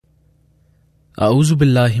A'udhu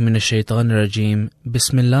billahi minash shaitanir rajeem.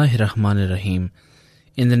 Bismillahir Rahmanir Rahim.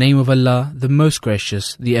 In the name of Allah, the most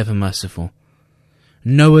gracious, the ever merciful.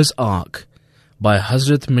 Noah's Ark by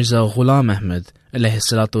Hazrat Mirza Ghulam Ahmad alayhi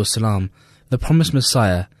salatu wasalam, the promised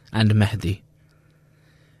Messiah and Mahdi.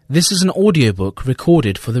 This is an audiobook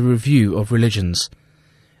recorded for the Review of Religions.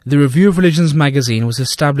 The Review of Religions magazine was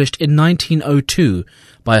established in 1902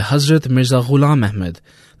 by Hazrat Mirza Ghulam Ahmad,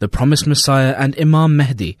 the promised Messiah and Imam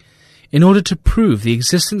Mahdi, in order to prove the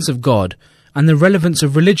existence of God and the relevance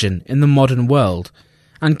of religion in the modern world,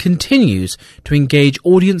 and continues to engage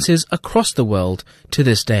audiences across the world to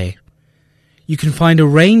this day. You can find a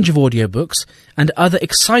range of audiobooks and other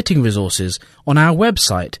exciting resources on our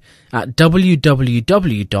website at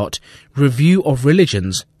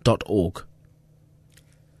www.reviewofreligions.org.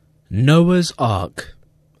 Noah's Ark,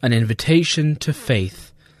 an Invitation to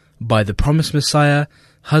Faith by the Promised Messiah,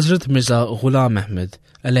 Hazrat Mirza Ghulam Ahmad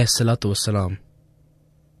alayhi salatu wasalam.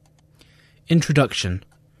 Introduction.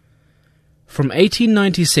 From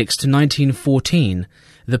 1896 to 1914,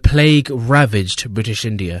 the plague ravaged British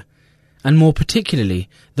India, and more particularly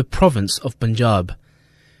the province of Punjab.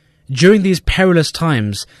 During these perilous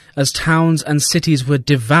times, as towns and cities were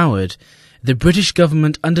devoured, the British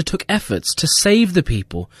government undertook efforts to save the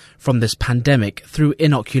people from this pandemic through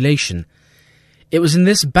inoculation. It was in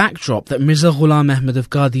this backdrop that Mirza Ghulam Ahmad of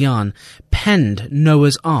Qadian penned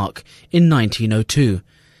Noah's Ark in 1902.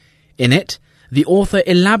 In it, the author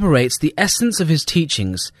elaborates the essence of his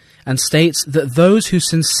teachings and states that those who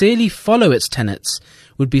sincerely follow its tenets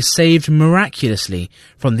would be saved miraculously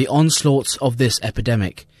from the onslaughts of this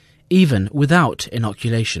epidemic, even without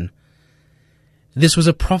inoculation. This was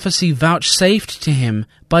a prophecy vouchsafed to him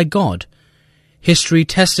by God. History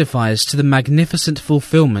testifies to the magnificent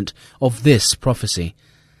fulfillment of this prophecy.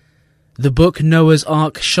 The book Noah's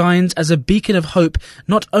Ark shines as a beacon of hope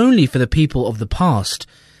not only for the people of the past,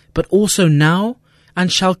 but also now,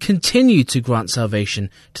 and shall continue to grant salvation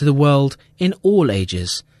to the world in all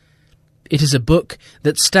ages. It is a book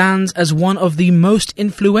that stands as one of the most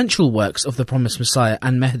influential works of the promised Messiah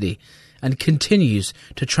and Mahdi, and continues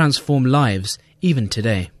to transform lives even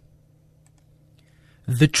today.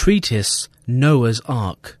 The treatise Noah's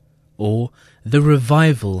Ark, or The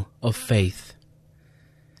Revival of Faith.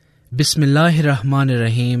 Bismillahir Rahmanir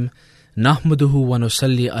Rahim. Nahmaduhu wa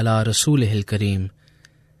nusalli ala rasulihil kareem.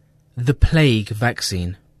 The Plague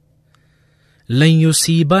Vaccine. Lan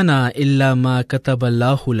yusibana illa ma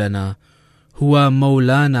kataballahu lana, huwa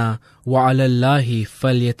maulana wa ala Allahi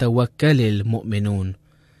falyatawakkalil mu'minun.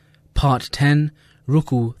 Part 10,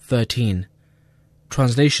 Ruku 13.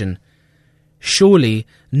 Translation. Surely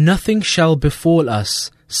nothing shall befall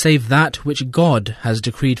us save that which God has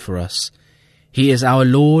decreed for us. He is our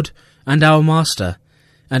Lord and our Master,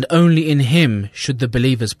 and only in Him should the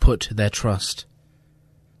believers put their trust.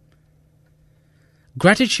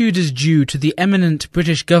 Gratitude is due to the eminent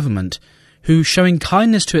British government, who, showing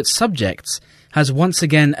kindness to its subjects, has once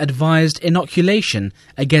again advised inoculation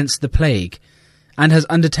against the plague, and has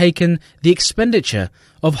undertaken the expenditure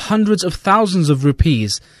of hundreds of thousands of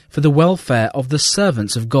rupees for the welfare of the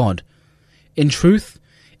servants of God. In truth,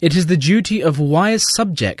 it is the duty of wise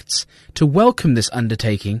subjects to welcome this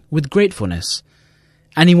undertaking with gratefulness.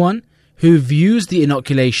 Anyone who views the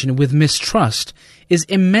inoculation with mistrust is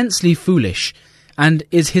immensely foolish and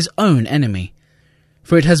is his own enemy.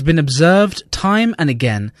 For it has been observed time and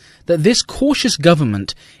again that this cautious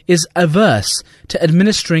government is averse to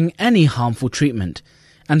administering any harmful treatment,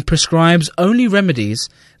 and prescribes only remedies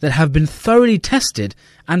that have been thoroughly tested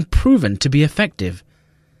and proven to be effective.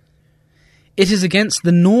 It is against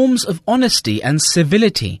the norms of honesty and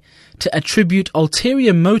civility to attribute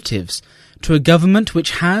ulterior motives to a government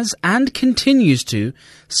which has and continues to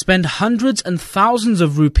spend hundreds and thousands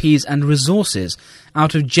of rupees and resources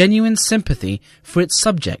out of genuine sympathy for its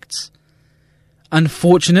subjects.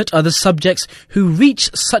 Unfortunate are the subjects who reach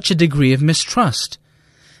such a degree of mistrust.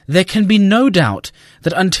 There can be no doubt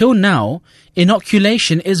that until now,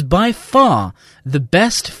 inoculation is by far the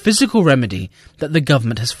best physical remedy that the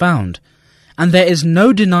government has found, and there is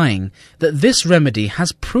no denying that this remedy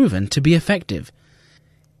has proven to be effective.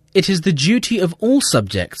 It is the duty of all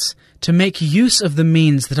subjects to make use of the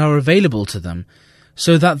means that are available to them,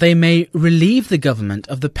 so that they may relieve the government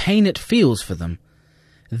of the pain it feels for them.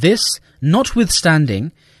 This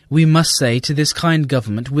notwithstanding, we must say to this kind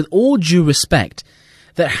government with all due respect,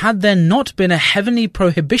 that had there not been a heavenly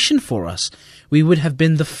prohibition for us, we would have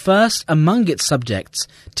been the first among its subjects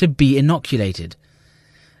to be inoculated.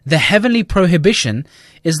 The heavenly prohibition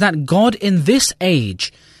is that God in this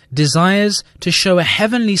age desires to show a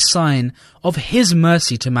heavenly sign of His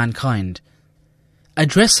mercy to mankind.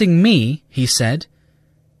 Addressing me, he said,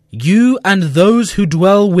 "You and those who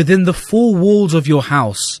dwell within the four walls of your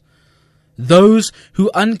house, those who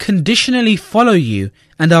unconditionally follow you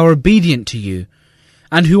and are obedient to you,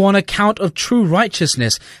 and who on account of true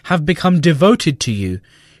righteousness have become devoted to you,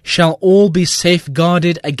 shall all be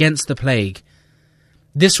safeguarded against the plague.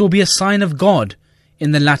 This will be a sign of God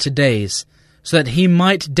in the latter days, so that he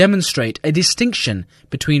might demonstrate a distinction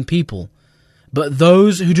between people. But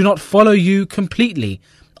those who do not follow you completely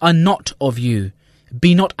are not of you.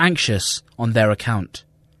 Be not anxious on their account."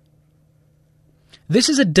 This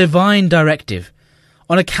is a divine directive,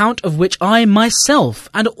 on account of which I myself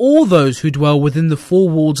and all those who dwell within the four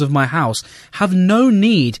walls of my house have no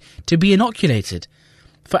need to be inoculated.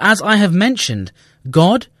 For as I have mentioned,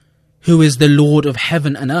 God, who is the Lord of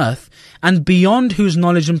heaven and earth, and beyond whose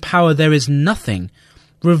knowledge and power there is nothing,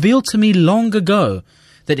 revealed to me long ago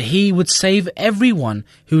that he would save everyone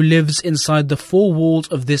who lives inside the four walls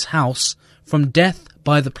of this house from death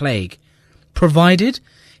by the plague, provided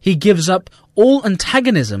he gives up all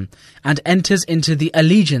antagonism and enters into the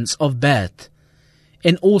allegiance of Beth,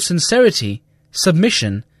 in all sincerity,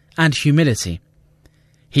 submission, and humility.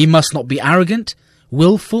 He must not be arrogant,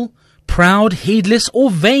 willful, proud, heedless,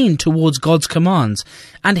 or vain towards God's commands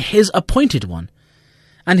and his appointed one,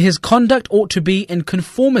 and his conduct ought to be in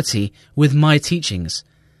conformity with my teachings.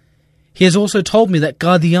 He has also told me that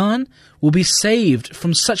Guardian will be saved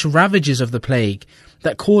from such ravages of the plague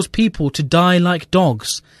that cause people to die like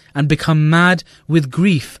dogs and become mad with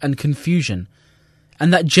grief and confusion,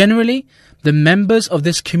 and that generally the members of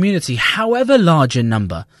this community, however large in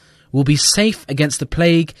number, will be safe against the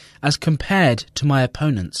plague as compared to my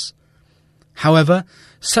opponents. However,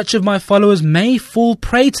 such of my followers may fall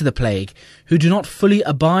prey to the plague who do not fully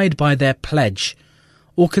abide by their pledge,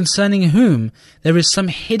 or concerning whom there is some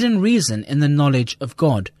hidden reason in the knowledge of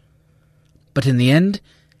God. But in the end,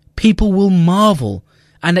 people will marvel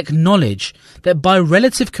and acknowledge that by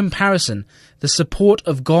relative comparison the support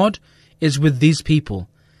of God is with these people,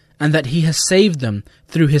 and that he has saved them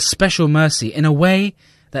through his special mercy in a way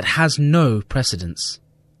that has no precedence.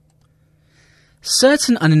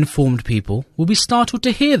 Certain uninformed people will be startled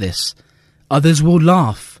to hear this. Others will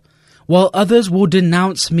laugh, while others will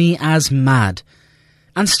denounce me as mad,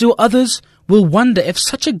 and still others will wonder if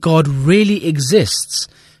such a God really exists,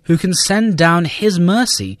 who can send down his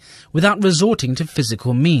mercy without resorting to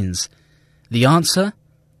physical means. The answer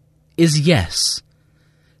is yes.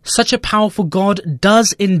 Such a powerful God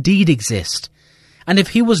does indeed exist, and if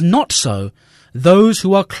he was not so, those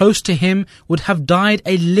who are close to him would have died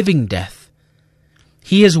a living death.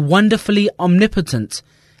 He is wonderfully omnipotent,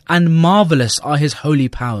 and marvelous are his holy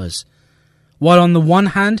powers. While on the one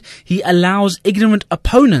hand he allows ignorant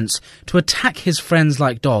opponents to attack his friends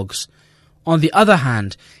like dogs, on the other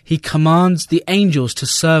hand he commands the angels to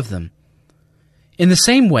serve them. In the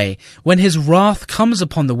same way, when his wrath comes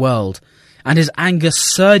upon the world, and his anger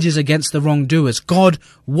surges against the wrongdoers, God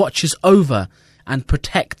watches over and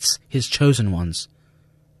protects his chosen ones.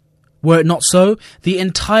 Were it not so, the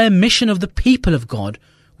entire mission of the people of God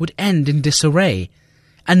would end in disarray,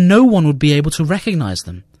 and no one would be able to recognize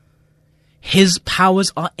them. His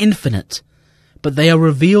powers are infinite, but they are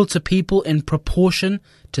revealed to people in proportion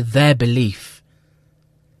to their belief.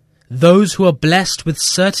 Those who are blessed with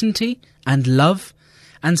certainty and love,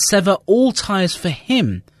 and sever all ties for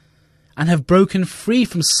him, and have broken free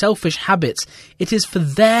from selfish habits, it is for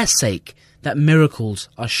their sake that miracles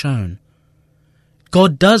are shown.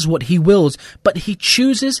 God does what he wills, but he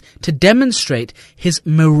chooses to demonstrate his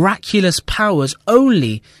miraculous powers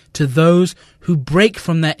only to those who break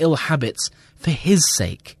from their ill habits for his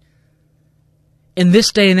sake. In this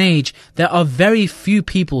day and age, there are very few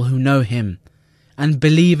people who know him and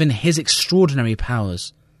believe in his extraordinary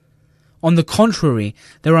powers. On the contrary,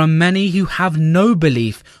 there are many who have no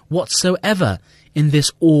belief whatsoever in this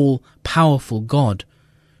all-powerful God,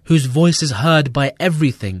 whose voice is heard by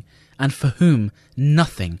everything and for whom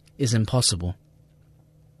nothing is impossible.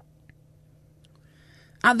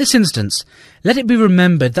 At this instance, let it be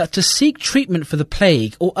remembered that to seek treatment for the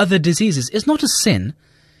plague or other diseases is not a sin.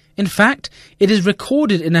 In fact, it is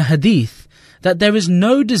recorded in a hadith that there is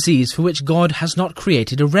no disease for which God has not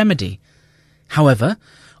created a remedy. However,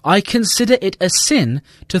 I consider it a sin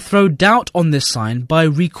to throw doubt on this sign by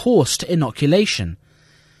recourse to inoculation,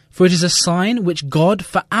 for it is a sign which God,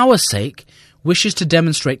 for our sake, wishes to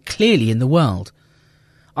demonstrate clearly in the world.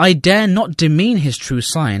 I dare not demean his true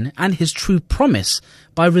sign and his true promise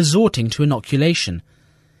by resorting to inoculation.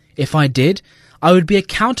 If I did, I would be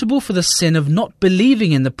accountable for the sin of not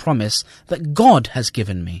believing in the promise that God has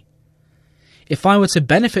given me. If I were to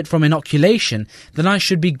benefit from inoculation, then I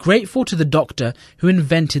should be grateful to the doctor who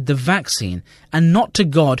invented the vaccine, and not to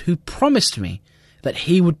God who promised me that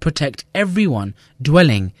he would protect everyone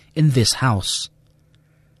dwelling in this house.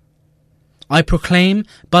 I proclaim,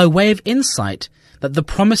 by way of insight, that the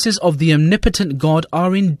promises of the omnipotent God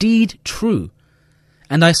are indeed true,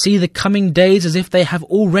 and I see the coming days as if they have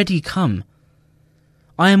already come.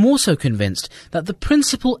 I am also convinced that the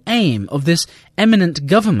principal aim of this eminent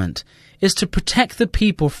government is to protect the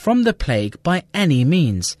people from the plague by any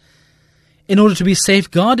means. In order to be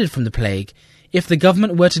safeguarded from the plague, if the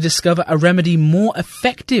government were to discover a remedy more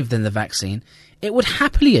effective than the vaccine, it would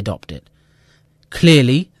happily adopt it.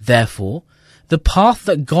 Clearly, therefore, the path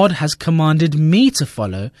that God has commanded me to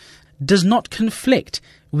follow does not conflict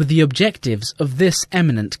with the objectives of this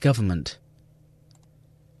eminent government.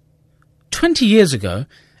 20 years ago,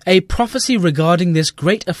 a prophecy regarding this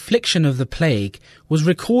great affliction of the plague was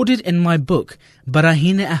recorded in my book,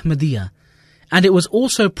 Barahin Ahmadiyya, and it was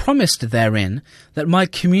also promised therein that my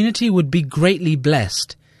community would be greatly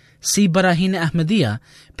blessed. See Barahin Ahmadiyya,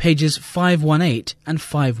 pages 518 and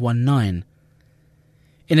 519.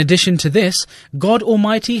 In addition to this, God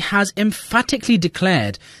Almighty has emphatically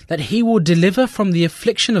declared that He will deliver from the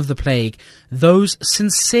affliction of the plague those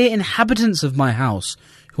sincere inhabitants of my house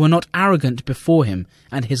who are not arrogant before Him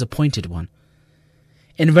and His appointed one.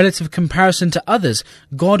 In relative comparison to others,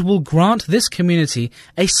 God will grant this community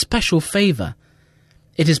a special favour.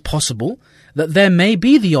 It is possible that there may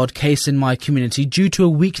be the odd case in my community due to a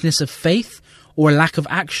weakness of faith or a lack of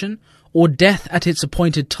action, or death at its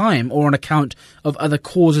appointed time, or on account of other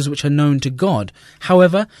causes which are known to God.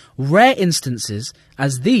 However, rare instances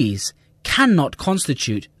as these cannot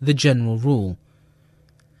constitute the general rule.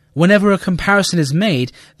 Whenever a comparison is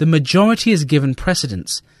made, the majority is given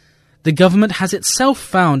precedence. The government has itself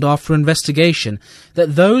found after investigation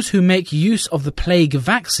that those who make use of the plague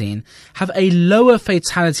vaccine have a lower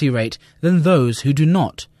fatality rate than those who do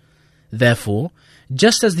not. Therefore,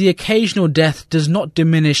 just as the occasional death does not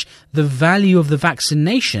diminish the value of the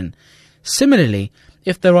vaccination, similarly,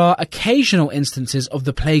 if there are occasional instances of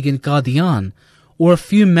the plague in Qadian, or a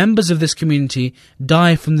few members of this community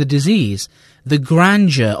die from the disease, the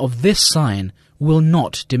grandeur of this sign will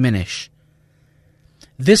not diminish.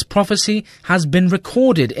 This prophecy has been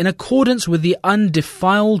recorded in accordance with the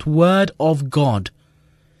undefiled word of God.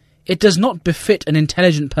 It does not befit an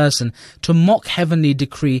intelligent person to mock heavenly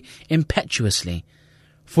decree impetuously,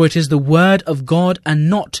 for it is the word of God and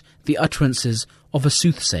not the utterances of a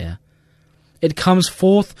soothsayer. It comes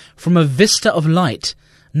forth from a vista of light,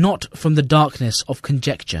 not from the darkness of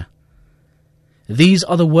conjecture. These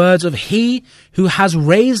are the words of He who has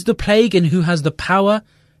raised the plague and who has the power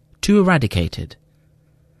to eradicate it.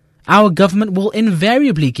 Our government will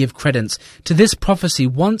invariably give credence to this prophecy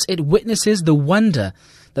once it witnesses the wonder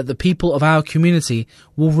that the people of our community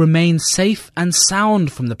will remain safe and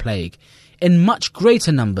sound from the plague in much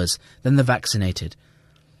greater numbers than the vaccinated.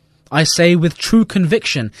 I say with true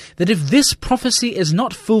conviction that if this prophecy is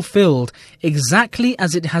not fulfilled exactly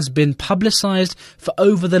as it has been publicized for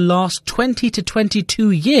over the last 20 to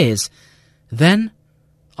 22 years, then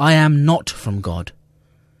I am not from God.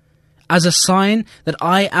 As a sign that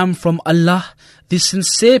I am from Allah, the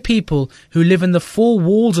sincere people who live in the four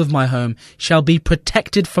walls of my home shall be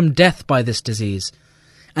protected from death by this disease.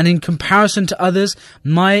 And in comparison to others,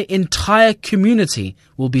 my entire community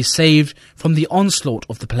will be saved from the onslaught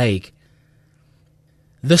of the plague.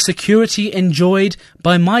 The security enjoyed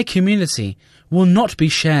by my community will not be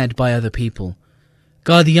shared by other people.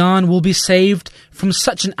 Qadian will be saved from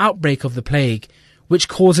such an outbreak of the plague, which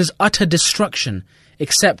causes utter destruction,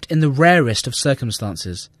 except in the rarest of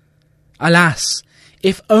circumstances. Alas,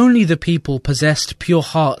 if only the people possessed pure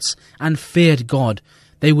hearts and feared God,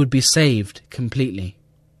 they would be saved completely.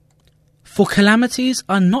 For calamities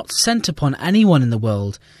are not sent upon anyone in the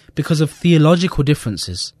world because of theological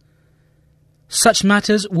differences. Such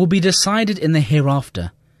matters will be decided in the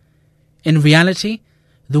hereafter. In reality,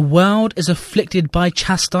 the world is afflicted by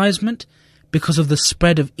chastisement because of the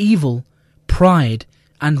spread of evil, pride,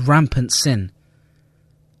 and rampant sin.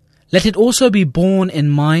 Let it also be borne in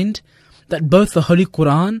mind that both the Holy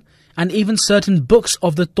Quran and even certain books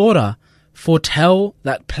of the Torah foretell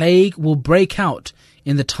that plague will break out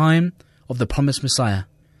in the time of the promised Messiah.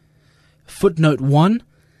 Footnote 1.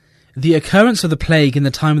 The occurrence of the plague in the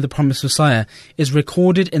time of the promised Messiah is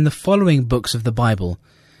recorded in the following books of the Bible: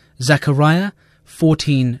 Zechariah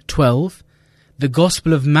 14:12, the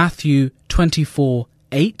Gospel of Matthew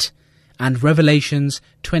 24:8, and Revelations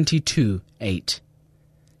 22:8.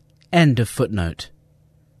 End of footnote.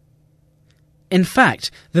 In fact,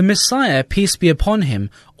 the Messiah, peace be upon him,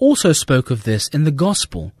 also spoke of this in the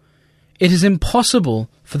Gospel. It is impossible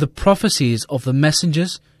for the prophecies of the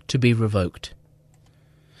messengers to be revoked.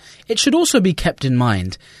 It should also be kept in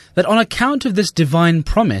mind that on account of this divine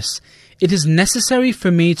promise, it is necessary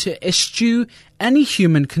for me to eschew any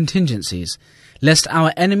human contingencies, lest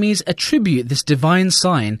our enemies attribute this divine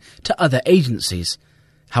sign to other agencies.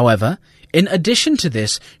 However, in addition to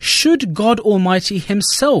this, should God Almighty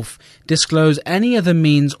himself disclose any other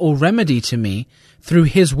means or remedy to me through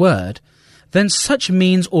his word, then such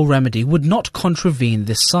means or remedy would not contravene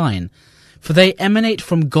this sign, for they emanate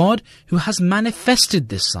from God who has manifested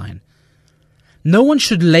this sign. No one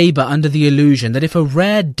should labour under the illusion that if a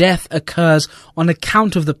rare death occurs on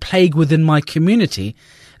account of the plague within my community,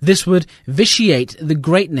 this would vitiate the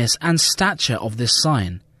greatness and stature of this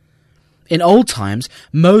sign. In old times,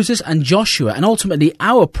 Moses and Joshua, and ultimately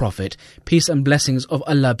our prophet, peace and blessings of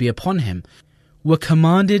Allah be upon him, were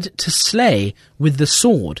commanded to slay with the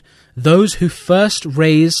sword those who first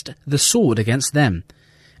raised the sword against them,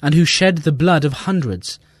 and who shed the blood of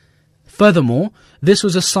hundreds. Furthermore, this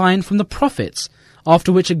was a sign from the prophets,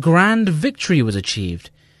 after which a grand victory was achieved.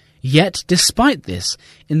 Yet, despite this,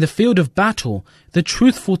 in the field of battle, the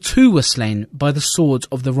truthful too were slain by the swords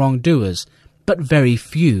of the wrongdoers, but very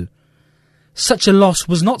few. Such a loss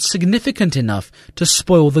was not significant enough to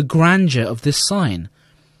spoil the grandeur of this sign.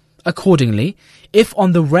 Accordingly, if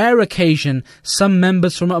on the rare occasion some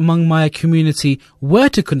members from among my community were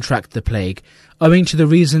to contract the plague, owing to the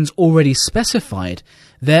reasons already specified,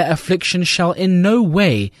 their affliction shall in no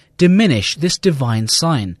way diminish this divine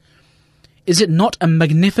sign. Is it not a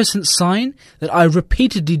magnificent sign that I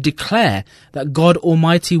repeatedly declare that God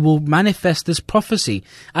Almighty will manifest this prophecy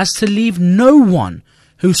as to leave no one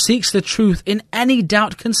who seeks the truth in any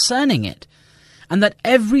doubt concerning it, and that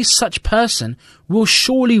every such person will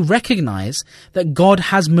surely recognize that God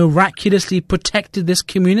has miraculously protected this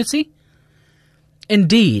community?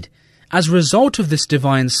 Indeed, as a result of this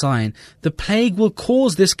divine sign, the plague will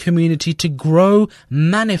cause this community to grow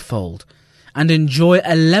manifold and enjoy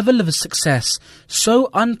a level of success so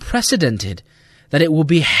unprecedented that it will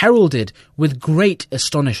be heralded with great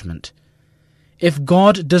astonishment. If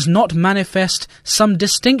God does not manifest some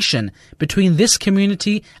distinction between this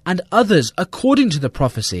community and others according to the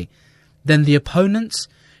prophecy, then the opponents,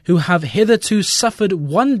 who have hitherto suffered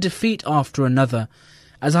one defeat after another,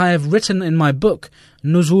 as I have written in my book,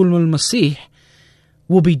 Nuzul al-Masih,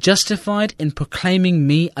 will be justified in proclaiming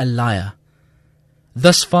me a liar.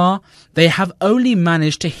 Thus far, they have only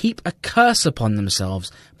managed to heap a curse upon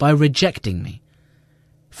themselves by rejecting me.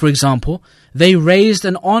 For example, they raised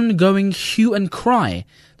an ongoing hue and cry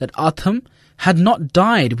that Atham had not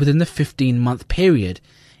died within the 15-month period,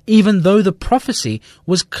 even though the prophecy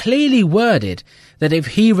was clearly worded that if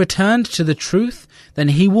he returned to the truth, then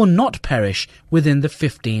he will not perish within the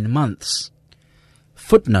 15 months.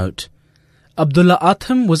 Footnote: Abdullah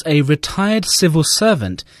Atham was a retired civil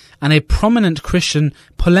servant and a prominent Christian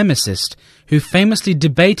polemicist who famously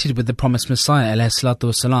debated with the promised Messiah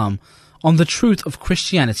ﷺ on the truth of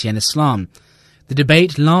Christianity and Islam. The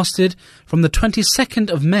debate lasted from the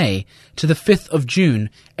 22nd of May to the 5th of June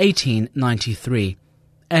 1893.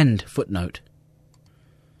 End footnote.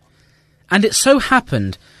 And it so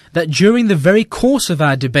happened that during the very course of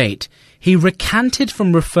our debate, he recanted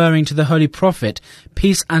from referring to the Holy Prophet,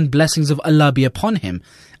 peace and blessings of Allah be upon him,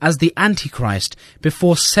 as the Antichrist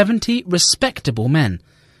before 70 respectable men.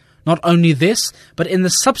 Not only this, but in the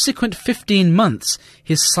subsequent 15 months,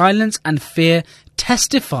 his silence and fear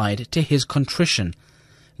testified to his contrition.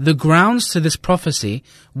 The grounds to this prophecy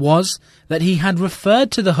was that he had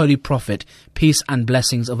referred to the Holy Prophet, peace and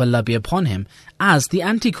blessings of Allah be upon him, as the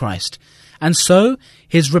Antichrist, and so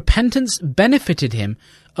his repentance benefited him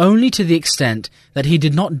only to the extent that he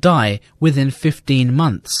did not die within 15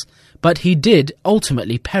 months, but he did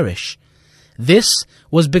ultimately perish. This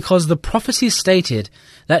was because the prophecy stated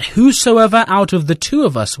that whosoever out of the two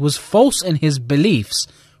of us was false in his beliefs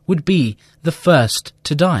would be the first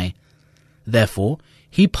to die. Therefore,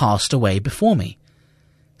 he passed away before me.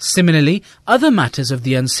 Similarly, other matters of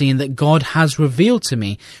the unseen that God has revealed to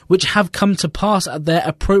me, which have come to pass at their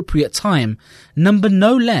appropriate time, number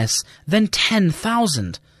no less than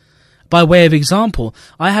 10,000. By way of example,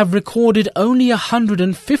 I have recorded only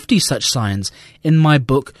 150 such signs in my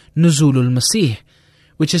book Nuzul al-Masih,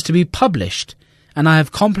 which is to be published, and I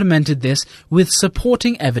have complemented this with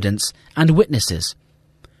supporting evidence and witnesses.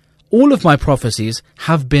 All of my prophecies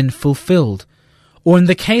have been fulfilled, or in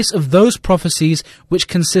the case of those prophecies which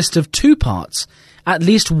consist of two parts, at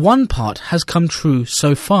least one part has come true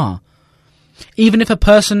so far. Even if a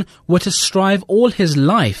person were to strive all his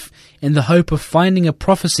life in the hope of finding a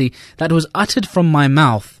prophecy that was uttered from my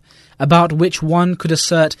mouth, about which one could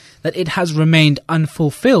assert that it has remained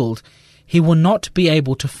unfulfilled, he will not be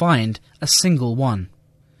able to find a single one.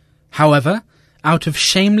 However, out of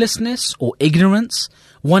shamelessness or ignorance,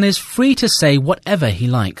 one is free to say whatever he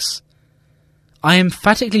likes. I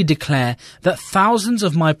emphatically declare that thousands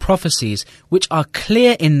of my prophecies, which are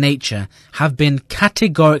clear in nature, have been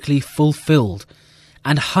categorically fulfilled,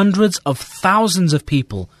 and hundreds of thousands of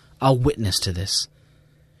people are witness to this.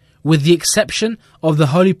 With the exception of the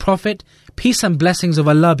Holy Prophet, peace and blessings of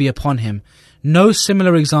Allah be upon him, no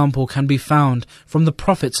similar example can be found from the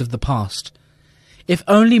prophets of the past. If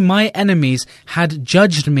only my enemies had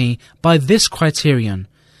judged me by this criterion,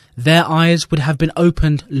 their eyes would have been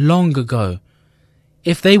opened long ago.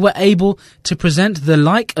 If they were able to present the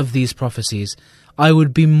like of these prophecies, I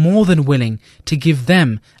would be more than willing to give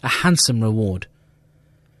them a handsome reward.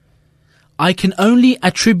 I can only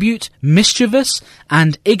attribute mischievous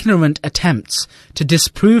and ignorant attempts to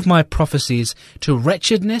disprove my prophecies to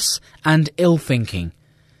wretchedness and ill-thinking.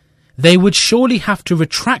 They would surely have to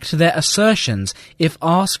retract their assertions if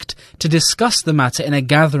asked to discuss the matter in a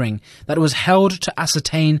gathering that was held to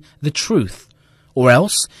ascertain the truth, or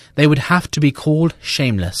else they would have to be called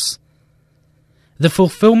shameless. The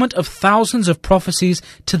fulfillment of thousands of prophecies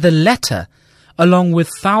to the letter, along with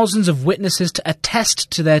thousands of witnesses to attest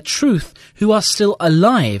to their truth who are still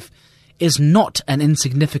alive, is not an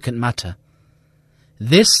insignificant matter.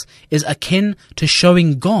 This is akin to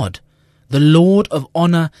showing God, the Lord of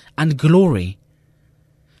honor and glory.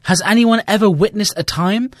 Has anyone ever witnessed a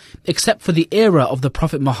time, except for the era of the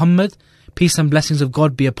Prophet Muhammad, peace and blessings of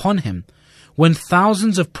God be upon him, when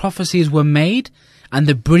thousands of prophecies were made, and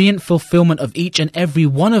the brilliant fulfillment of each and every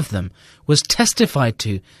one of them was testified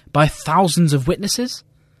to by thousands of witnesses?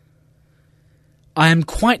 I am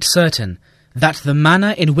quite certain that the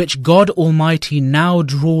manner in which God Almighty now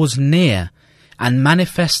draws near and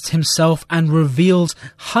manifests himself and reveals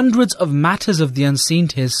hundreds of matters of the unseen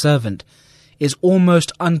to his servant is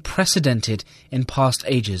almost unprecedented in past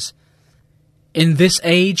ages. In this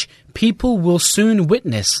age, people will soon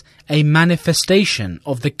witness a manifestation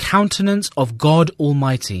of the countenance of God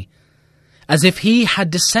Almighty, as if he had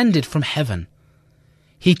descended from heaven.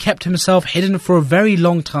 He kept himself hidden for a very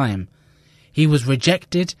long time. He was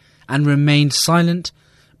rejected and remained silent,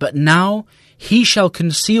 but now he shall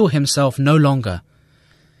conceal himself no longer,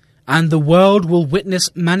 and the world will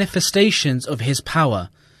witness manifestations of his power,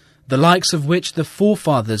 the likes of which the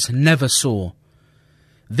forefathers never saw.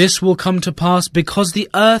 This will come to pass because the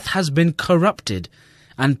earth has been corrupted,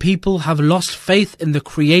 and people have lost faith in the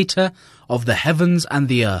Creator of the heavens and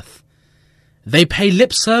the earth. They pay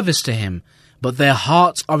lip service to him, but their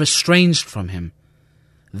hearts are estranged from him.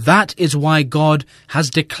 That is why God has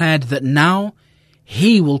declared that now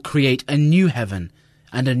he will create a new heaven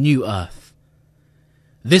and a new earth.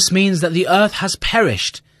 This means that the earth has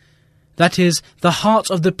perished. That is, the hearts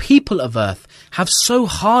of the people of earth have so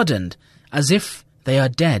hardened as if they are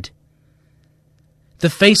dead. The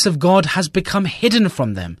face of God has become hidden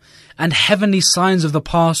from them, and heavenly signs of the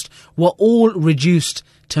past were all reduced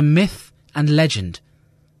to myth and legend.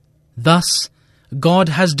 Thus, God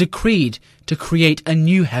has decreed to create a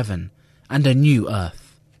new heaven and a new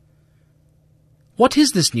earth. What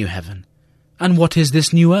is this new heaven? And what is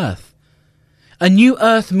this new earth? A new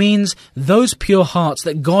earth means those pure hearts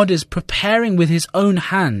that God is preparing with his own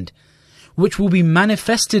hand, which will be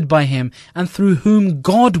manifested by him and through whom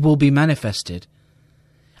God will be manifested.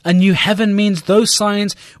 A new heaven means those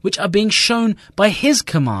signs which are being shown by his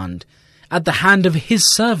command at the hand of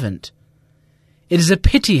his servant. It is a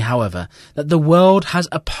pity, however, that the world has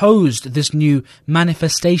opposed this new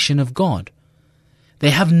manifestation of God. They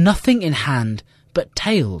have nothing in hand but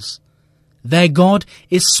tails. Their God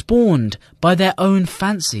is spawned by their own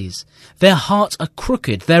fancies. Their hearts are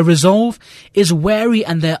crooked, their resolve is wary,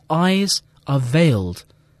 and their eyes are veiled.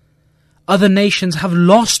 Other nations have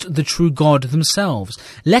lost the true God themselves,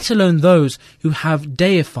 let alone those who have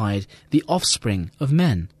deified the offspring of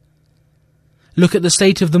men. Look at the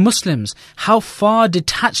state of the Muslims, how far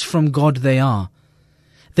detached from God they are.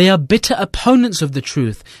 They are bitter opponents of the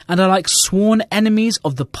truth and are like sworn enemies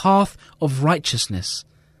of the path of righteousness.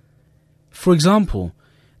 For example,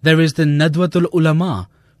 there is the Nadwatul Ulama,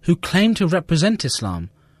 who claim to represent Islam,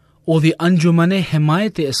 or the Anjumane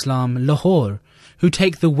Himayat-e-Islam Lahore, who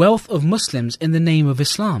take the wealth of Muslims in the name of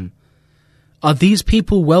Islam. Are these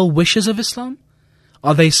people well-wishers of Islam?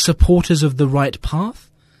 Are they supporters of the right path?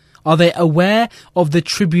 Are they aware of the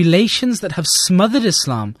tribulations that have smothered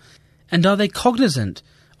Islam? And are they cognizant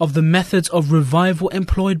of the methods of revival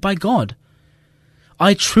employed by God?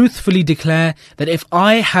 I truthfully declare that if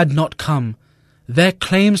I had not come, their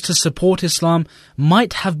claims to support Islam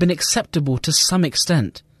might have been acceptable to some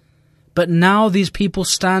extent. But now these people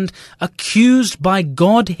stand accused by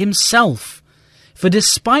God Himself, for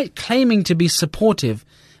despite claiming to be supportive,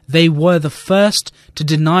 they were the first to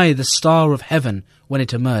deny the star of heaven when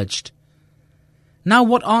it emerged. Now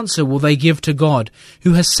what answer will they give to God,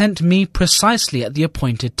 who has sent me precisely at the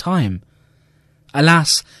appointed time?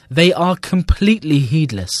 Alas, they are completely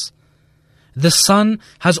heedless. The sun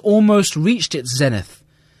has almost reached its zenith,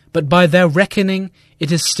 but by their reckoning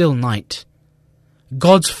it is still night.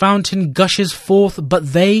 God's fountain gushes forth,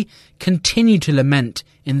 but they continue to lament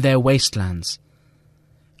in their wastelands.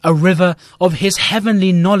 A river of His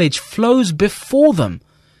heavenly knowledge flows before them,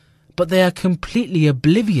 but they are completely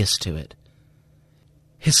oblivious to it.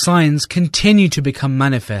 His signs continue to become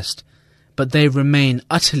manifest, but they remain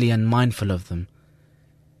utterly unmindful of them.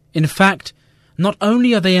 In fact, not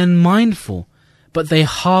only are they unmindful, but they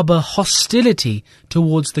harbour hostility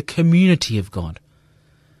towards the community of God.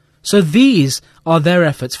 So these are their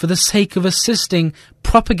efforts for the sake of assisting,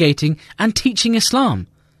 propagating and teaching Islam.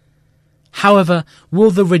 However,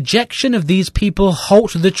 will the rejection of these people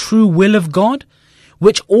halt the true will of God,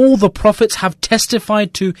 which all the prophets have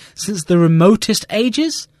testified to since the remotest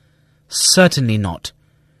ages? Certainly not.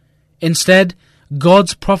 Instead,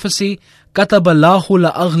 God's prophecy, كَتَبَ اللَّهُ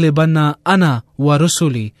لَأَغْلِبَنَّ أَنَا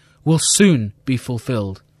وَرُسُلِي, will soon be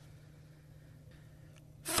fulfilled.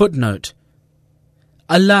 Footnote: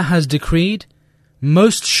 Allah has decreed,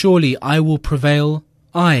 most surely I will prevail,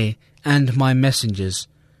 I and my messengers.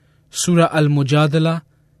 Surah Al-Mujadala,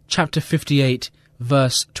 chapter 58,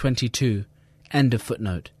 verse 22. End of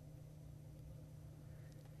footnote.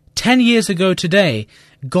 10 years ago today,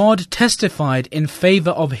 God testified in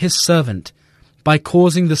favor of His servant by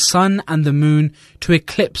causing the sun and the moon to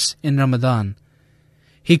eclipse in Ramadan.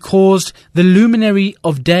 He caused the luminary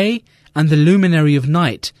of day and the luminary of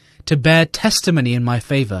night to bear testimony in my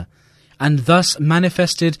favor, and thus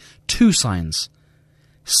manifested two signs.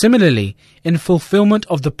 Similarly, in fulfillment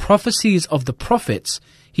of the prophecies of the prophets,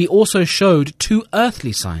 He also showed two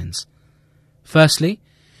earthly signs. Firstly,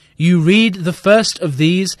 you read the first of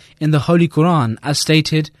these in the Holy Quran as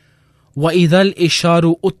stated, وَإِذَا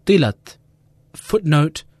الْإِشَارُ أُطِّلَتْ.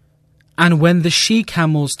 Footnote: and when the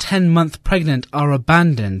she-camels 10-month pregnant are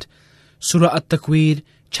abandoned. Surah At-Takwir,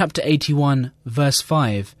 chapter 81, verse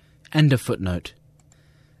 5. End of footnote.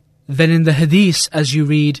 Then in the Hadith as you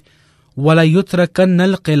read, وَلَا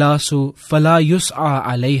يُتْرَكَنَّ الْقِلَاسُ فَلَا يُسْعَى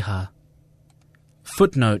عَلَيْهَا.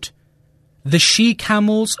 Footnote: the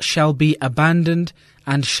she-camels shall be abandoned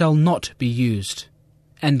and shall not be used.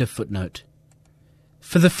 End of footnote.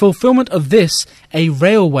 For the fulfillment of this, a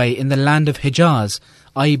railway in the land of Hijaz,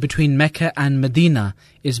 i.e. between Mecca and Medina,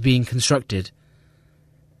 is being constructed.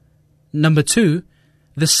 Number 2,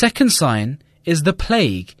 the second sign is the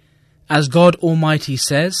plague, as God Almighty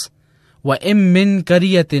says, وَإِن مِّن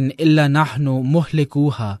قَرْيَةٍ إِلَّا نَحْنُ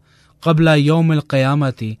مُهْلِكُوهَا قَبْلَ يَوْمِ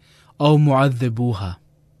الْقِيَامَةِ أَوْ مُعَذِّبُوهَا.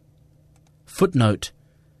 Footnote: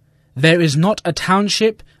 there is not a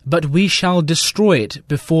township, but we shall destroy it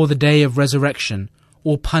before the day of resurrection,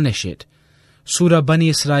 or punish it. Surah Bani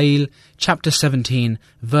Israel, chapter 17,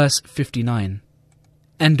 verse 59.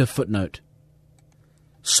 End of footnote.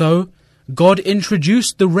 So, God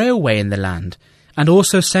introduced the railway in the land, and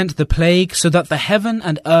also sent the plague so that the heaven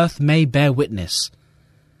and earth may bear witness.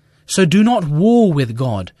 So do not war with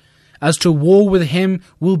God, as to war with Him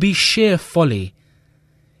will be sheer folly.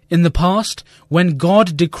 In the past, when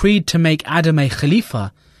God decreed to make Adam a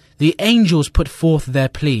Khalifa, the angels put forth their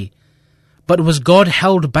plea. But was God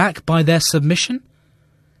held back by their submission?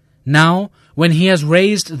 Now, when He has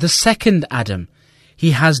raised the second Adam,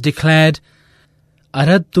 He has declared,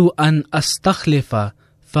 أَرَدْتُ أَنْ أَسْتَخْلِفَ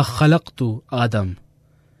فَخَلَقْتُ Adam.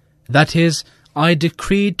 That is, I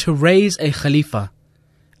decreed to raise a Khalifa,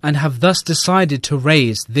 and have thus decided to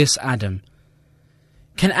raise this Adam.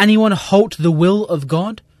 Can anyone halt the will of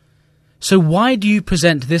God? So why do you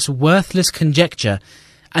present this worthless conjecture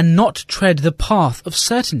and not tread the path of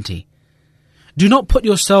certainty? Do not put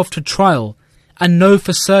yourself to trial and know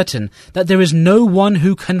for certain that there is no one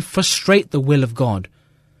who can frustrate the will of God.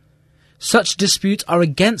 Such disputes are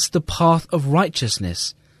against the path of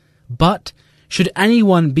righteousness. But should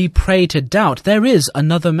anyone be prey to doubt, there is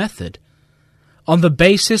another method. On the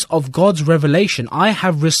basis of God's revelation, I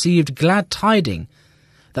have received glad tidings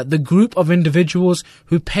that the group of individuals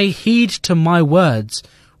who pay heed to my words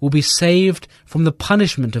will be saved from the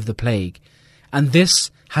punishment of the plague, and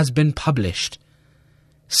this has been published.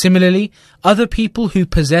 Similarly, other people who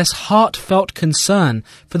possess heartfelt concern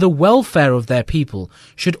for the welfare of their people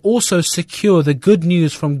should also secure the good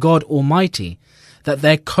news from God Almighty that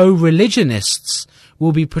their co-religionists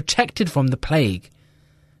will be protected from the plague.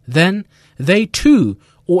 Then they too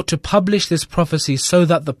ought to publish this prophecy so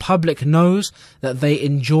that the public knows that they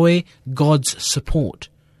enjoy God's support.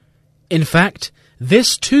 In fact,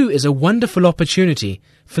 this too is a wonderful opportunity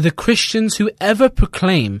for the Christians who ever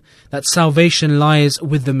proclaim that salvation lies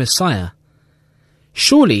with the Messiah.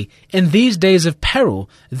 Surely, in these days of peril,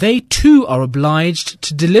 they too are obliged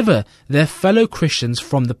to deliver their fellow Christians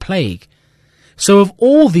from the plague. So of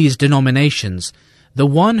all these denominations, the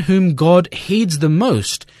one whom God heeds the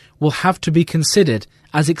most will have to be considered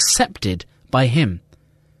as accepted by him.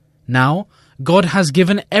 Now, God has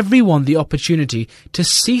given everyone the opportunity to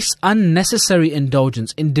cease unnecessary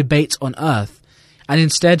indulgence in debates on earth, and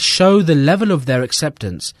instead show the level of their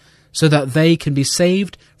acceptance, so that they can be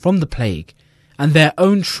saved from the plague, and their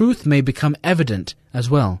own truth may become evident as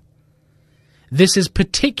well. This is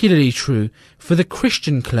particularly true for the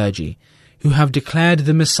Christian clergy, who have declared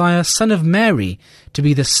the Messiah, Son of Mary, to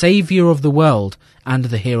be the Saviour of the world and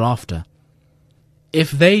the hereafter. If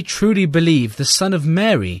they truly believe the Son of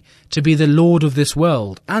Mary to be the Lord of this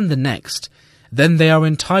world and the next, then they are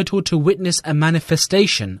entitled to witness a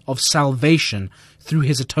manifestation of salvation through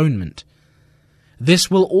his atonement. This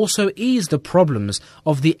will also ease the problems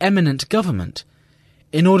of the eminent government.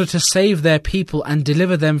 In order to save their people and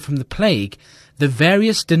deliver them from the plague, the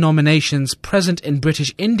various denominations present in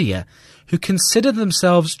British India, who consider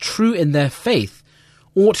themselves true in their faith,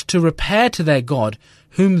 ought to repair to their God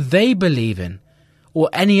whom they believe in, or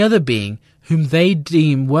any other being whom they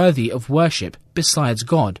deem worthy of worship besides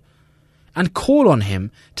God, and call on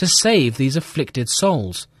him to save these afflicted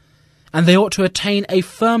souls. And they ought to attain a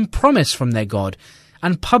firm promise from their God,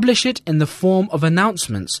 and publish it in the form of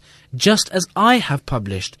announcements, just as I have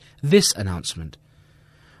published this announcement.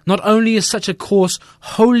 Not only is such a course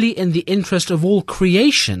wholly in the interest of all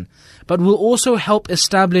creation, but will also help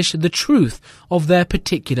establish the truth of their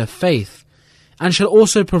particular faith, and shall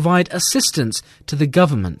also provide assistance to the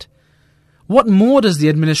government. What more does the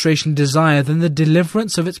administration desire than the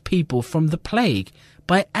deliverance of its people from the plague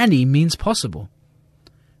by any means possible?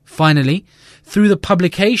 Finally, through the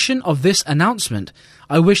publication of this announcement,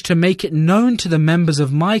 I wish to make it known to the members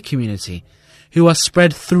of my community, who are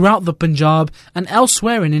spread throughout the Punjab and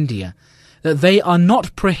elsewhere in India, that they are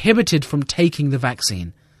not prohibited from taking the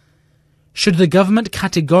vaccine. Should the government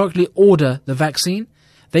categorically order the vaccine,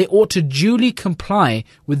 they ought to duly comply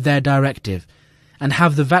with their directive and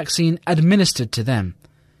have the vaccine administered to them.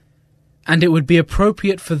 And it would be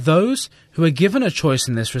appropriate for those who are given a choice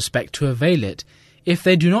in this respect to avail it, if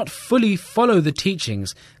they do not fully follow the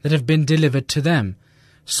teachings that have been delivered to them,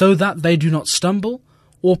 so that they do not stumble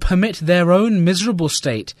or permit their own miserable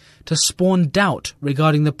state to spawn doubt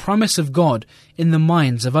regarding the promise of God in the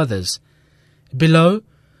minds of others. Below,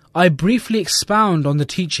 I briefly expound on the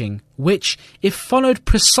teaching which, if followed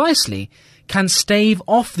precisely, can stave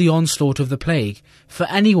off the onslaught of the plague for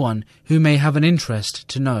anyone who may have an interest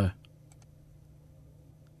to know.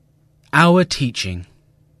 Our teaching.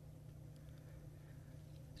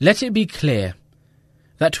 Let it be clear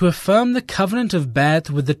that to affirm the covenant of Ba'ath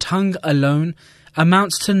with the tongue alone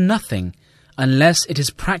amounts to nothing unless it is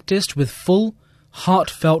practiced with full,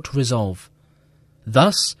 heartfelt resolve.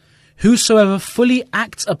 Thus, whosoever fully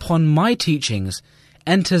acts upon my teachings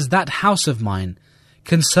enters that house of mine,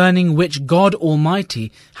 concerning which God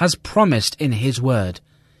Almighty has promised in his word,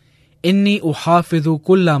 Inni uhafidhu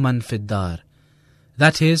kulla man fid dar.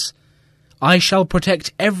 That is, I shall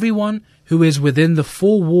protect everyone who is within the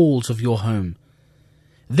four walls of your home.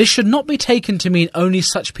 This should not be taken to mean only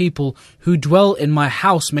such people who dwell in my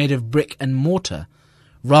house made of brick and mortar.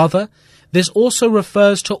 Rather, this also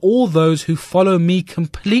refers to all those who follow me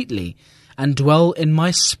completely and dwell in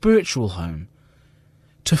my spiritual home.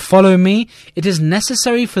 To follow me, it is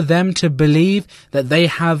necessary for them to believe that they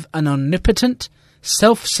have an omnipotent,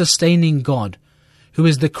 self-sustaining God, who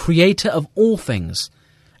is the creator of all things,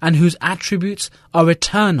 and whose attributes are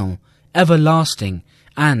eternal, everlasting,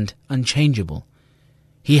 and unchangeable.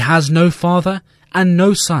 He has no father and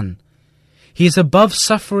no son. He is above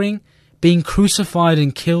suffering, being crucified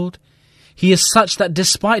and killed. He is such that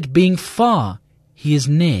despite being far, he is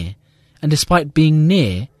near, and despite being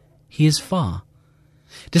near, he is far.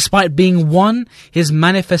 Despite being one, his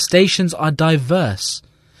manifestations are diverse.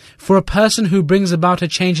 For a person who brings about a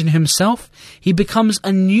change in himself, he becomes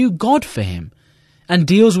a new God for him, and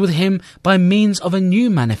deals with him by means of a new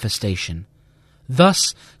manifestation.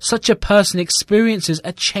 Thus, such a person experiences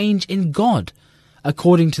a change in God,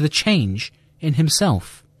 according to the change in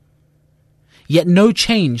himself. Yet no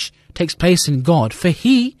change takes place in God, for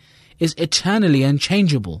he is eternally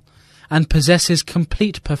unchangeable and possesses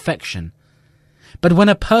complete perfection. But when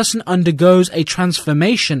a person undergoes a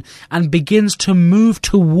transformation and begins to move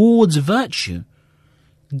towards virtue,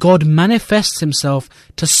 God manifests himself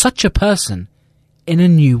to such a person in a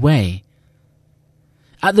new way.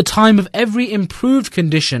 At the time of every improved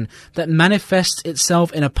condition that manifests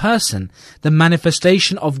itself in a person, the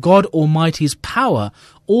manifestation of God Almighty's power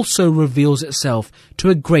also reveals itself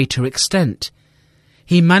to a greater extent.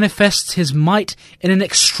 He manifests his might in an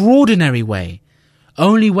extraordinary way,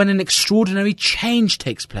 only when an extraordinary change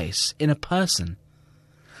takes place in a person.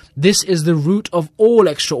 This is the root of all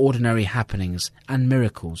extraordinary happenings and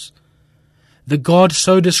miracles. The God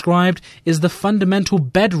so described is the fundamental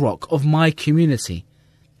bedrock of my community.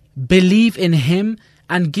 Believe in him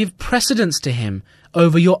and give precedence to him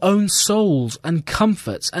over your own souls and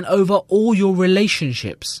comforts and over all your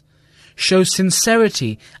relationships. Show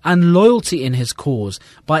sincerity and loyalty in his cause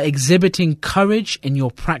by exhibiting courage in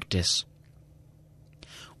your practice.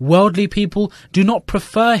 Worldly people do not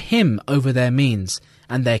prefer him over their means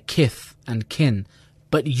and their kith and kin,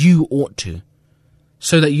 but you ought to,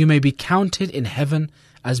 so that you may be counted in heaven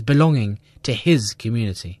as belonging to his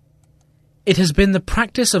community. It has been the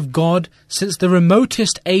practice of God since the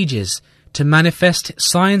remotest ages to manifest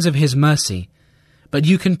signs of his mercy, but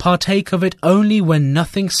you can partake of it only when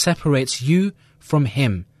nothing separates you from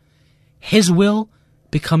him. His will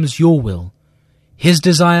becomes your will. His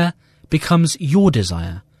desire becomes your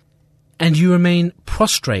desire. And you remain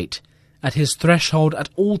prostrate at his threshold at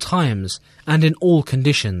all times and in all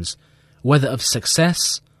conditions, whether of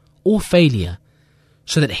success or failure,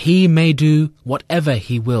 so that he may do whatever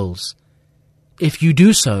he wills. If you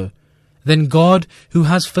do so, then God, who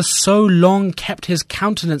has for so long kept his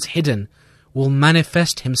countenance hidden, will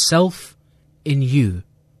manifest himself in you.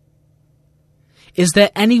 Is there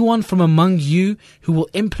anyone from among you who will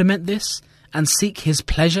implement this and seek his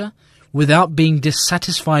pleasure without being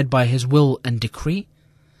dissatisfied by his will and decree?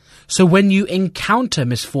 So when you encounter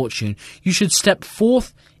misfortune, you should step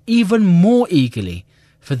forth even more eagerly,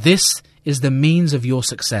 for this is the means of your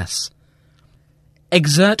success.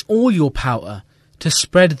 Exert all your power to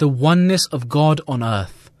spread the oneness of God on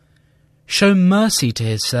earth. Show mercy to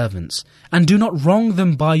his servants, and do not wrong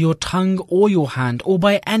them by your tongue or your hand or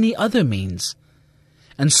by any other means,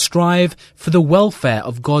 and strive for the welfare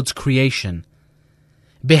of God's creation.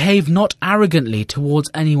 Behave not arrogantly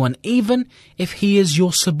towards anyone, even if he is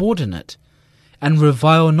your subordinate, and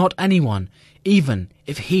revile not anyone, even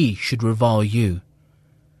if he should revile you.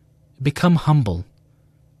 Become humble,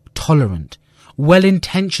 tolerant,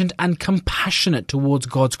 well-intentioned and compassionate towards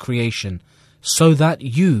God's creation, so that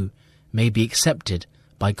you may be accepted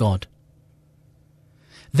by God.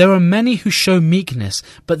 There are many who show meekness,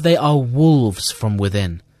 but they are wolves from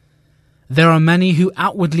within. There are many who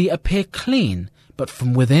outwardly appear clean, but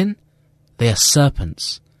from within they are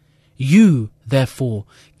serpents. You, therefore,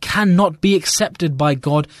 cannot be accepted by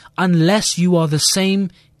God unless you are the same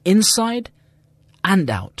inside and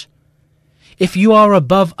out. If you are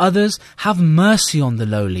above others, have mercy on the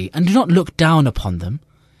lowly, and do not look down upon them.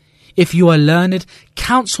 If you are learned,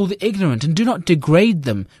 counsel the ignorant, and do not degrade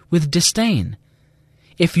them with disdain.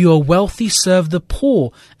 If you are wealthy, serve the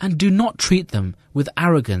poor, and do not treat them with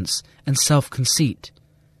arrogance and self-conceit.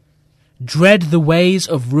 Dread the ways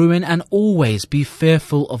of ruin, and always be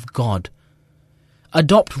fearful of God.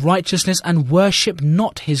 Adopt righteousness, and worship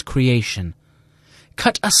not his creation.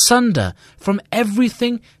 Cut asunder from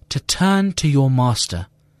everything to turn to your master.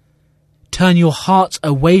 Turn your hearts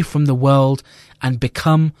away from the world and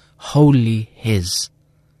become wholly his.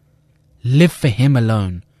 Live for him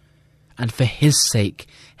alone, and for his sake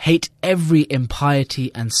hate every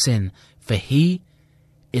impiety and sin, for he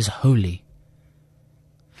is holy.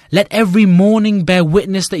 Let every morning bear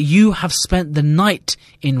witness that you have spent the night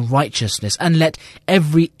in righteousness, and let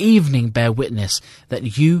every evening bear witness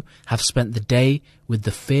that you have spent the day with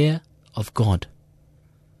the fear of God.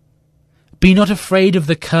 Be not afraid of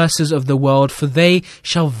the curses of the world, for they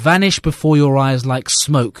shall vanish before your eyes like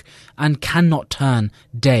smoke, and cannot turn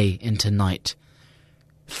day into night.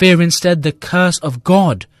 Fear instead the curse of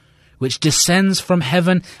God, which descends from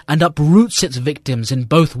heaven and uproots its victims in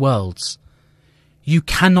both worlds. You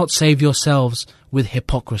cannot save yourselves with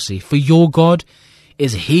hypocrisy, for your God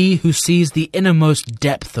is he who sees the innermost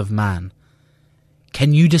depth of man.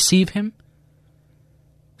 Can you deceive him?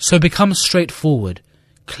 So become straightforward,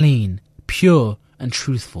 clean, pure, and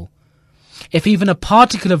truthful. If even a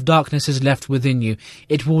particle of darkness is left within you,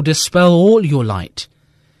 it will dispel all your light.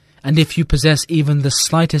 And if you possess even the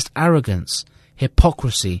slightest arrogance,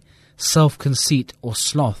 hypocrisy, self-conceit, or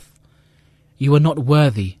sloth, you are not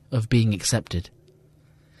worthy of being accepted.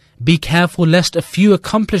 Be careful lest a few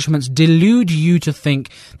accomplishments delude you to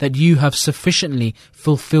think that you have sufficiently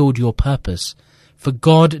fulfilled your purpose, for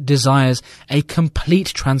God desires a complete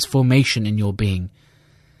transformation in your being,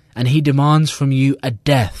 and He demands from you a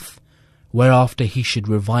death whereafter He should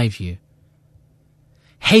revive you.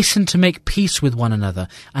 Hasten to make peace with one another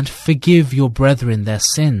and forgive your brethren their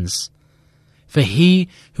sins. For he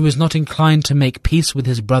who is not inclined to make peace with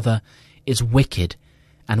his brother is wicked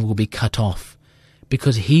and will be cut off,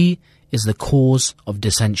 because he is the cause of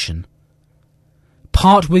dissension.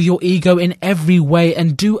 Part with your ego in every way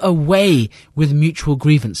and do away with mutual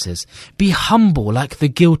grievances. Be humble like the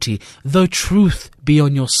guilty, though truth be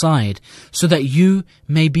on your side, so that you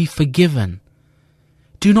may be forgiven.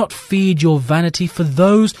 Do not feed your vanity, for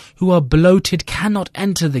those who are bloated cannot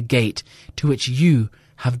enter the gate to which you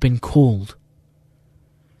have been called.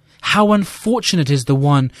 How unfortunate is the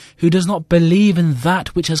one who does not believe in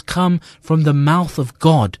that which has come from the mouth of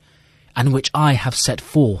God, and which I have set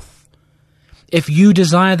forth. If you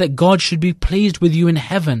desire that God should be pleased with you in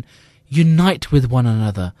heaven, unite with one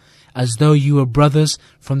another, as though you were brothers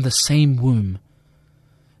from the same womb.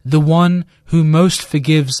 The one who most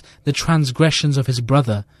forgives the transgressions of his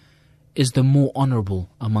brother is the more honourable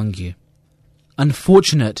among you.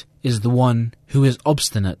 Unfortunate is the one who is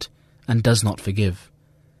obstinate and does not forgive.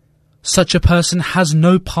 Such a person has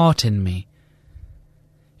no part in me.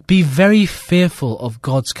 Be very fearful of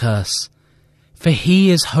God's curse, for He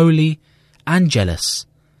is holy and jealous.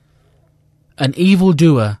 An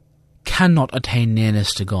evildoer cannot attain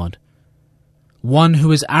nearness to God. One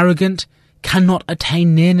who is arrogant cannot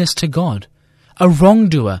attain nearness to God. A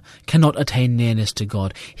wrongdoer cannot attain nearness to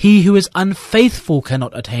God. He who is unfaithful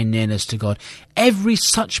cannot attain nearness to God. Every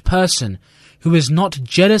such person who is not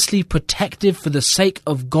jealously protective for the sake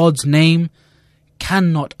of God's name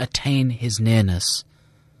cannot attain His nearness.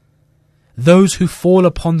 Those who fall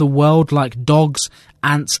upon the world like dogs,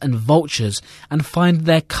 ants, and vultures, and find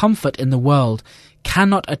their comfort in the world,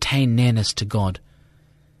 cannot attain nearness to God.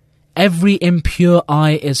 Every impure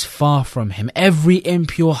eye is far from Him. Every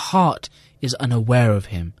impure heart is unaware of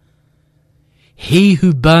Him. He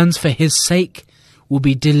who burns for His sake will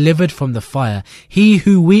be delivered from the fire. He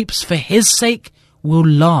who weeps for His sake will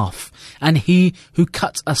laugh, and he who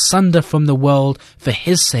cuts asunder from the world for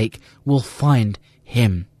His sake will find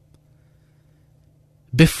Him.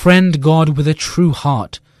 Befriend God with a true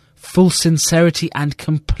heart, full sincerity and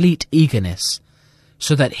complete eagerness,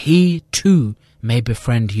 so that He too may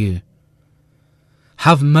befriend you.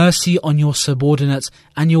 Have mercy on your subordinates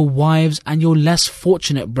and your wives and your less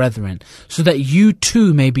fortunate brethren, so that you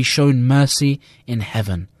too may be shown mercy in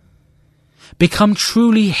heaven. Become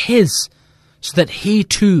truly His, so that He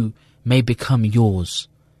too may become yours.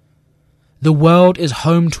 The world is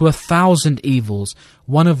home to 1,000 evils,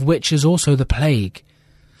 one of which is also the plague.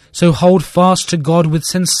 So hold fast to God with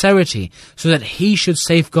sincerity, so that He should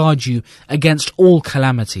safeguard you against all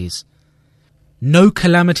calamities. No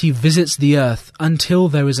calamity visits the earth until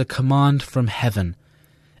there is a command from heaven,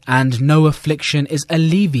 and no affliction is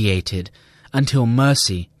alleviated until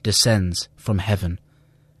mercy descends from heaven.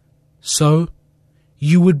 So,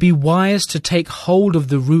 you would be wise to take hold of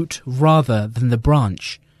the root rather than the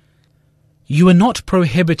branch. You are not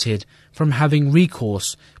prohibited from having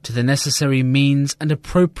recourse to the necessary means and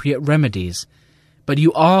appropriate remedies, but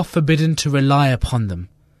you are forbidden to rely upon them.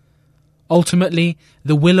 Ultimately,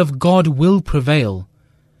 the will of God will prevail.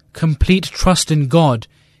 Complete trust in God,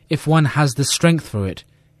 if one has the strength for it,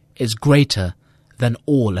 is greater than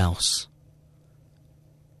all else.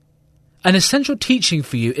 An essential teaching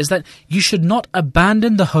for you is that you should not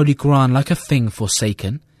abandon the Holy Quran like a thing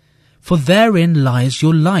forsaken, for therein lies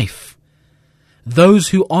your life. Those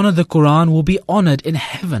who honor the Quran will be honored in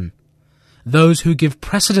heaven. Those who give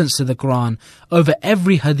precedence to the Quran over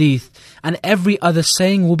every hadith and every other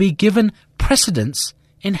saying will be given precedence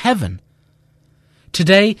in heaven.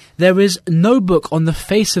 Today, there is no book on the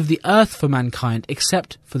face of the earth for mankind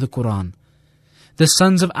except for the Quran. The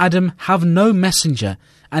sons of Adam have no messenger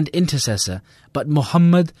and intercessor but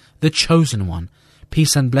Muhammad, the chosen one,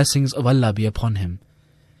 peace and blessings of Allah be upon him.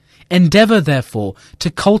 Endeavour, therefore, to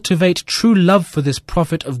cultivate true love for this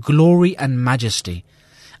Prophet of glory and majesty,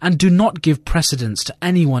 and do not give precedence to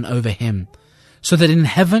anyone over him, so that in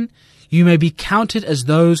heaven you may be counted as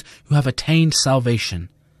those who have attained salvation.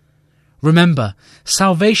 Remember,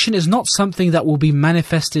 salvation is not something that will be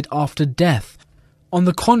manifested after death. On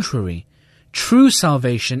the contrary, true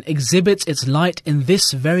salvation exhibits its light in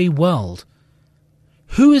this very world.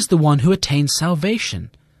 Who is the one who attains salvation?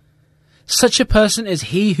 Such a person is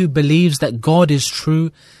he who believes that God is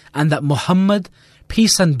true and that Muhammad,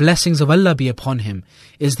 peace and blessings of Allah be upon him,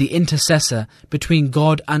 is the intercessor between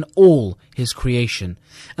God and all his creation,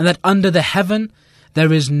 and that under the heaven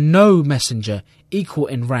there is no messenger equal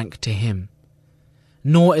in rank to him,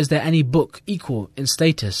 nor is there any book equal in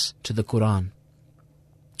status to the Quran.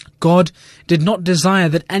 God did not desire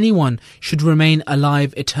that anyone should remain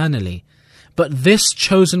alive eternally, but this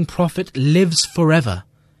chosen prophet lives forever.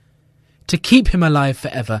 To keep him alive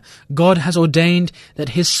forever, God has ordained that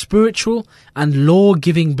his spiritual and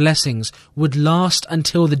law-giving blessings would last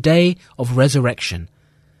until the day of resurrection.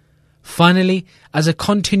 Finally, as a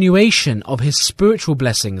continuation of his spiritual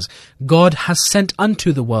blessings, God has sent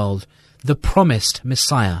unto the world the promised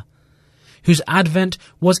Messiah, whose advent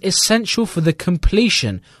was essential for the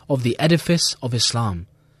completion of the edifice of Islam.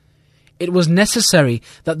 It was necessary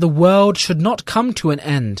that the world should not come to an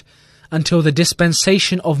end until the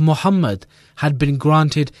dispensation of Muhammad had been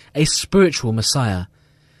granted a spiritual Messiah,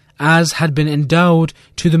 as had been endowed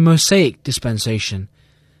to the Mosaic dispensation.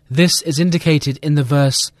 This is indicated in the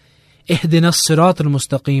verse, اهدنا الصراط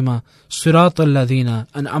المستقيم صراط الذين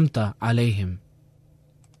أنعمت عليهم.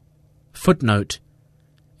 Footnote: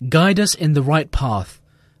 Guide us in the right path,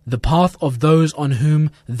 the path of those on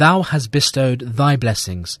whom thou hast bestowed thy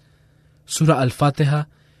blessings. Surah Al-Fatiha,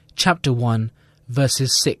 chapter 1,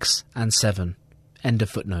 verses 6 and 7. End of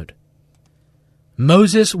footnote.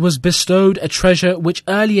 Moses was bestowed a treasure which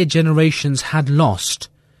earlier generations had lost,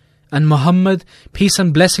 and Muhammad, peace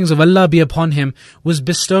and blessings of Allah be upon him, was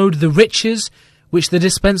bestowed the riches which the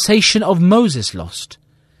dispensation of Moses lost.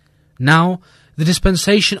 Now, the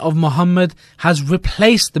dispensation of Muhammad has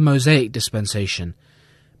replaced the Mosaic dispensation,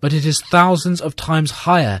 but it is thousands of times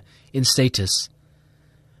higher in status.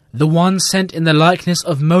 The one sent in the likeness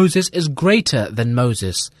of Moses is greater than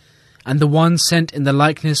Moses, and the one sent in the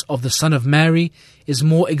likeness of the son of Mary is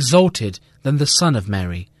more exalted than the son of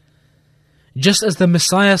Mary. Just as the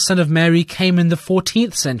Messiah, son of Mary, came in the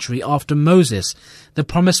 14th century after Moses, the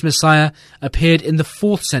promised Messiah appeared in the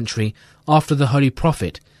 4th century after the Holy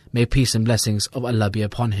Prophet, may peace and blessings of Allah be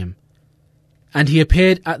upon him. And he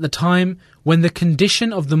appeared at the time when the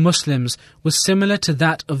condition of the Muslims was similar to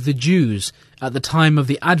that of the Jews at the time of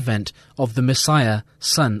the advent of the Messiah,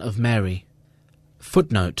 son of Mary.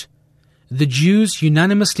 Footnote: The Jews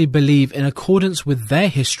unanimously believe, in accordance with their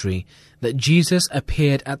history, that Jesus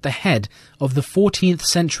appeared at the head of the 14th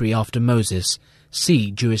century after Moses.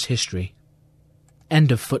 See Jewish history.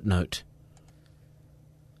 End of footnote.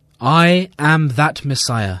 I am that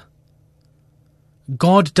Messiah.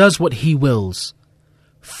 God does what he wills.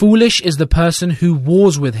 Foolish is the person who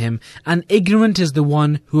wars with him, and ignorant is the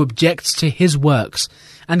one who objects to his works,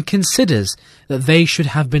 and considers that they should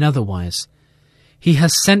have been otherwise. He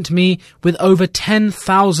has sent me with over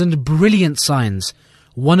 10,000 brilliant signs,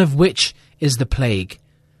 one of which is the plague.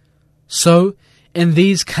 So, in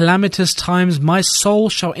these calamitous times my soul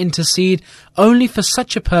shall intercede only for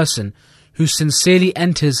such a person who sincerely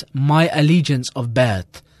enters my allegiance of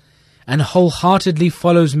Bai'at, and wholeheartedly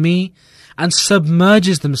follows me, and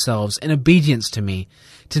submerges themselves in obedience to me,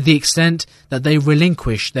 to the extent that they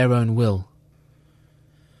relinquish their own will.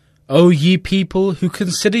 O ye people who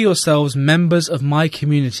consider yourselves members of my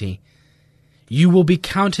community, you will be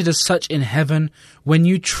counted as such in heaven when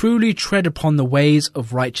you truly tread upon the ways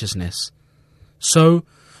of righteousness. So,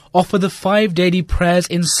 offer the 5 daily prayers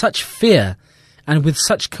in such fear and with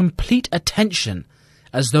such complete attention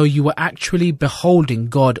as though you were actually beholding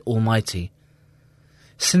God Almighty.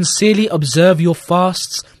 Sincerely observe your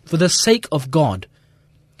fasts for the sake of God.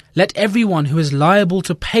 Let everyone who is liable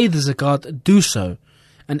to pay the zakat do so,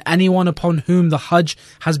 and anyone upon whom the Hajj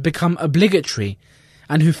has become obligatory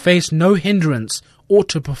and who face no hindrance ought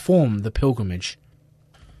to perform the pilgrimage.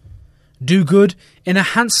 Do good in a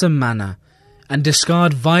handsome manner, and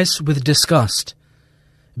discard vice with disgust.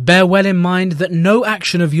 Bear well in mind that no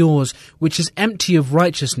action of yours which is empty of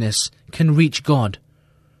righteousness can reach God.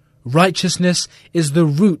 Righteousness is the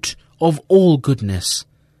root of all goodness.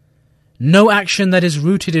 No action that is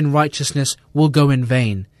rooted in righteousness will go in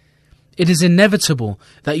vain. It is inevitable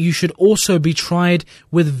that you should also be tried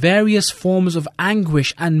with various forms of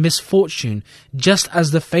anguish and misfortune, just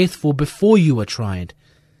as the faithful before you were tried.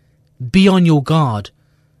 Be on your guard,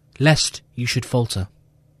 lest you should falter.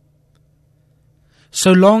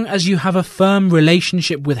 So long as you have a firm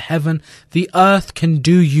relationship with heaven, the earth can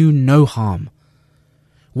do you no harm.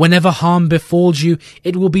 Whenever harm befalls you,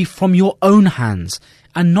 it will be from your own hands,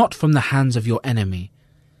 and not from the hands of your enemy.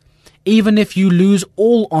 Even if you lose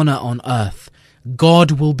all honor on earth,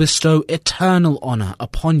 God will bestow eternal honor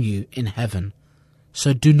upon you in heaven.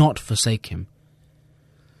 So do not forsake him.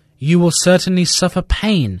 You will certainly suffer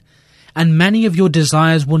pain, and many of your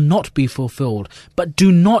desires will not be fulfilled. But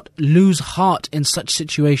do not lose heart in such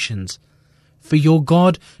situations, for your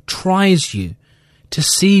God tries you to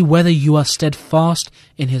see whether you are steadfast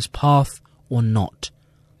in His path or not.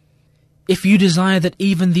 If you desire that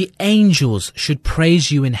even the angels should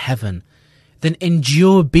praise you in heaven, then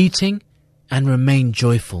endure beating and remain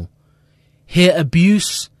joyful. Hear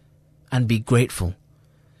abuse and be grateful.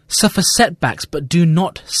 Suffer setbacks, but do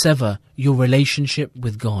not sever your relationship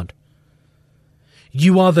with God.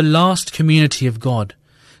 You are the last community of God,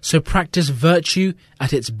 so practice virtue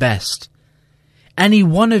at its best. Any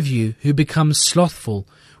one of you who becomes slothful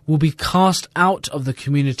will be cast out of the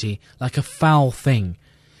community like a foul thing,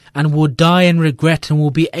 and will die in regret and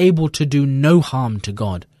will be able to do no harm to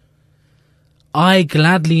God. I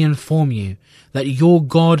gladly inform you that your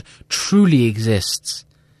God truly exists.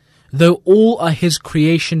 Though all are His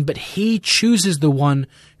creation, but He chooses the one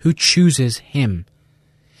who chooses Him.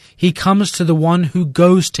 He comes to the one who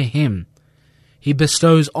goes to Him. He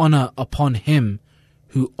bestows honor upon him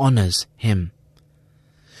who honors Him.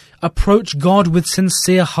 Approach God with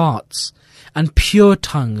sincere hearts and pure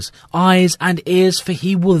tongues, eyes and ears, for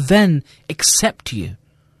He will then accept you.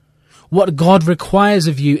 What God requires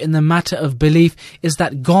of you in the matter of belief is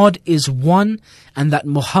that God is one and that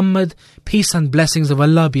Muhammad, peace and blessings of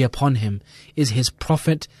Allah be upon him, is His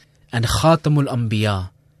prophet and Khatamul Anbiya,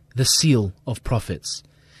 the seal of prophets,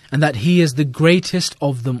 and that He is the greatest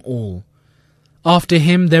of them all. After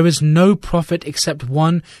Him there is no prophet except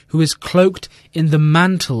one who is cloaked in the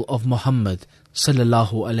mantle of Muhammad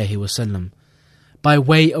sallallahu alaihi wasallam, by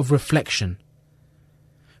way of reflection.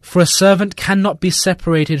 For a servant cannot be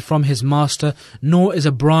separated from his master, nor is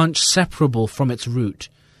a branch separable from its root.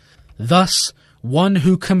 Thus, one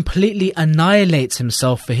who completely annihilates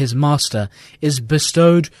himself for his master is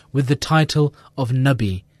bestowed with the title of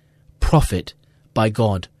Nabi, prophet, by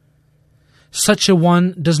God. Such a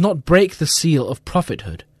one does not break the seal of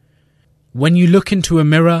prophethood. When you look into a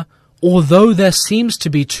mirror, although there seems to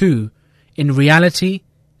be two, in reality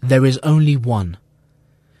there is only one.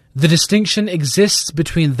 The distinction exists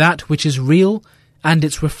between that which is real and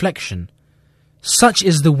its reflection. Such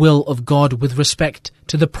is the will of God with respect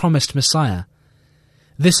to the promised Messiah.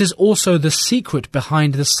 This is also the secret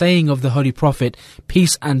behind the saying of the Holy Prophet,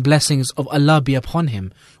 peace and blessings of Allah be upon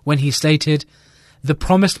him, when he stated, "The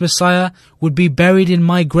promised Messiah would be buried in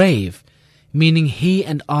my grave," meaning he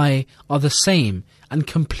and I are the same and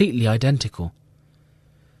completely identical.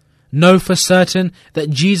 Know for certain that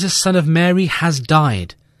Jesus, son of Mary, has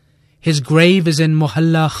died. His grave is in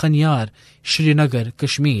Mohalla Khanyar, Srinagar,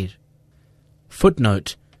 Kashmir.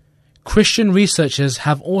 Footnote: Christian researchers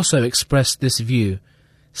have also expressed this view.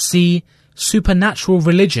 See Supernatural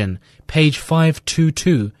Religion, page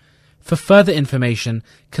 522. For further information,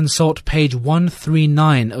 consult page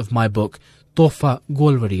 139 of my book, Tohfa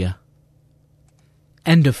Golwariya.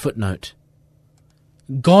 End of footnote.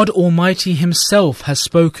 God Almighty Himself has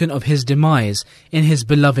spoken of His demise in His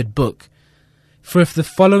beloved book. For if the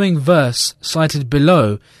following verse cited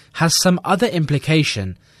below has some other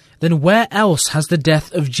implication, then where else has the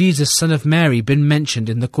death of Jesus, son of Mary, been mentioned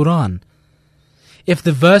in the Quran? If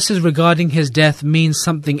the verses regarding His death mean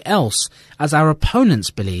something else, as our opponents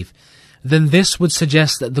believe, then this would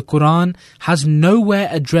suggest that the Quran has nowhere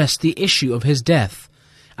addressed the issue of His death,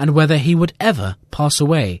 and whether He would ever pass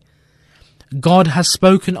away. God has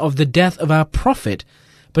spoken of the death of our Prophet,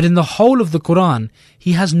 but in the whole of the Quran,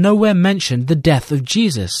 He has nowhere mentioned the death of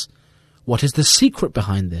Jesus. What is the secret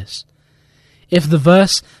behind this? If the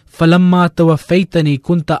verse, فَلَمَّا تَوَفَّيْتَنِي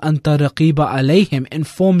كُنْتَ أَنْتَ رَقِيبَ عَلَيْهِمْ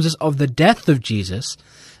informs us of the death of Jesus,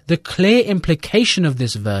 the clear implication of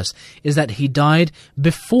this verse is that He died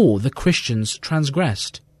before the Christians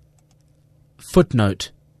transgressed.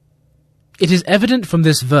 Footnote: It is evident from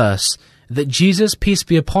this verse that Jesus, peace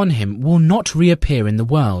be upon Him, will not reappear in the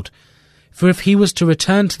world. For if He was to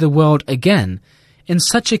return to the world again, in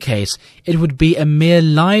such a case it would be a mere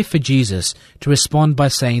lie for Jesus to respond by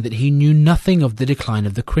saying that He knew nothing of the decline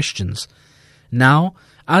of the Christians. Now,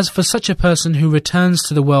 as for such a person who returns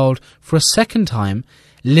to the world for a second time,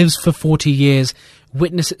 lives for 40 years,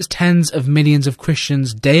 witnesses tens of millions of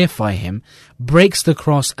Christians deify Him, breaks the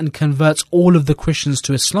cross and converts all of the Christians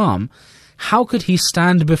to Islam, how could he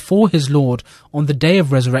stand before his Lord on the day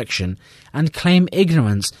of resurrection and claim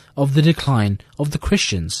ignorance of the decline of the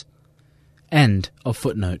Christians? End of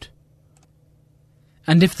footnote.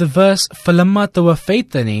 And if the verse فَلَمَّا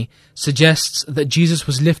تَوَفَّيْتَنِي suggests that Jesus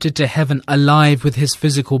was lifted to heaven alive with His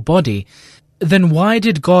physical body, then why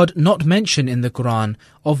did God not mention in the Quran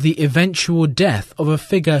of the eventual death of a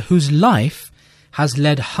figure whose life has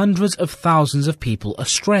led hundreds of thousands of people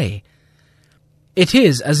astray? It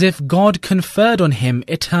is as if God conferred on him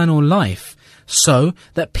eternal life, so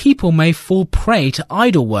that people may fall prey to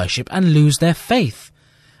idol worship and lose their faith.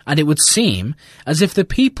 And it would seem as if the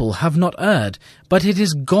people have not erred, but it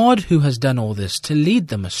is God who has done all this to lead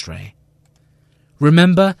them astray.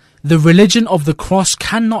 Remember, the religion of the cross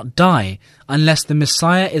cannot die unless the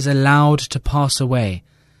Messiah is allowed to pass away.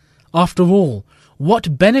 After all,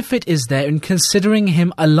 what benefit is there in considering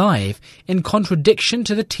him alive in contradiction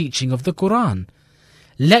to the teaching of the Quran?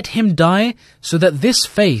 Let him die so that this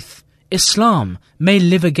faith, Islam, may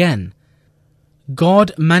live again.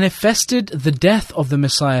 God manifested the death of the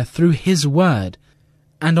Messiah through his word,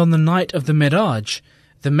 and on the night of the Miraj,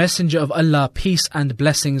 the Messenger of Allah, peace and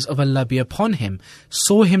blessings of Allah be upon him,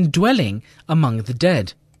 saw him dwelling among the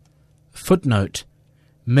dead. Footnote: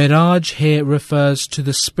 Miraj here refers to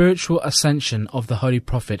the spiritual ascension of the Holy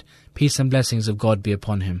Prophet, peace and blessings of God be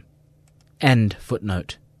upon him. End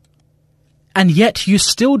footnote. And yet you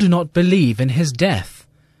still do not believe in his death.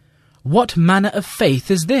 What manner of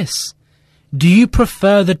faith is this? Do you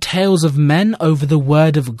prefer the tales of men over the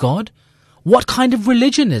word of God? What kind of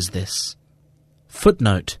religion is this?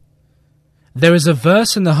 Footnote: There is a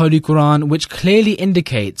verse in the Holy Quran which clearly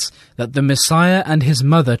indicates that the Messiah and his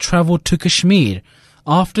mother travelled to Kashmir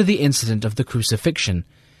after the incident of the crucifixion.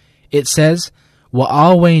 It says,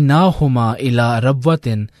 وَآوَيْنَاهُمَا إِلَىٰ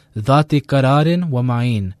رَبْوَةٍ ذَاتِ قَرَارٍ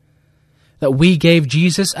وَمَعِينٍ, that we gave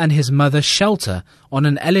Jesus and his mother shelter on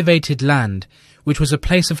an elevated land, which was a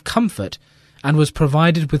place of comfort and was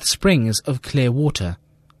provided with springs of clear water.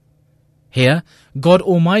 Here, God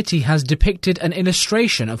Almighty has depicted an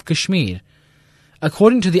illustration of Kashmir.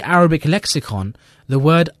 According to the Arabic lexicon, the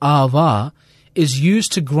word awa is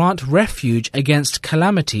used to grant refuge against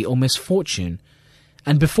calamity or misfortune,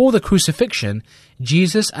 and before the crucifixion,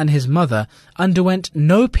 Jesus and his mother underwent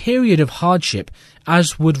no period of hardship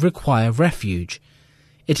as would require refuge.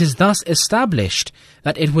 It is thus established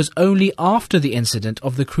that it was only after the incident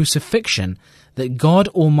of the crucifixion that God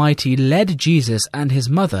Almighty led Jesus and his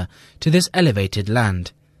mother to this elevated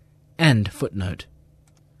land. End footnote.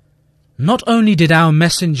 Not only did our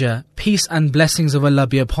messenger, peace and blessings of Allah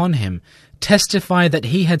be upon him, testify that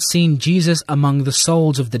he had seen Jesus among the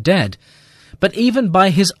souls of the dead, but even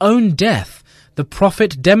by his own death, the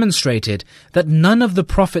Prophet demonstrated that none of the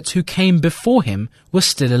prophets who came before him were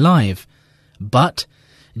still alive. But,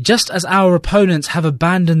 just as our opponents have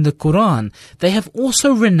abandoned the Quran, they have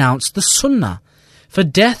also renounced the Sunnah, for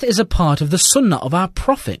death is a part of the Sunnah of our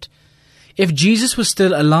Prophet. If Jesus was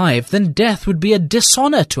still alive, then death would be a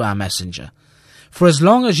dishonor to our messenger. For as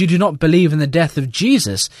long as you do not believe in the death of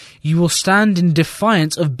Jesus, you will stand in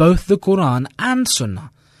defiance of both the Quran and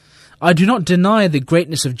Sunnah. I do not deny the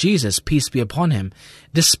greatness of Jesus, peace be upon him,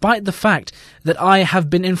 despite the fact that I have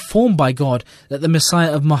been informed by God that the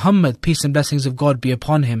Messiah of Muhammad, peace and blessings of God be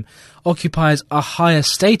upon him, occupies a higher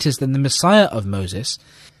status than the Messiah of Moses.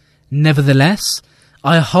 Nevertheless,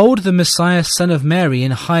 I hold the Messiah, son of Mary, in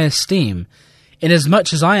high esteem,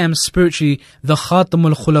 inasmuch as I am spiritually the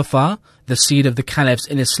Khatamul Khulafa, the seed of the caliphs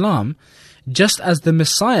in Islam, just as the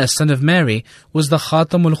Messiah, son of Mary, was the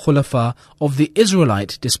Khatamul Khulafa of the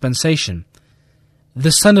Israelite dispensation.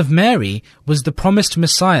 The son of Mary was the promised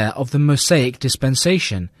Messiah of the Mosaic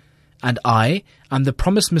dispensation, and I am the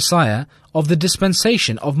promised Messiah of the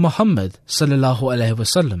dispensation of Muhammad sallallahu alaihi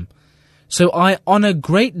wasallam. So I honor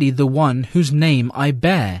greatly the one whose name I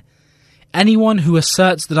bear. Anyone who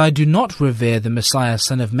asserts that I do not revere the Messiah,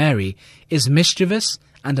 son of Mary, is mischievous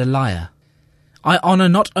and a liar. I honor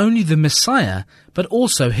not only the Messiah, but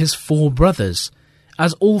also his 4 brothers,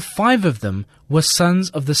 as all 5 of them were sons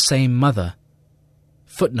of the same mother.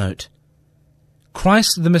 Footnote: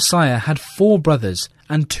 Christ the Messiah had 4 brothers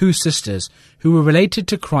and 2 sisters who were related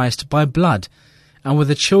to Christ by blood, and were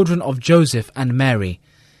the children of Joseph and Mary.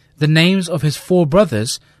 The names of his 4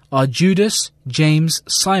 brothers are Judas, James,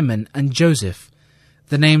 Simon, and Joseph.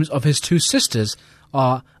 The names of his 2 sisters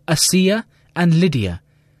are Asiya and Lydia.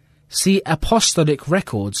 See Apostolic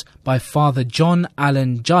Records by Father John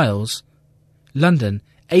Allen Giles, London,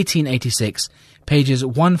 1886, pages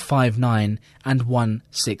 159 and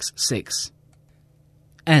 166.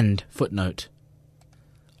 End footnote.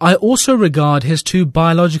 I also regard his 2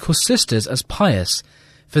 biological sisters as pious,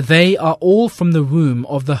 for they are all from the womb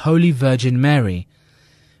of the Holy Virgin Mary.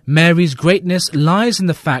 Mary's greatness lies in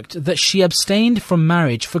the fact that she abstained from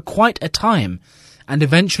marriage for quite a time, and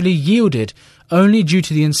eventually yielded only due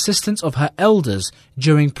to the insistence of her elders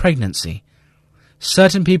during pregnancy.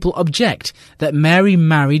 Certain people object that Mary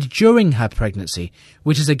married during her pregnancy,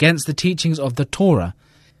 which is against the teachings of the Torah.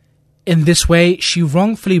 In this way, she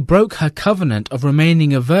wrongfully broke her covenant of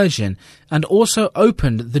remaining a virgin and also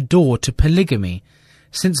opened the door to polygamy,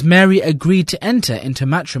 since Mary agreed to enter into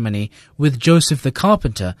matrimony with Joseph the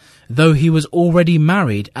carpenter, though he was already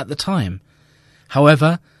married at the time.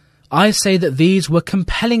 However, I say that these were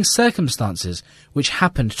compelling circumstances which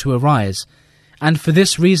happened to arise, and for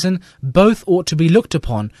this reason both ought to be looked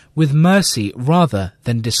upon with mercy rather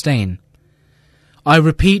than disdain. I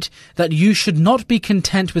repeat that you should not be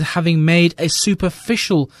content with having made a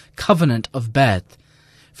superficial covenant of birth,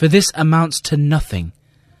 for this amounts to nothing.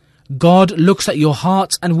 God looks at your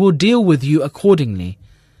hearts and will deal with you accordingly.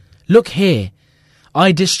 Look here,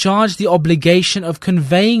 I discharge the obligation of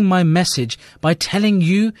conveying my message by telling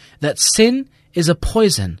you that sin is a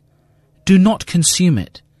poison. Do not consume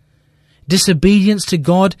it. Disobedience to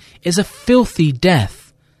God is a filthy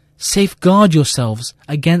death. Safeguard yourselves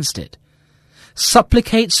against it.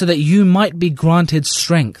 Supplicate so that you might be granted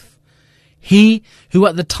strength. He who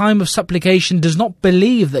at the time of supplication does not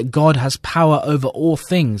believe that God has power over all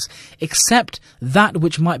things, except that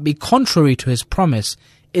which might be contrary to his promise,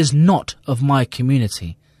 is not of my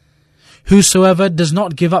community. Whosoever does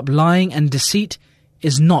not give up lying and deceit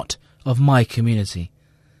is not of my community.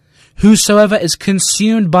 Whosoever is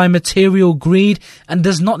consumed by material greed and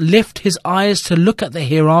does not lift his eyes to look at the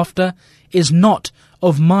hereafter is not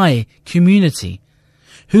of my community.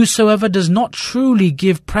 Whosoever does not truly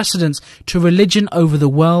give precedence to religion over the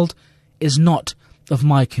world is not of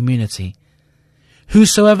my community.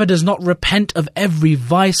 Whosoever does not repent of every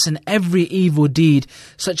vice and every evil deed,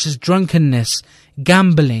 such as drunkenness,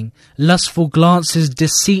 gambling, lustful glances,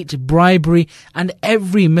 deceit, bribery, and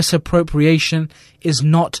every misappropriation, is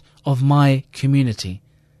not of my community.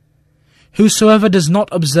 Whosoever does not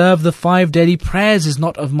observe the 5 daily prayers is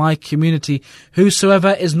not of my community.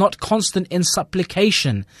 Whosoever is not constant in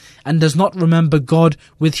supplication and does not remember God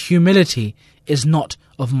with humility is not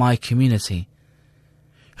of my community.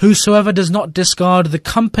 Whosoever does not discard the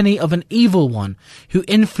company of an evil one who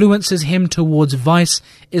influences him towards vice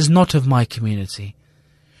is not of my community.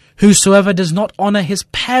 Whosoever does not honor his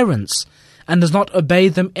parents and does not obey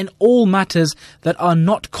them in all matters that are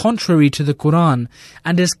not contrary to the Quran,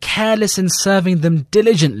 and is careless in serving them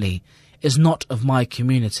diligently, is not of my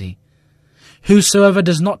community. Whosoever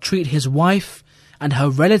does not treat his wife and her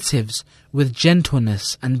relatives with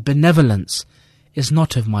gentleness and benevolence is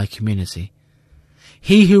not of my community.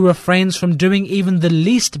 He who refrains from doing even the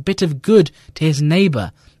least bit of good to his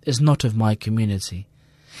neighbor is not of my community.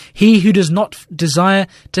 He who does not desire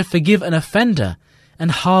to forgive an offender and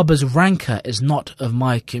harbors rancor is not of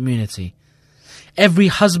my community. Every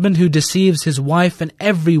husband who deceives his wife and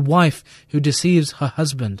every wife who deceives her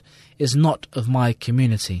husband is not of my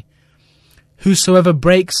community. Whosoever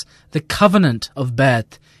breaks the covenant of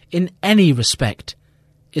birth in any respect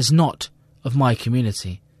is not of my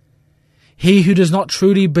community. He who does not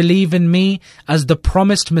truly believe in me as the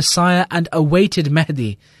promised Messiah and awaited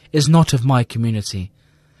Mahdi is not of my community.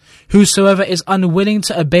 Whosoever is unwilling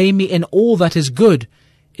to obey me in all that is good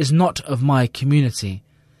is not of my community.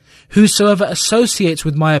 Whosoever associates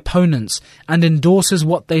with my opponents and endorses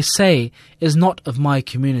what they say is not of my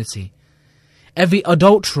community. Every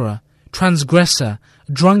adulterer, transgressor,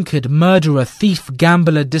 drunkard, murderer, thief,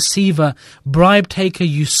 gambler, deceiver, bribe-taker,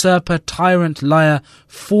 usurper, tyrant, liar,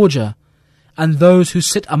 forger, and those who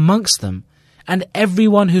sit amongst them, and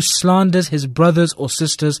everyone who slanders his brothers or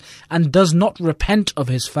sisters and does not repent of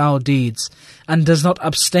his foul deeds and does not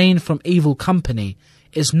abstain from evil company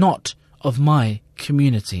is not of my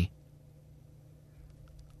community.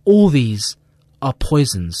 All these are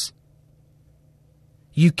poisons.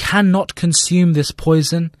 You cannot consume this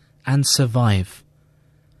poison and survive.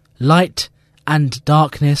 Light and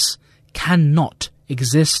darkness cannot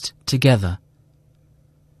exist together.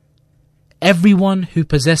 Everyone who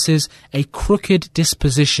possesses a crooked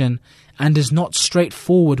disposition and is not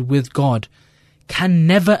straightforward with God can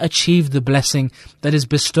never achieve the blessing that is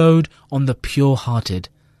bestowed on the pure-hearted.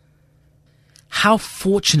 How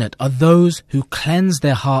fortunate are those who cleanse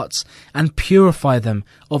their hearts and purify them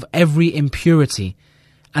of every impurity,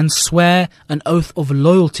 and swear an oath of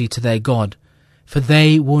loyalty to their God, for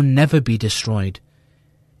they will never be destroyed.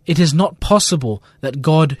 It is not possible that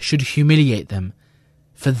God should humiliate them,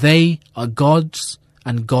 for they are God's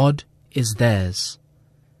and God is theirs.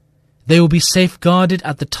 They will be safeguarded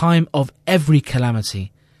at the time of every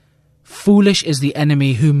calamity. Foolish is the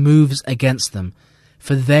enemy who moves against them,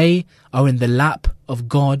 for they are in the lap of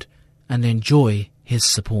God and enjoy his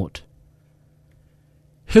support.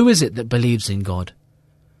 Who is it that believes in God?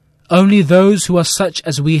 Only those who are such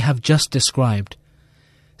as we have just described.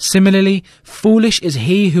 Similarly, foolish is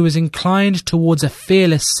he who is inclined towards a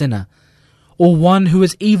fearless sinner, or one who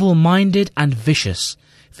is evil-minded and vicious,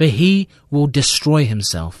 for he will destroy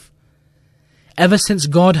himself. Ever since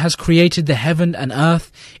God has created the heaven and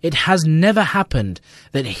earth, it has never happened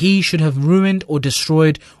that he should have ruined or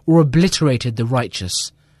destroyed or obliterated the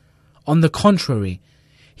righteous. On the contrary,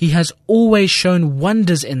 he has always shown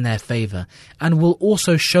wonders in their favor and will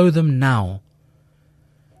also show them now.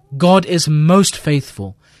 God is most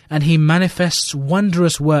faithful, and he manifests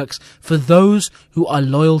wondrous works for those who are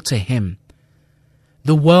loyal to him.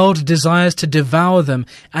 The world desires to devour them,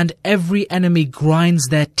 and every enemy grinds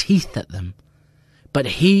their teeth at them. But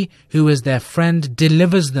he who is their friend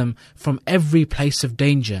delivers them from every place of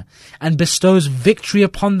danger, and bestows victory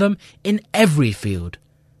upon them in every field.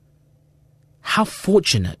 How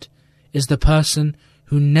fortunate is the person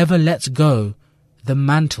who never lets go the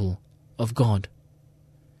mantle of God.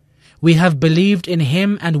 We have believed in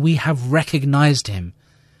him and we have recognized him.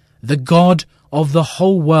 The God of the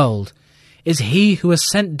whole world is he who has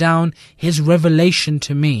sent down his revelation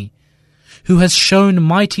to me, who has shown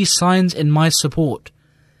mighty signs in my support,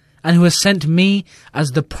 and who has sent me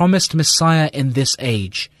as the promised Messiah in this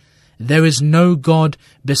age. There is no God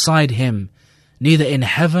beside him, neither in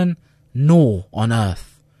heaven nor on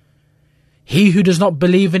earth. He who does not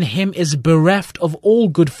believe in him is bereft of all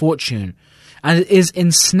good fortune, and is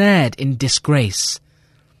ensnared in disgrace.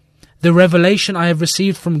 The revelation I have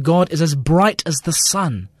received from God is as bright as the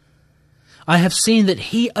sun. I have seen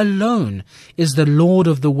that he alone is the Lord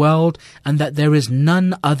of the world, and that there is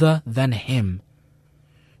none other than him.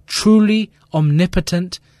 Truly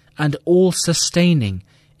omnipotent and all-sustaining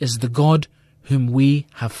is the God whom we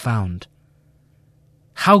have found.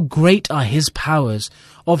 How great are his powers,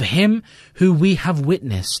 of him who we have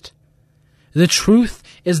witnessed. The truth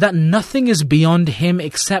is that nothing is beyond him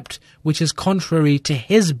except which is contrary to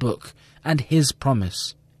his book and his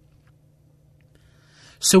promise.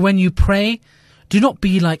 So when you pray, do not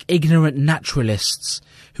be like ignorant naturalists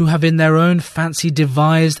who have in their own fancy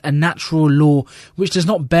devised a natural law which does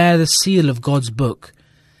not bear the seal of God's book.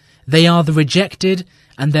 They are the rejected,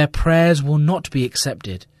 and their prayers will not be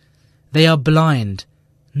accepted. They are blind,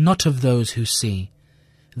 not of those who see.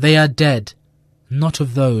 They are dead, not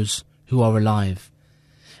of those who are alive.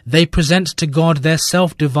 They present to God their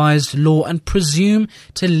self-devised law and presume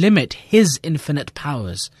to limit his infinite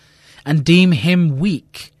powers, and deem him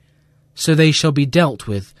weak, so they shall be dealt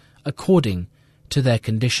with according to their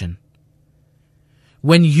condition.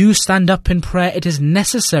 When you stand up in prayer, it is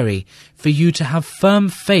necessary for you to have firm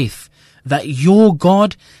faith that your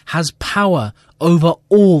God has power over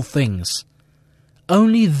all things.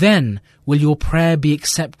 Only then will your prayer be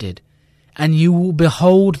accepted, and you will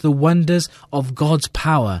behold the wonders of God's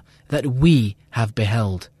power that we have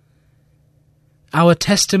beheld. Our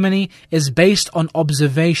testimony is based on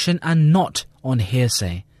observation and not on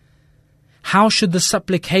hearsay. How should the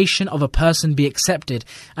supplication of a person be accepted,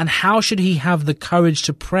 and how should he have the courage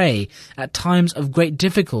to pray at times of great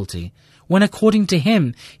difficulty, when according to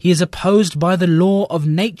him he is opposed by the law of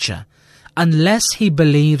nature, unless he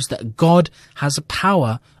believes that God has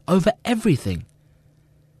power over everything?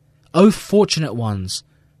 O fortunate ones,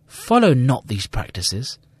 follow not these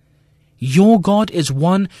practices. Your God is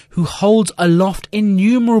one who holds aloft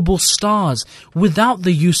innumerable stars without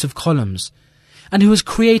the use of columns, and who has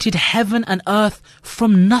created heaven and earth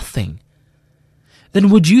from nothing. Then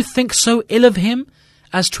would you think so ill of him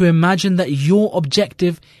as to imagine that your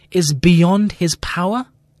objective is beyond his power?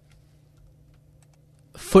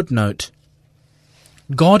 Footnote: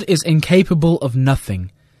 God is incapable of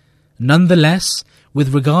nothing. Nonetheless,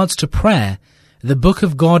 with regards to prayer, the Book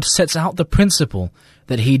of God sets out the principle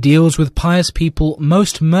that he deals with pious people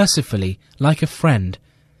most mercifully, like a friend.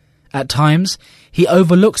 At times, he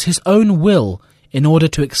overlooks his own will in order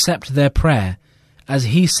to accept their prayer, as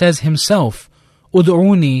he says himself,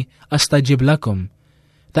 "Ud'uni astajib lakum,"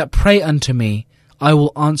 that pray unto me, I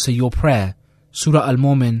will answer your prayer. Surah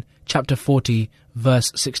Al-Mu'min, chapter 40,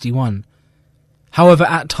 verse 61. However,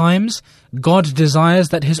 at times, God desires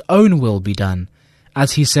that his own will be done,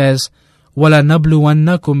 as he says,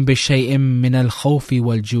 وَلَنَبْلُوَنَّكُمْ بِشَيْءٍ مِّنَ الْخَوْفِ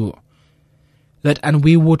وَالْجُوعِ, and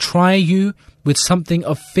we will try you with something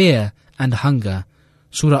of fear and hunger.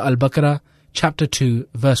 Surah Al-Baqarah, chapter 2,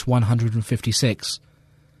 verse 156.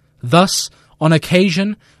 Thus, on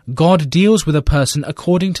occasion, God deals with a person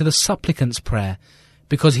according to the supplicant's prayer,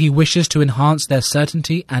 because he wishes to enhance their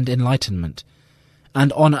certainty and enlightenment.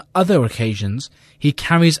 And on other occasions, he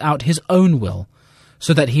carries out his own will,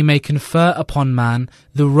 so that he may confer upon man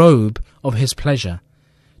the robe of his pleasure,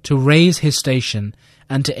 to raise his station,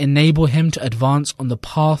 and to enable him to advance on the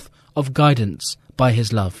path of guidance by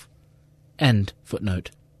his love. End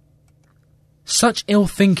footnote. Such ill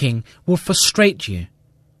thinking will frustrate you.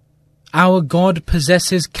 Our God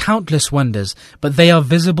possesses countless wonders, but they are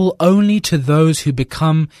visible only to those who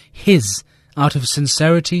become his out of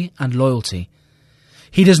sincerity and loyalty.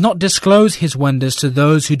 He does not disclose his wonders to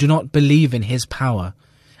those who do not believe in his power,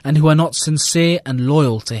 and who are not sincere and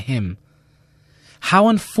loyal to him. How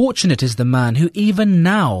unfortunate is the man who even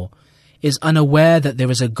now is unaware that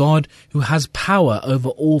there is a God who has power over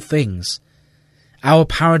all things. Our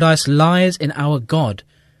paradise lies in our God.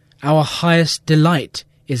 Our highest delight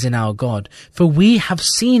is in our God, for we have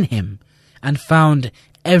seen him and found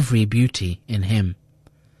every beauty in him.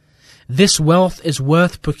 This wealth is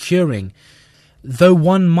worth procuring, though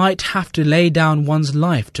one might have to lay down one's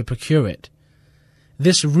life to procure it.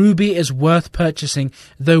 This ruby is worth purchasing,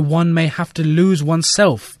 though one may have to lose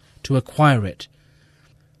oneself to acquire it.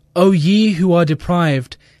 O ye who are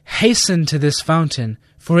deprived, hasten to this fountain,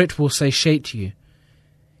 for it will satiate you.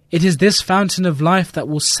 It is this fountain of life that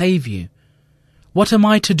will save you. What am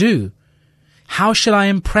I to do? How shall I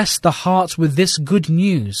impress the hearts with this good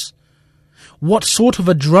news? What sort of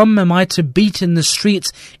a drum am I to beat in the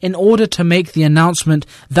streets in order to make the announcement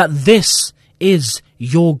that this is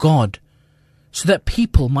your God, so that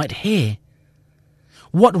people might hear?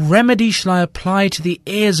 What remedy shall I apply to the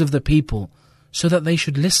ears of the people, so that they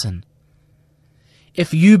should listen?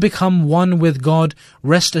 If you become one with God,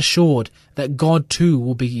 rest assured that God too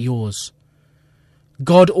will be yours.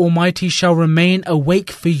 God Almighty shall remain awake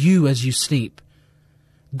for you as you sleep.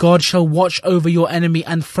 God shall watch over your enemy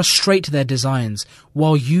and frustrate their designs,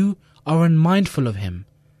 while you are unmindful of him.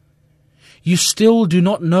 You still do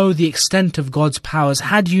not know the extent of God's powers.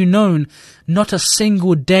 Had you known, not a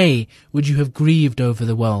single day would you have grieved over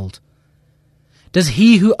the world. Does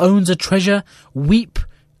he who owns a treasure weep,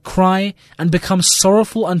 cry, and become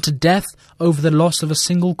sorrowful unto death over the loss of a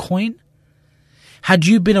single coin? Had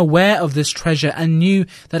you been aware of this treasure and knew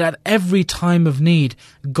that at every time of need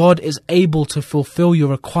God is able to fulfill your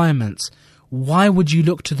requirements, why would you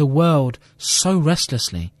look to the world so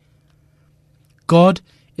restlessly? God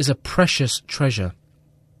is a precious treasure.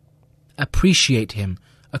 Appreciate him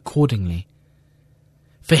accordingly.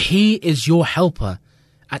 For he is your helper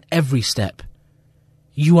at every step.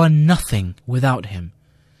 You are nothing without him,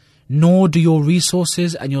 nor do your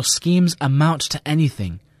resources and your schemes amount to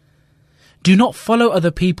anything. Do not follow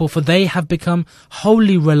other people, for they have become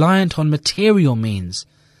wholly reliant on material means.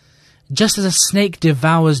 Just as a snake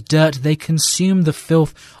devours dirt, they consume the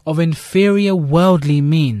filth of inferior worldly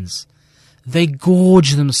means. They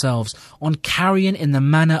gorge themselves on carrion in the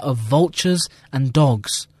manner of vultures and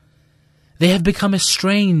dogs. They have become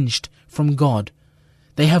estranged from God.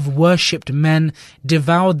 They have worshipped men,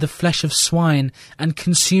 devoured the flesh of swine, and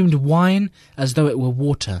consumed wine as though it were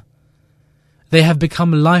water. They have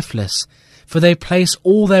become lifeless, for they place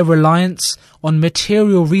all their reliance on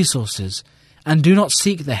material resources and do not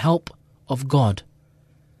seek the help of God.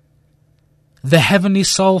 The heavenly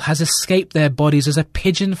soul has escaped their bodies as a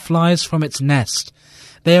pigeon flies from its nest.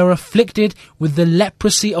 They are afflicted with the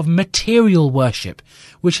leprosy of material worship,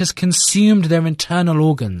 which has consumed their internal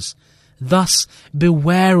organs. Thus,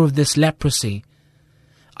 beware of this leprosy.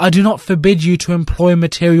 I do not forbid you to employ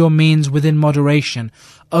material means within moderation,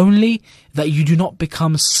 only that you do not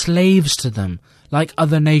become slaves to them like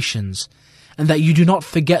other nations, and that you do not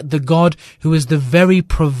forget the God who is the very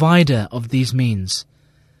provider of these means.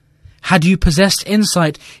 Had you possessed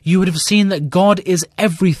insight, you would have seen that God is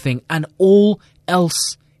everything and all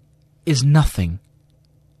else is nothing.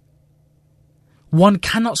 One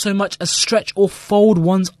cannot so much as stretch or fold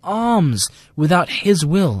one's arms without his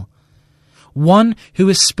will. One who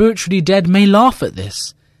is spiritually dead may laugh at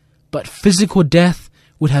this, but physical death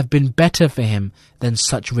would have been better for him than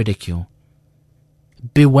such ridicule.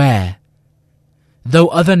 Beware. Though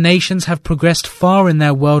other nations have progressed far in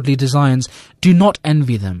their worldly designs, do not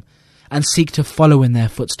envy them and seek to follow in their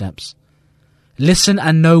footsteps. Listen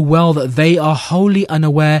and know well that they are wholly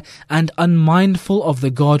unaware and unmindful of the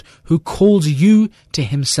God who calls you to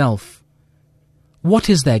himself. What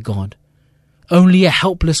is their God? Only a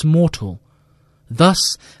helpless mortal.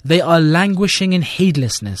 Thus they are languishing in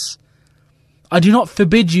heedlessness. I do not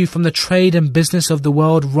forbid you from the trade and business of the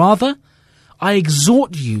world. Rather, I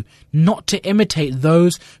exhort you not to imitate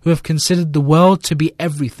those who have considered the world to be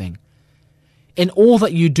everything. In all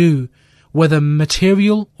that you do, whether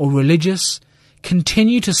material or religious,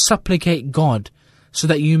 continue to supplicate God so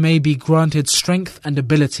that you may be granted strength and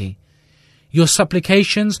ability. Your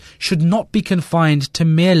supplications should not be confined to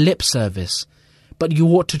mere lip service, but you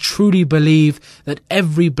ought to truly believe that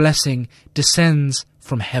every blessing descends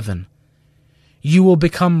from heaven. You will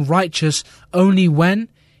become righteous only when,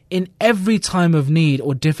 in every time of need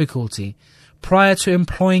or difficulty, prior to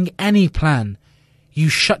employing any plan, you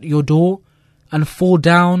shut your door and fall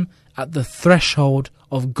down at the threshold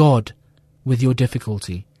of God with your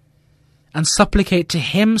difficulty, and supplicate to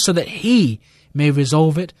Him so that He may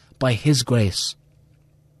resolve it by His grace.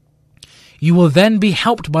 You will then be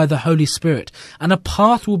helped by the Holy Spirit, and a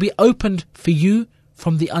path will be opened for you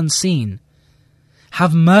from the unseen.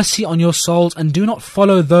 Have mercy on your souls, and do not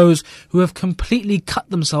follow those who have completely cut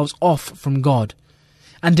themselves off from God,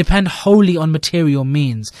 and depend wholly on material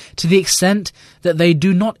means, to the extent that they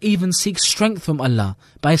do not even seek strength from Allah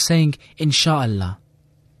by saying, Insha'Allah.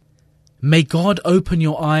 May God open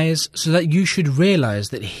your eyes so that you should realize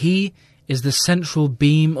that He is the central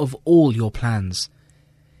beam of all your plans.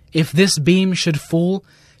 If this beam should fall,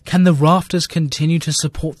 can the rafters continue to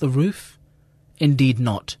support the roof? Indeed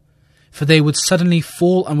not, for they would suddenly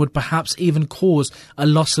fall and would perhaps even cause a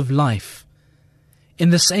loss of life. In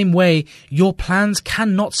the same way, your plans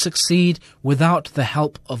cannot succeed without the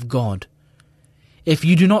help of God. If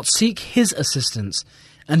you do not seek His assistance,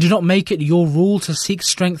 and do not make it your rule to seek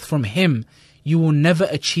strength from Him, you will never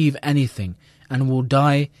achieve anything, and will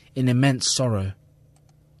die in immense sorrow.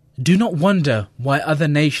 Do not wonder why other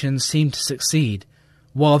nations seem to succeed,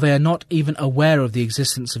 while they are not even aware of the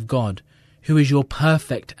existence of God, who is your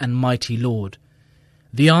perfect and mighty Lord.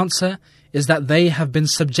 The answer is that they have been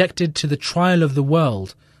subjected to the trial of the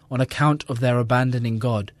world on account of their abandoning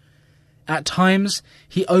God. At times,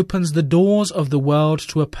 He opens the doors of the world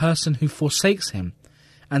to a person who forsakes Him,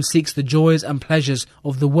 and seeks the joys and pleasures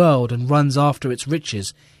of the world and runs after its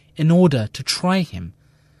riches in order to try Him.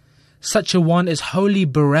 Such a one is wholly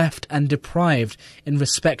bereft and deprived in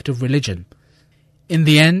respect of religion. In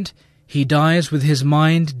the end, he dies with his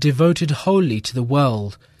mind devoted wholly to the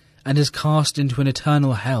world and is cast into an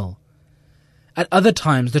eternal hell. At other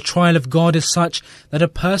times, the trial of God is such that a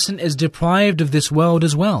person is deprived of this world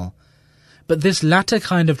as well. But this latter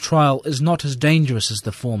kind of trial is not as dangerous as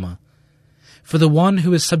the former. For the one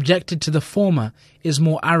who is subjected to the former is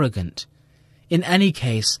more arrogant. In any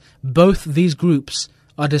case, both these groups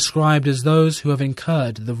are described as those who have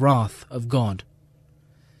incurred the wrath of God.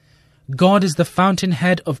 God is the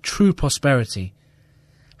fountainhead of true prosperity.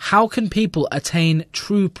 How can people attain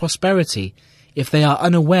true prosperity if they are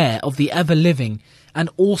unaware of the ever-living and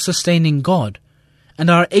all-sustaining God, and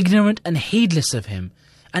are ignorant and heedless of Him,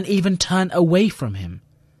 and even turn away from Him?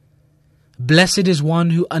 Blessed is one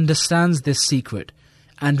who understands this secret,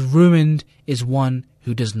 and ruined is one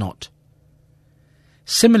who does not.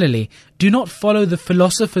 Similarly, do not follow the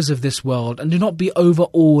philosophers of this world, and do not be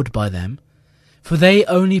overawed by them, for they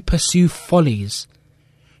only pursue follies.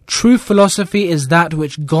 True philosophy is that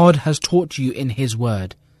which God has taught you in His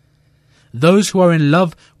word. Those who are in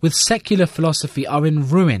love with secular philosophy are in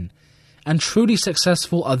ruin, and truly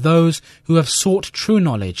successful are those who have sought true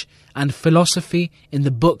knowledge and philosophy in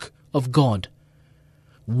the book of God.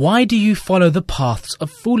 Why do you follow the paths of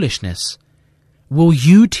foolishness? Will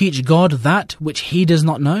you teach God that which He does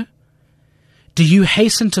not know? Do you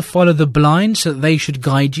hasten to follow the blind so that they should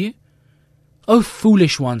guide you? O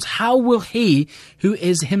foolish ones, how will He who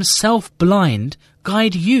is Himself blind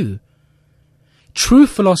guide you? True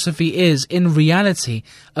philosophy is, in reality,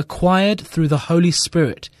 acquired through the Holy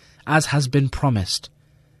Spirit, as has been promised.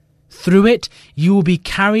 Through it, you will be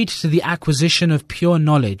carried to the acquisition of pure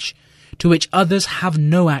knowledge, to which others have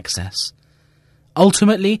no access.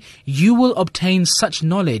 Ultimately, you will obtain such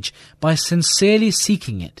knowledge by sincerely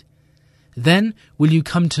seeking it. Then will you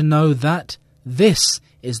come to know that this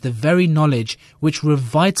is the very knowledge which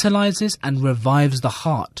revitalizes and revives the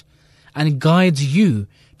heart, and guides you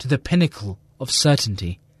to the pinnacle of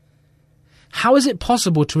certainty. How is it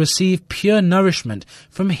possible to receive pure nourishment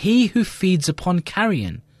from He who feeds upon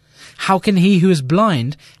carrion? How can He who is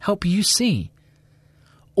blind help you see?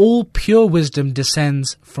 All pure wisdom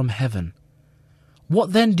descends from heaven.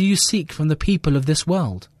 What then do you seek from the people of this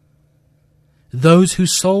world? Those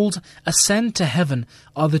whose souls ascend to heaven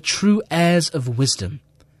are the true heirs of wisdom.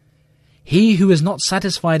 He who is not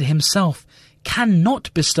satisfied himself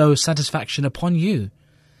cannot bestow satisfaction upon you.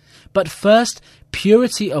 But first,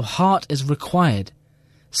 purity of heart is required.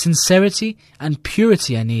 Sincerity and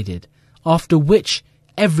purity are needed, after which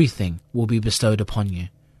everything will be bestowed upon you.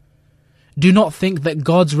 Do not think that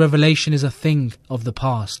God's revelation is a thing of the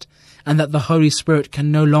past, and that the Holy Spirit can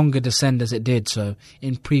no longer descend as it did so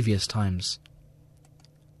in previous times.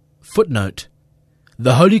 Footnote: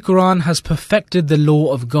 the Holy Quran has perfected the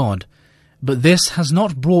law of God, but this has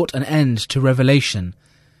not brought an end to revelation,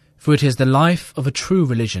 for it is the life of a true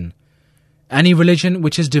religion. Any religion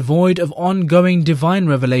which is devoid of ongoing divine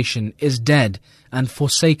revelation is dead and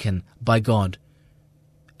forsaken by God.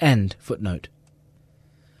 End footnote.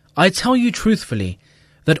 I tell you truthfully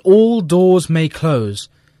that all doors may close,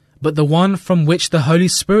 but the one from which the Holy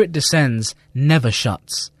Spirit descends never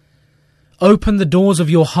shuts. Open the doors of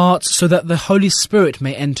your hearts so that the Holy Spirit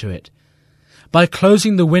may enter it. By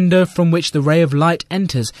closing the window from which the ray of light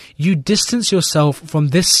enters, you distance yourself from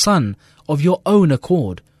this sun of your own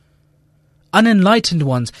accord. Unenlightened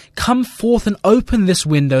ones, come forth and open this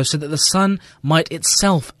window so that the sun might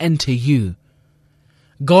itself enter you.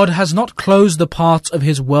 God has not closed the paths of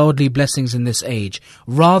his worldly blessings in this age.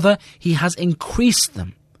 Rather, he has increased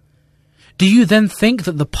them. Do you then think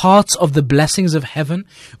that the paths of the blessings of heaven,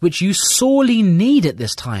 which you sorely need at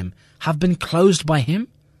this time, have been closed by him?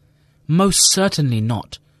 Most certainly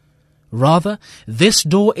not. Rather, this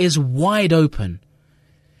door is wide open.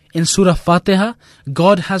 In Surah Fatiha,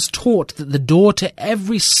 God has taught that the door to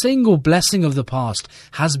every single blessing of the past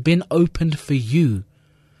has been opened for you.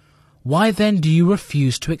 Why then do you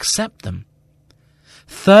refuse to accept them?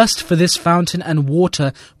 Thirst for this fountain and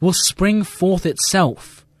water will spring forth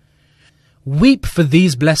itself. Weep for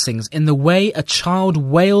these blessings in the way a child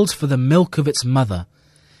wails for the milk of its mother.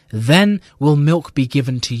 Then will milk be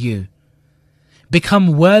given to you.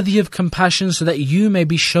 Become worthy of compassion so that you may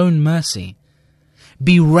be shown mercy.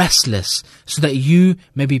 Be restless so that you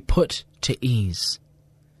may be put to ease.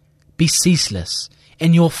 Be ceaseless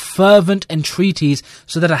in your fervent entreaties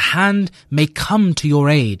so that a hand may come to your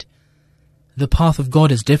aid. The path of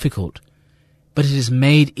God is difficult, but it is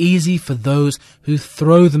made easy for those who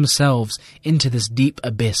throw themselves into this deep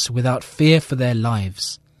abyss without fear for their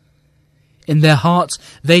lives. In their hearts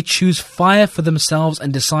they choose fire for themselves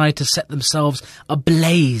and decide to set themselves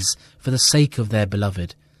ablaze for the sake of their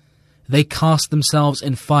beloved. They cast themselves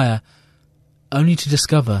in fire only to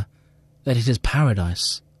discover that it is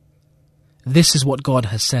paradise. This is what God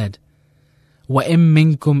has said.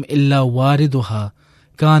 وَإِن مِّنكُمْ إِلَّا وَارِدُهَا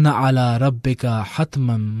كَانَ عَلَى رَبِّكَ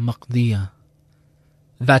حَتْمًا مَقْضِيًّا.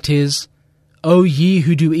 That is, O ye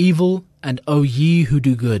who do evil, and O ye who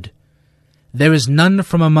do good, there is none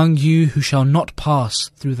from among you who shall not pass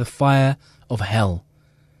through the fire of hell.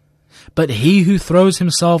 But he who throws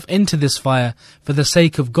himself into this fire for the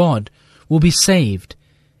sake of God will be saved,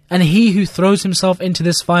 and he who throws himself into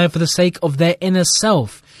this fire for the sake of their inner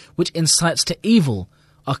self, which incites to evil,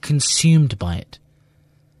 are consumed by it.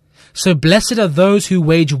 So blessed are those who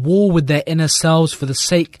wage war with their inner selves for the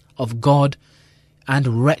sake of God,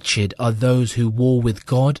 and wretched are those who war with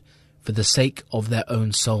God for the sake of their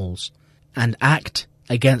own souls, and act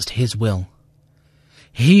against his will.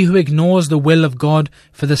 He who ignores the will of God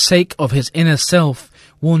for the sake of his inner self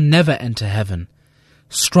will never enter heaven.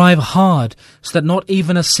 Strive hard so that not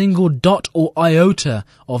even a single dot or iota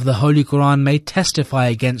of the Holy Quran may testify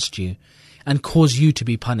against you and cause you to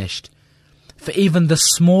be punished. For even the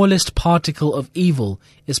smallest particle of evil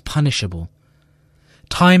is punishable.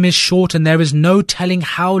 Time is short and there is no telling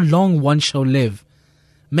how long one shall live.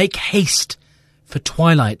 Make haste, for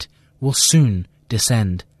twilight will soon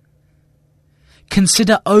descend.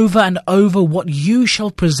 Consider over and over what you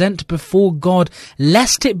shall present before God,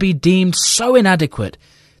 lest it be deemed so inadequate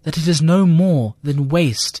that it is no more than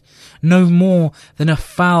waste, no more than a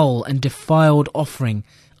foul and defiled offering,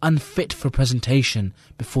 unfit for presentation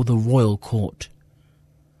before the royal court.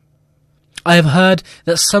 I have heard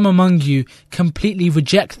that some among you completely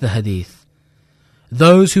reject the hadith.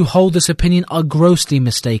 Those who hold this opinion are grossly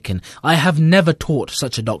mistaken. I have never taught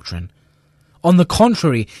such a doctrine. On the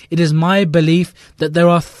contrary, it is my belief that there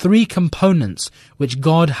are three components which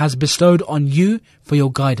God has bestowed on you for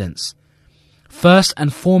your guidance. First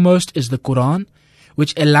and foremost is the Quran,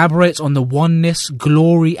 which elaborates on the oneness,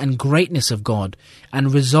 glory and greatness of God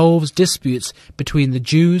and resolves disputes between the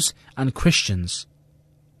Jews and Christians.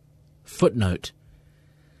 Footnote.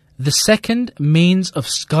 The second means of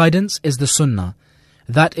guidance is the Sunnah,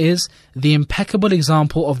 that is, the impeccable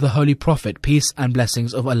example of the Holy Prophet, peace and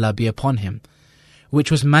blessings of Allah be upon him,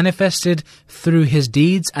 which was manifested through his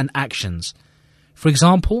deeds and actions. For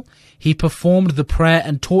example, he performed the prayer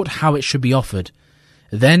and taught how it should be offered.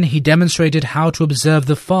 Then he demonstrated how to observe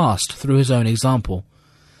the fast through his own example.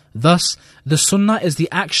 Thus, the Sunnah is the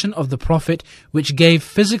action of the Prophet which gave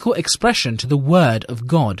physical expression to the word of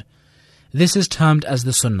God. This is termed as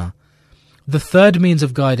the Sunnah. The third means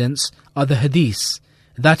of guidance are the Hadiths,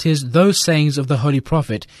 that is, those sayings of the Holy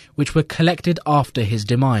Prophet which were collected after his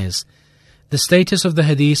demise. The status of the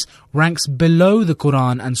Hadiths ranks below the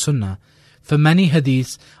Quran and Sunnah, for many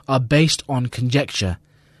Hadiths are based on conjecture,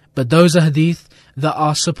 but those are Hadith that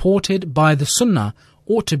are supported by the Sunnah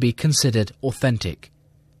ought to be considered authentic.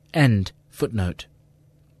 End Footnote.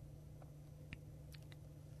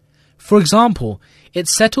 For example, it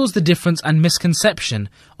settles the difference and misconception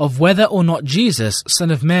of whether or not Jesus, son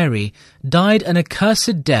of Mary, died an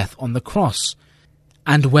accursed death on the cross,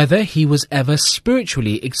 and whether he was ever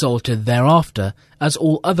spiritually exalted thereafter, as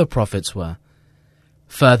all other prophets were.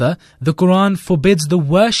 Further, the Quran forbids the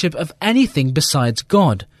worship of anything besides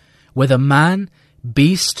God, whether man,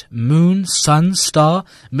 beast, moon, sun, star,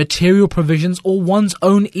 material provisions, or one's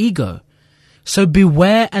own ego. So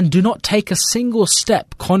beware and do not take a single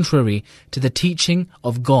step contrary to the teaching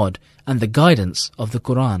of God and the guidance of the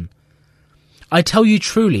Quran. I tell you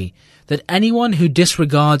truly that anyone who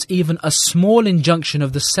disregards even a small injunction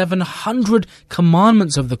of the 700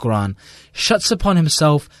 commandments of the Quran shuts upon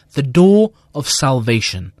himself the door of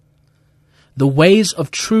salvation. The ways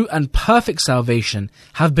of true and perfect salvation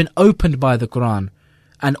have been opened by the Quran,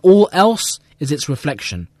 and all else is its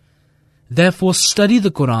reflection. Therefore study the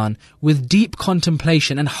Quran with deep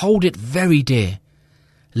contemplation and hold it very dear.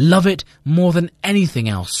 Love it more than anything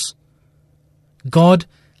else. God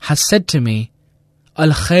has said to me,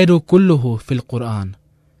 Al-khayru kulluhu fil Quran,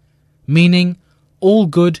 meaning all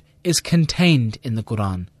good is contained in the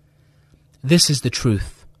Quran. This is the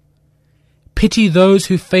truth. Pity those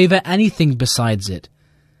who favor anything besides it.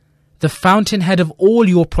 The fountainhead of all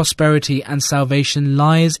your prosperity and salvation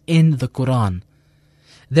lies in the Quran.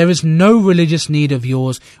 There is no religious need of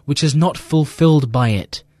yours which is not fulfilled by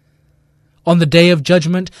it. On the Day of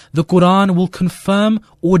Judgment, the Quran will confirm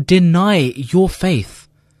or deny your faith.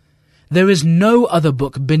 There is no other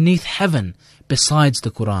book beneath heaven besides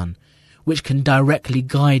the Quran, which can directly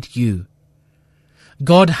guide you.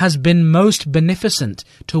 God has been most beneficent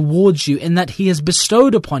towards you in that He has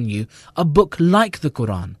bestowed upon you a book like the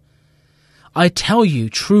Quran. I tell you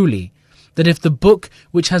truly that if the book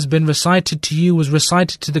which has been recited to you was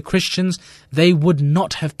recited to the Christians, they would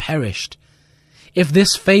not have perished. If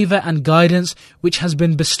this favor and guidance which has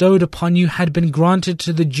been bestowed upon you had been granted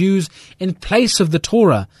to the Jews in place of the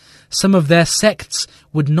Torah, some of their sects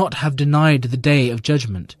would not have denied the Day of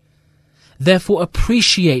Judgment. Therefore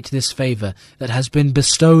appreciate this favor that has been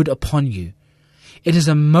bestowed upon you. It is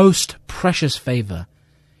a most precious favor.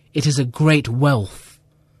 It is a great wealth.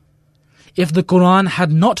 If the Quran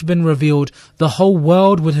had not been revealed, the whole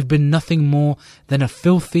world would have been nothing more than a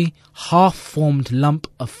filthy, half-formed lump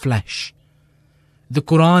of flesh. The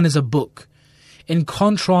Quran is a book, in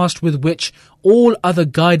contrast with which all other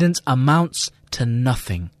guidance amounts to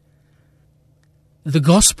nothing. The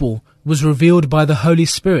Gospel was revealed by the Holy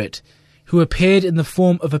Spirit, who appeared in the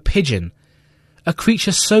form of a pigeon, a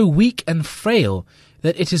creature so weak and frail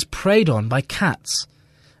that it is preyed on by cats.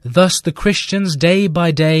 Thus the Christians day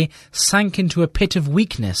by day sank into a pit of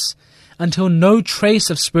weakness until no trace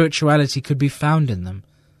of spirituality could be found in them.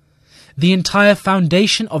 The entire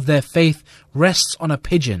foundation of their faith rests on a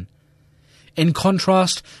pigeon. In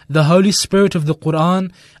contrast, the Holy Spirit of the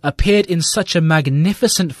Quran appeared in such a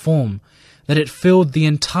magnificent form that it filled the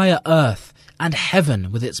entire earth and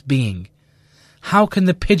heaven with its being. How can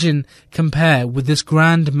the pigeon compare with this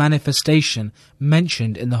grand manifestation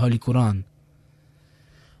mentioned in the Holy Quran?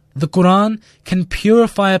 The Quran can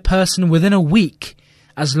purify a person within a week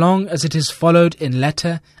as long as it is followed in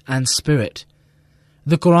letter and spirit.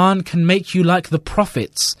 The Quran can make you like the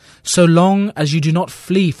prophets so long as you do not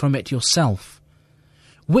flee from it yourself.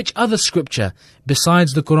 Which other scripture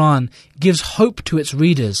besides the Quran gives hope to its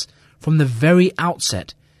readers from the very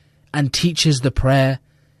outset and teaches the prayer,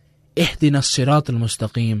 Ihdina as-sirat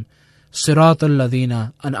al-mustaqim, sirat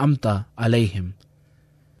al-ladhina an'amta alayhim.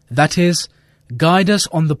 That is, guide us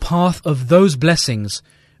on the path of those blessings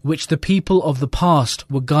which the people of the past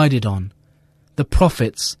were guided on, the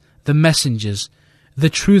prophets, the messengers, the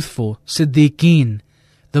truthful Siddiqeen,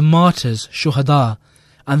 the martyrs Shuhada,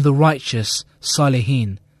 and the righteous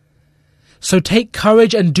Salihin. So take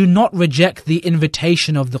courage and do not reject the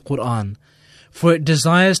invitation of the Quran, for it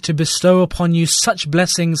desires to bestow upon you such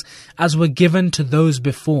blessings as were given to those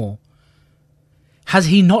before. Has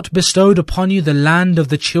He not bestowed upon you the land of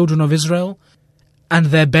the children of Israel, and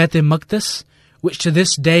their Bayt-e-Maqdis, which to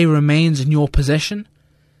this day remains in your possession?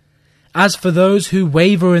 As for those who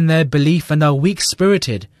waver in their belief and are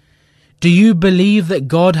weak-spirited, do you believe that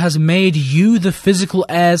God has made you the physical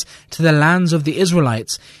heirs to the lands of the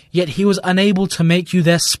Israelites, yet He was unable to make you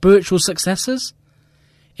their spiritual successors?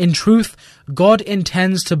 In truth, God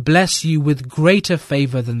intends to bless you with greater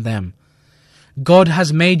favor than them. God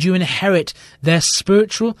has made you inherit their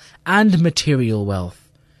spiritual and material wealth.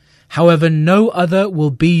 However, no other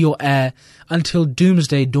will be your heir until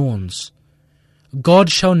doomsday dawns. God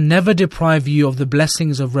shall never deprive you of the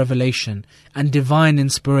blessings of revelation and divine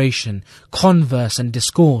inspiration, converse and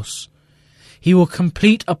discourse. He will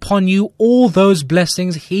complete upon you all those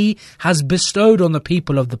blessings He has bestowed on the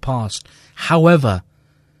people of the past. However,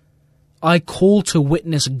 I call to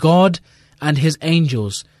witness God and His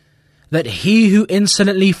angels that he who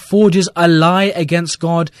insolently forges a lie against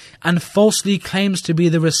God and falsely claims to be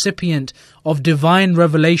the recipient of divine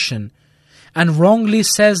revelation and wrongly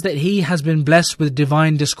says that he has been blessed with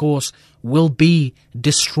divine discourse will be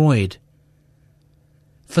destroyed.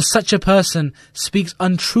 For such a person speaks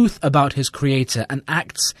untruth about his Creator and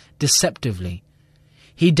acts deceptively.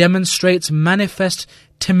 He demonstrates manifest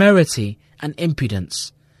temerity and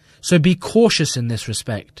impudence. So be cautious in this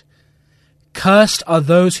respect. Cursed are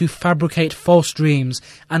those who fabricate false dreams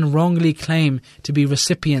and wrongly claim to be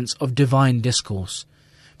recipients of divine discourse.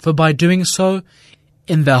 For by doing so,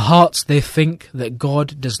 in their hearts they think that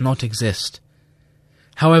God does not exist.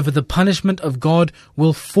 However, the punishment of God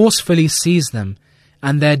will forcefully seize them,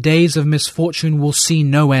 and their days of misfortune will see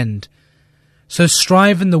no end. So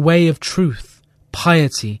strive in the way of truth,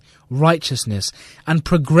 piety, righteousness, and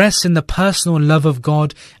progress in the personal love of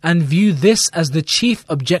God, and view this as the chief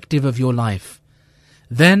objective of your life.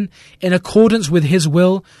 Then, in accordance with His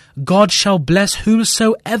will, God shall bless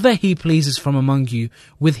whomsoever He pleases from among you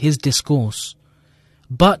with His discourse.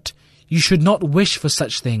 But you should not wish for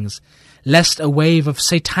such things, lest a wave of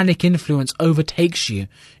satanic influence overtakes you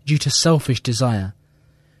due to selfish desire.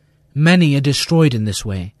 Many are destroyed in this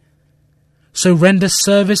way. So render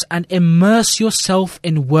service and immerse yourself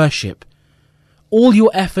in worship. All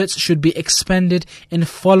your efforts should be expended in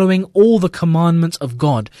following all the commandments of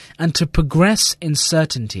God and to progress in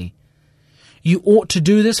certainty. You ought to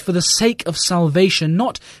do this for the sake of salvation,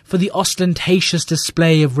 not for the ostentatious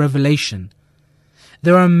display of revelation.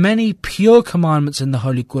 There are many pure commandments in the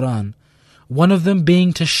Holy Quran, one of them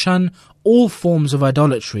being to shun all forms of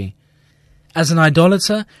idolatry, as an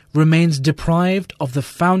idolater remains deprived of the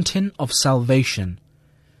fountain of salvation.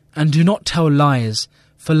 And do not tell lies,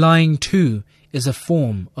 for lying too is a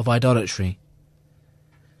form of idolatry.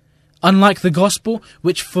 Unlike the gospel,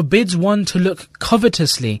 which forbids one to look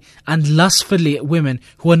covetously and lustfully at women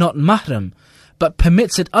who are not mahram, but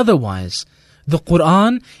permits it otherwise, the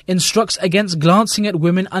Quran instructs against glancing at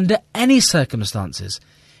women under any circumstances,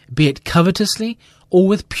 be it covetously or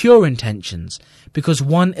with pure intentions, because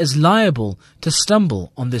one is liable to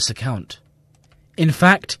stumble on this account. In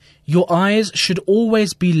fact, your eyes should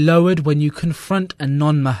always be lowered when you confront a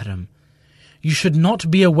non-mahram. You should not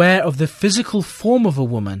be aware of the physical form of a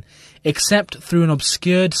woman except through an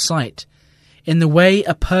obscured sight, in the way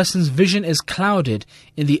a person's vision is clouded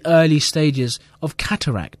in the early stages of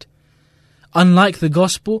cataract. Unlike the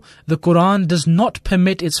Gospel, the Quran does not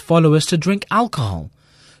permit its followers to drink alcohol,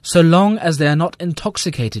 so long as they are not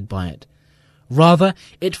intoxicated by it. Rather,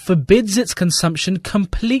 it forbids its consumption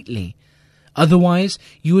completely. Otherwise,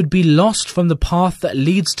 you would be lost from the path that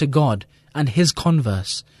leads to God and His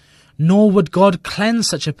converse, nor would God cleanse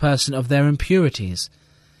such a person of their impurities.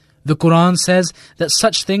 The Quran says that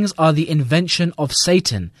such things are the invention of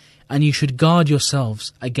Satan, and you should guard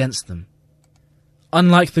yourselves against them.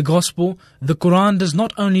 Unlike the Gospel, the Quran does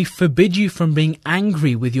not only forbid you from being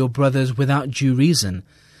angry with your brothers without due reason.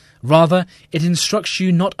 Rather, it instructs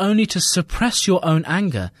you not only to suppress your own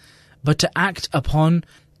anger, but to act upon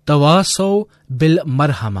tawasaw bil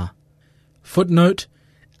marhama. Footnote,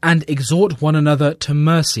 and exhort one another to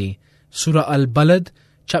mercy. Surah Al-Balad,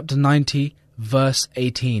 chapter 90, verse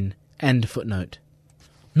 18. End footnote.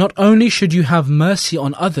 Not only should you have mercy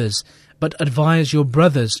on others, but advise your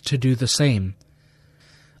brothers to do the same.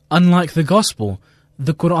 Unlike the Gospel,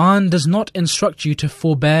 the Quran does not instruct you to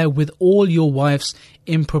forbear with all your wife's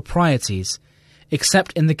improprieties,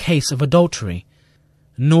 except in the case of adultery,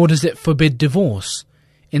 nor does it forbid divorce.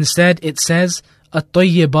 Instead, it says,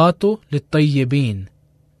 "At-tayyibatu lit-tayyibin."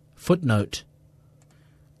 Footnote,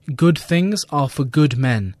 good things are for good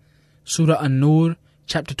men. Surah An-Nur,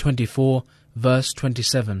 chapter 24, verse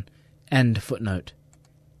 27. End footnote.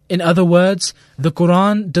 In other words, the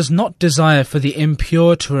Quran does not desire for the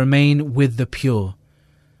impure to remain with the pure.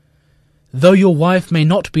 Though your wife may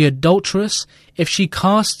not be adulterous, if she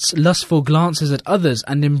casts lustful glances at others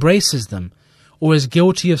and embraces them, or is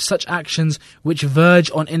guilty of such actions which verge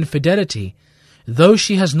on infidelity, though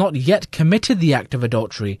she has not yet committed the act of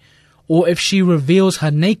adultery, or if she reveals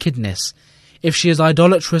her nakedness, if she is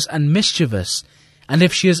idolatrous and mischievous, and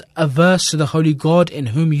if she is averse to the Holy God in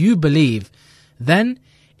whom you believe, then,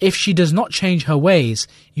 if she does not change her ways,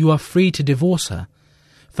 you are free to divorce her.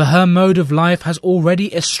 For her mode of life has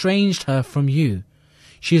already estranged her from you.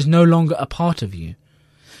 She is no longer a part of you.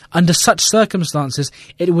 Under such circumstances,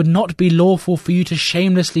 it would not be lawful for you to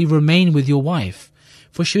shamelessly remain with your wife,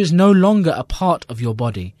 for she is no longer a part of your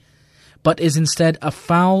body. but is instead a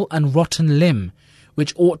foul and rotten limb,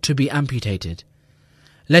 which ought to be amputated.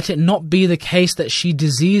 Let it not be the case that she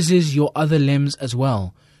diseases your other limbs as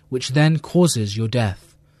well, which then causes your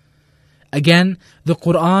death. Again, the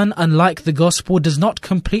Quran, unlike the Gospel, does not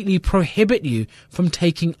completely prohibit you from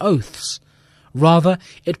taking oaths. Rather,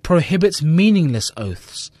 it prohibits meaningless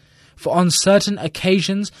oaths. For on certain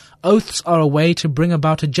occasions, oaths are a way to bring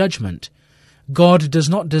about a judgment. God does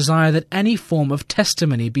not desire that any form of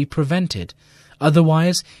testimony be prevented,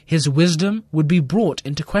 otherwise His wisdom would be brought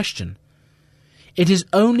into question. It is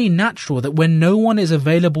only natural that when no one is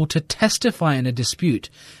available to testify in a dispute,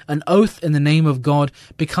 an oath in the name of God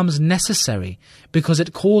becomes necessary because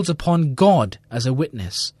it calls upon God as a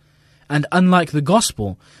witness. And unlike the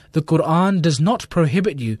Gospel, the Quran does not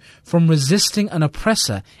prohibit you from resisting an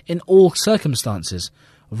oppressor in all circumstances.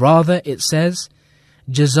 Rather, it says,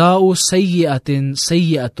 جَزَاءُ سَيِّئَةٍ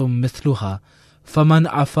سَيِّئَةٌ مِثْلُهَا فَمَنْ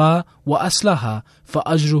عَفَا وَأَصْلَحَ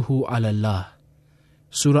فَأَجْرُهُ عَلَى اللَّهِ.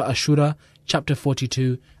 Surah Ash-Shura, chapter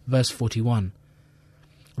 42, verse 41.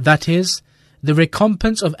 That is, the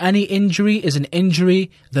recompense of any injury is an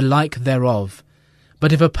injury the like thereof.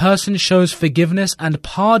 But if a person shows forgiveness and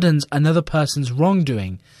pardons another person's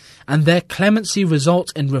wrongdoing, and their clemency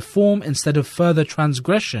results in reform instead of further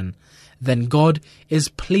transgression, then God is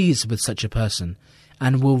pleased with such a person,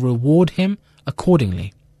 and will reward him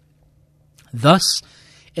accordingly. Thus,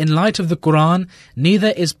 in light of the Quran, neither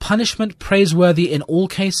is punishment praiseworthy in all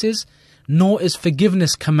cases, nor is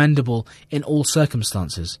forgiveness commendable in all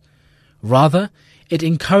circumstances. Rather, it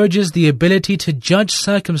encourages the ability to judge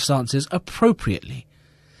circumstances appropriately.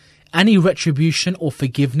 Any retribution or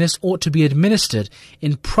forgiveness ought to be administered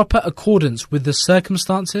in proper accordance with the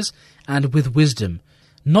circumstances and with wisdom,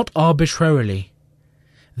 not arbitrarily.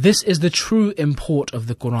 This is the true import of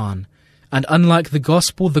the Quran, and unlike the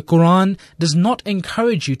Gospel, the Quran does not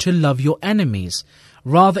encourage you to love your enemies.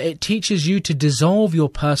 Rather, it teaches you to dissolve your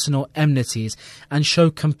personal enmities and show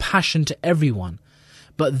compassion to everyone.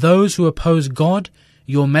 But those who oppose God,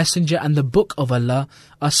 your Messenger, and the Book of Allah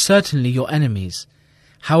are certainly your enemies.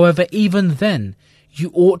 However, even then,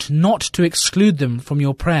 you ought not to exclude them from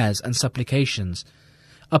your prayers and supplications.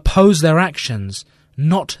 Oppose their actions,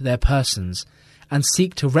 not their persons, and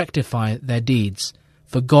seek to rectify their deeds.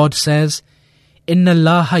 For God says, إِنَّ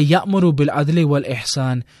اللَّهَ يَأْمُرُ بِالْعَدْلِ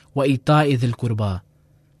وَالْإِحْسَانِ وَإِيتَاءِ ذِي الْقُرْبَى.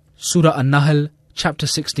 Surah An-Nahl, chapter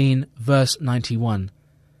 16, verse 91.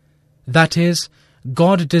 That is,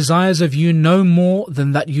 God desires of you no more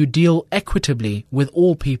than that you deal equitably with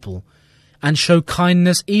all people, and show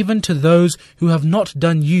kindness even to those who have not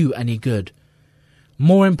done you any good.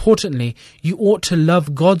 More importantly, you ought to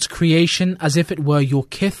love God's creation as if it were your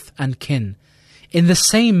kith and kin, in the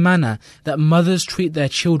same manner that mothers treat their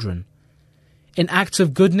children. In acts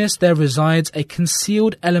of goodness there resides a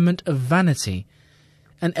concealed element of vanity,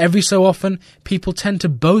 and every so often people tend to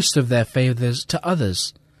boast of their favors to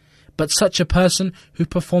others. But such a person who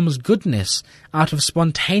performs goodness out of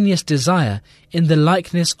spontaneous desire in the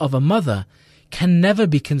likeness of a mother can never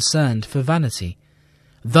be concerned for vanity.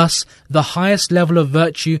 Thus, the highest level of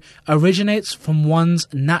virtue originates from one's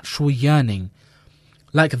natural yearning,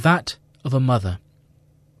 like that of a mother.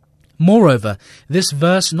 Moreover, this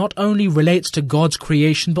verse not only relates to God's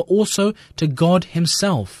creation but also to God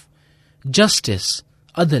Himself. Justice,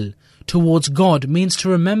 adl, towards God means to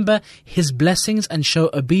remember His blessings and show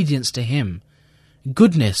obedience to Him.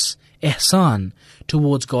 Goodness, ihsan,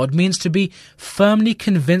 towards God means to be firmly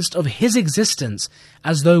convinced of His existence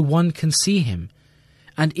as though one can see Him.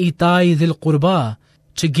 And ita'i dhil qurba,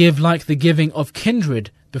 to give like the giving of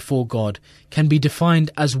kindred before God, can be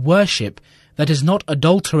defined as worship that is not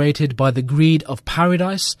adulterated by the greed of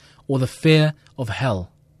paradise or the fear of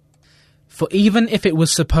hell. For even if it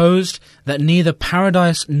was supposed that neither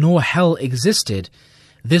paradise nor hell existed,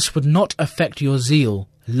 this would not affect your zeal,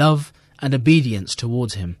 love, and obedience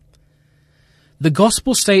towards Him. The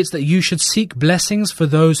Gospel states that you should seek blessings for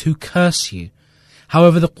those who curse you.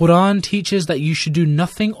 However, the Quran teaches that you should do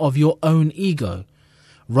nothing of your own ego.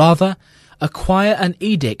 Rather, acquire an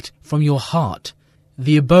edict from your heart,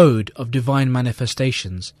 the abode of divine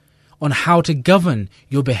manifestations, on how to govern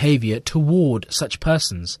your behavior toward such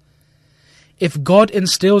persons. If God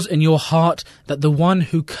instills in your heart that the one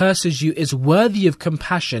who curses you is worthy of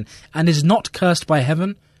compassion and is not cursed by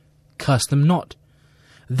heaven, curse them not.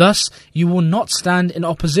 Thus you will not stand in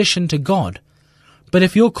opposition to God. But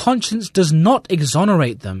if your conscience does not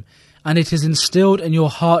exonerate them, and it is instilled in your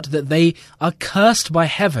heart that they are cursed by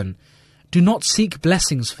heaven, do not seek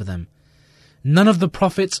blessings for them. None of the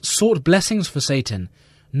prophets sought blessings for Satan,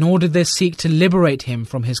 nor did they seek to liberate him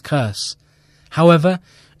from his curse. However,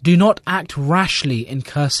 Do not act rashly in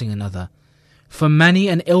cursing another, for many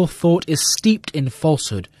an ill thought is steeped in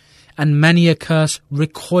falsehood, and many a curse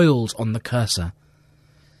recoils on the curser.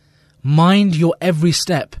 Mind your every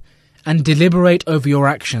step, and deliberate over your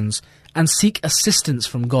actions, and seek assistance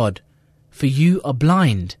from God, for you are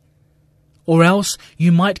blind. Or else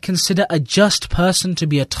you might consider a just person to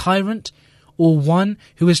be a tyrant, or one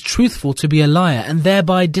who is truthful to be a liar, and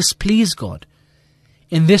thereby displease God.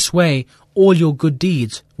 In this way, all your good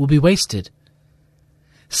deeds will be wasted.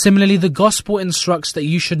 Similarly, the Gospel instructs that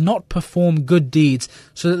you should not perform good deeds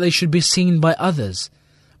so that they should be seen by others,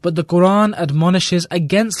 but the Quran admonishes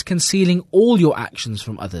against concealing all your actions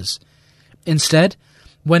from others. Instead,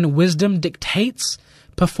 when wisdom dictates,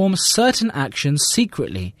 perform certain actions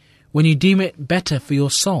secretly when you deem it better for your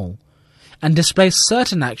soul, and display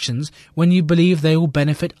certain actions when you believe they will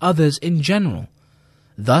benefit others in general.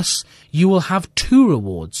 Thus, you will have two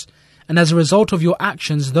rewards, and as a result of your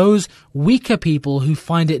actions, those weaker people who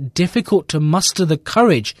find it difficult to muster the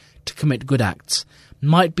courage to commit good acts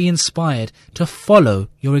might be inspired to follow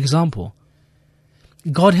your example.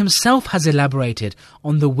 God himself has elaborated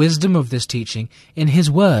on the wisdom of this teaching in his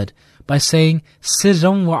word by saying,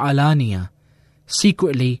 Sirran wa alaniya,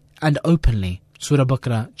 secretly and openly. Surah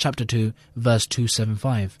Baqarah, chapter 2, verse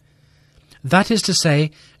 275. That is to say,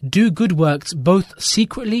 do good works both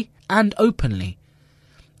secretly and openly.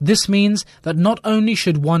 This means that not only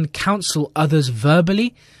should one counsel others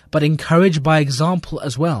verbally, but encourage by example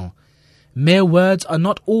as well. Mere words are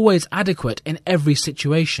not always adequate in every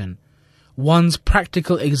situation. One's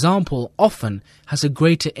practical example often has a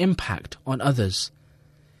greater impact on others.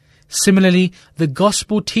 Similarly, the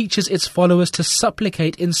Gospel teaches its followers to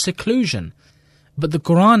supplicate in seclusion, but the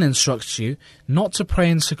Quran instructs you not to pray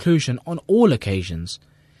in seclusion on all occasions.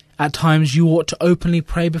 At times you ought to openly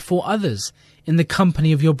pray before others, in the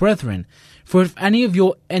company of your brethren, for if any of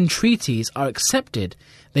your entreaties are accepted,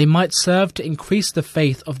 they might serve to increase the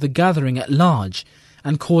faith of the gathering at large,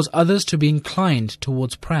 and cause others to be inclined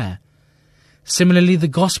towards prayer. Similarly, the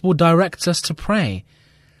Gospel directs us to pray,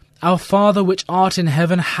 Our Father which art in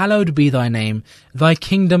heaven, hallowed be thy name. Thy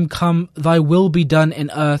kingdom come, thy will be done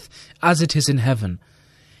in earth as it is in heaven.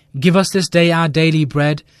 Give us this day our daily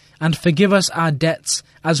bread, and forgive us our debts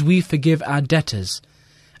as we forgive our debtors.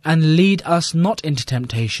 And lead us not into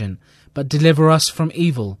temptation, but deliver us from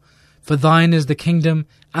evil. For thine is the kingdom,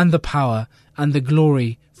 and the power, and the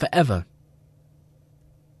glory forever.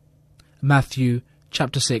 Matthew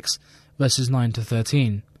chapter 6, verses 9 to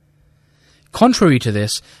 13. Contrary to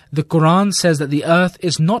this, the Quran says that the earth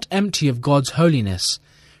is not empty of God's holiness,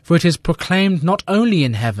 for it is proclaimed not only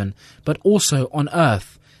in heaven, but also on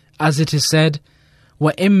earth, as it is said,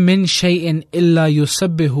 وَإِن مِّن شَيْءٍ إِلَّا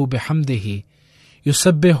يُسَبِّحُ بِحَمْدِهِ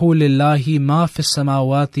يُسَبِّحُ لِلَّهِ مَا فِي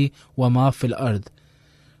السَّمَاوَاتِ وَمَا فِي الْأَرْضِ.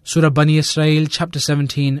 Surah Bani Israel, chapter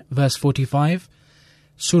 17, verse 45.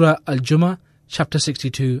 Surah Al-Jumu'ah, chapter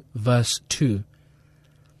 62, verse 2.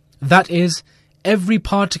 That is, every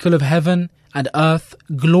particle of heaven and earth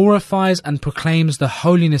glorifies and proclaims the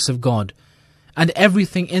holiness of God, and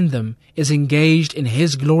everything in them is engaged in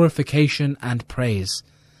His glorification and praise.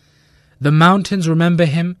 The mountains remember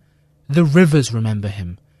Him, the rivers remember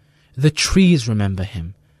Him, the trees remember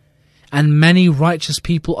Him, and many righteous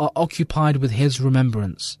people are occupied with His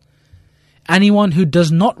remembrance. Anyone who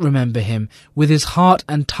does not remember Him with his heart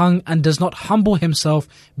and tongue and does not humble himself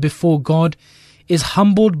before God is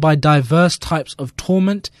humbled by diverse types of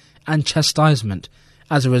torment and chastisement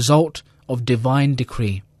as a result of divine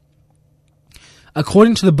decree.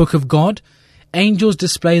 According to the Book of God, angels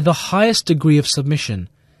display the highest degree of submission.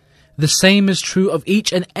 The same is true of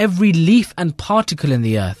each and every leaf and particle in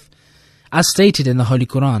the earth, as stated in the Holy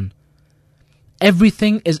Quran.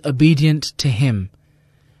 Everything is obedient to Him.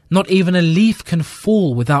 Not even a leaf can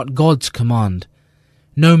fall without God's command.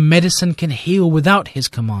 No medicine can heal without His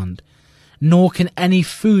command, nor can any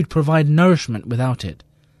food provide nourishment without it.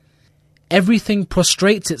 Everything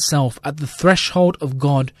prostrates itself at the threshold of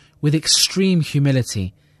God with extreme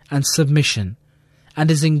humility and submission, and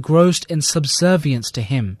is engrossed in subservience to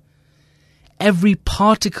Him. Every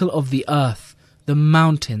particle of the earth, the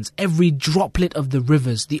mountains, every droplet of the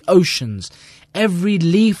rivers, the oceans, every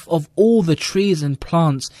leaf of all the trees and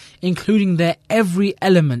plants, including their every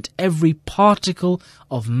element, every particle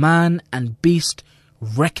of man and beast,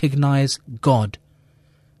 recognize God,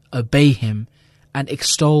 obey Him, and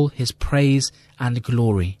extol His praise and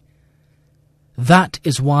glory. That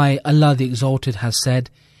is why Allah the Exalted has said,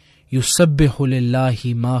 يُسَبِّحُ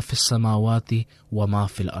لِلَّهِ مَا فِي السَّمَاوَاتِ وَمَا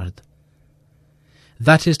فِي الْأَرْضِ.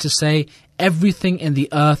 That is to say, everything in the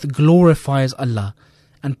earth glorifies Allah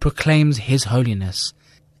and proclaims His holiness,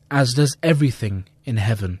 as does everything in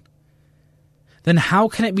heaven. Then how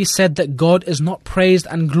can it be said that God is not praised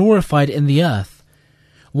and glorified in the earth?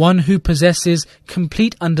 One who possesses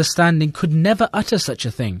complete understanding could never utter such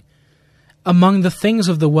a thing. Among the things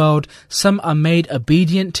of the world, some are made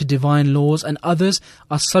obedient to divine laws and others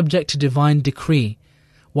are subject to divine decree,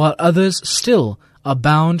 while others still are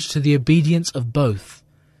bound to the obedience of both.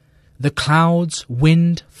 The clouds,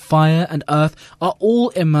 wind, fire, and earth are all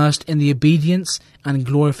immersed in the obedience and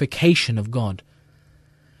glorification of God.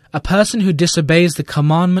 A person who disobeys the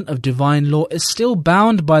commandment of divine law is still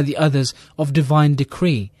bound by the others of divine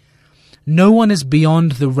decree. No one is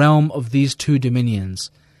beyond the realm of these two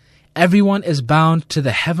dominions. Everyone is bound to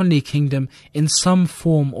the heavenly kingdom in some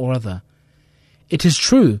form or other. It is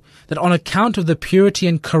true that on account of the purity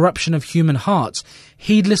and corruption of human hearts,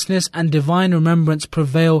 heedlessness and divine remembrance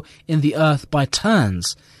prevail in the earth by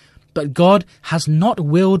turns, but God has not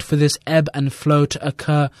willed for this ebb and flow to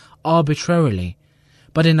occur arbitrarily,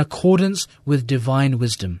 but in accordance with divine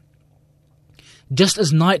wisdom. Just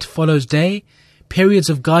as night follows day, periods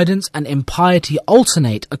of guidance and impiety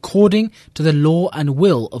alternate according to the law and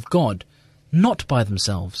will of God, not by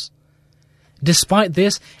themselves. Despite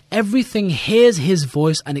this, everything hears his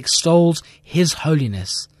voice and extols his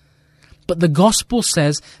holiness. But the gospel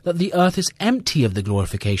says that the earth is empty of the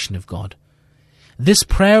glorification of God. This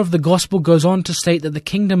prayer of the gospel goes on to state that the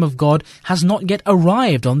kingdom of God has not yet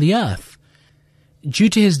arrived on the earth. Due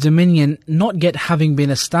to his dominion not yet having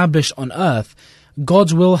been established on earth,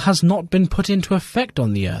 God's will has not been put into effect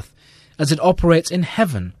on the earth, as it operates in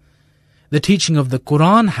heaven. The teaching of the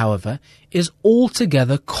Quran, however, is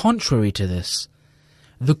altogether contrary to this.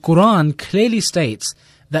 The Quran clearly states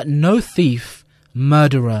that no thief,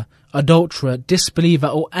 murderer, adulterer, disbeliever,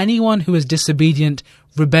 or anyone who is disobedient,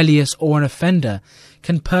 rebellious, or an offender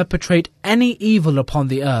can perpetrate any evil upon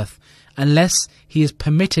the earth unless he is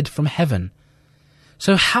permitted from heaven.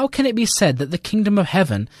 So how can it be said that the kingdom of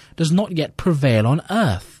heaven does not yet prevail on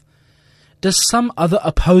earth? Does some other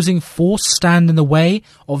opposing force stand in the way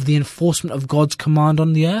of the enforcement of God's command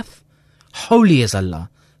on the earth? Holy is Allah,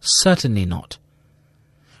 certainly not.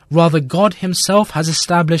 Rather, God himself has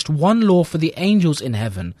established one law for the angels in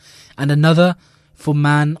heaven and another for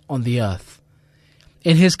man on the earth.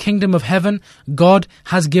 In his kingdom of heaven, God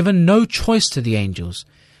has given no choice to the angels.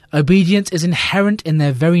 Obedience is inherent in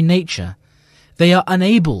their very nature. They are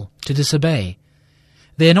unable to disobey.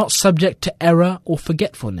 They are not subject to error or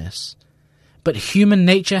forgetfulness. But human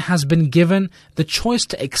nature has been given the choice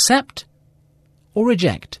to accept or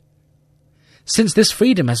reject. Since this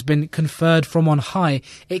freedom has been conferred from on high,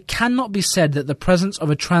 it cannot be said that the presence of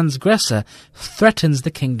a transgressor threatens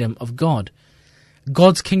the kingdom of God.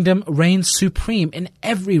 God's kingdom reigns supreme in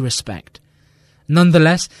every respect.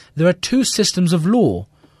 Nonetheless, there are two systems of law.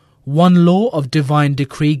 One law of divine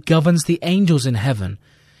decree governs the angels in heaven,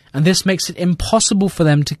 and this makes it impossible for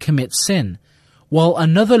them to commit sin, while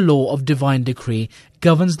another law of divine decree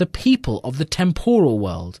governs the people of the temporal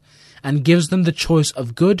world, and gives them the choice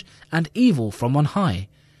of good and evil from on high.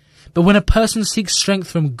 But when a person seeks strength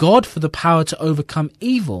from God for the power to overcome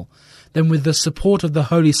evil, then with the support of the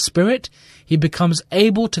Holy Spirit, he becomes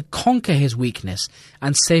able to conquer his weakness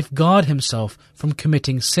and safeguard himself from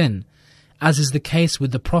committing sin, as is the case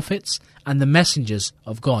with the prophets and the messengers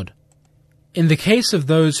of God. In the case of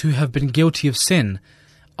those who have been guilty of sin,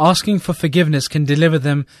 asking for forgiveness can deliver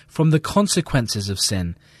them from the consequences of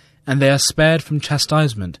sin, and they are spared from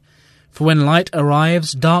chastisement. For when light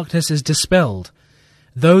arrives, darkness is dispelled.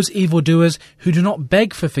 Those evildoers who do not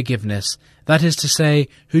beg for forgiveness, that is to say,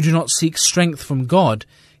 who do not seek strength from God,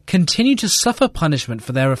 continue to suffer punishment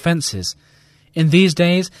for their offences. In these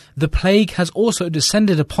days, the plague has also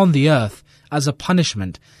descended upon the earth as a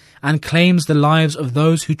punishment, and claims the lives of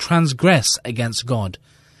those who transgress against God.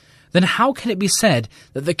 Then how can it be said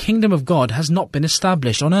that the kingdom of God has not been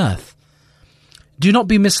established on earth? Do not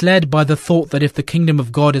be misled by the thought that if the kingdom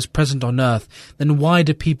of God is present on earth, then why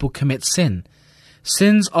do people commit sin?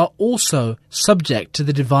 Sins are also subject to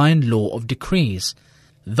the divine law of decrees.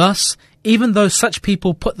 Thus, even though such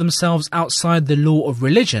people put themselves outside the law of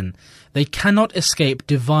religion, they cannot escape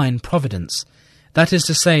divine providence, that is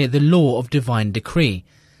to say, the law of divine decree.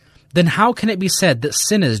 Then how can it be said that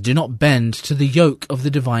sinners do not bend to the yoke of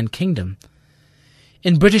the divine kingdom?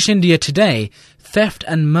 In British India today, theft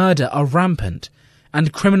and murder are rampant,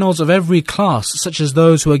 and criminals of every class, such as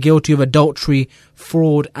those who are guilty of adultery,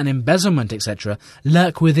 fraud and embezzlement, etc.,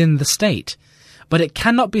 lurk within the state. But it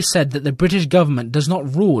cannot be said that the British government does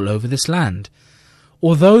not rule over this land.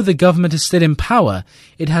 Although the government is still in power,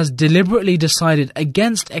 it has deliberately decided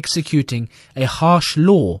against executing a harsh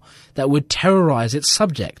law that would terrorize its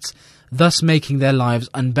subjects, thus making their lives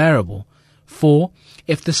unbearable. For,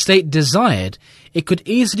 if the state desired, it could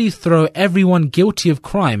easily throw everyone guilty of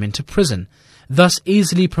crime into prison, thus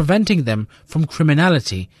easily preventing them from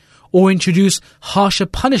criminality, or introduce harsher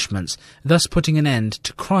punishments, thus putting an end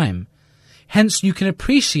to crime. Hence you can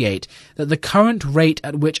appreciate that the current rate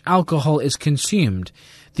at which alcohol is consumed,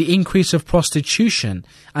 the increase of prostitution,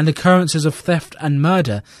 and occurrences of theft and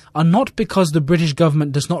murder are not because the British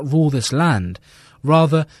government does not rule this land.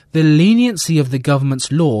 Rather, the leniency of the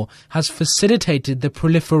government's law has facilitated the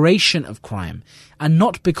proliferation of crime, and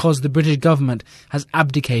not because the British government has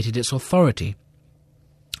abdicated its authority.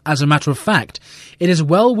 As a matter of fact, it is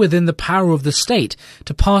well within the power of the state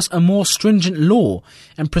to pass a more stringent law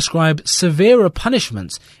and prescribe severer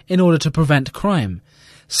punishments in order to prevent crime.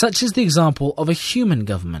 Such is the example of a human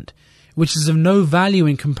government, which is of no value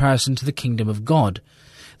in comparison to the kingdom of God.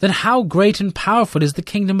 Then how great and powerful is the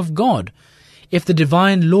kingdom of God? If the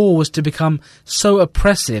divine law was to become so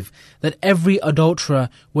oppressive that every adulterer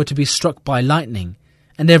were to be struck by lightning,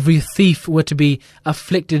 and every thief were to be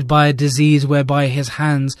afflicted by a disease whereby his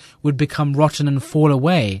hands would become rotten and fall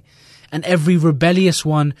away, and every rebellious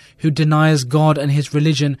one who denies God and his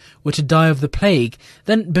religion were to die of the plague,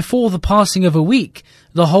 then before the passing of a week,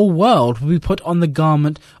 the whole world would be put on the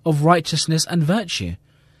garment of righteousness and virtue.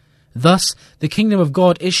 Thus, the kingdom of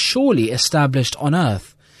God is surely established on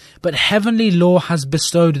earth, but heavenly law has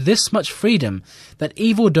bestowed this much freedom that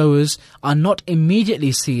evildoers are not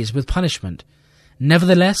immediately seized with punishment.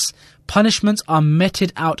 Nevertheless, punishments are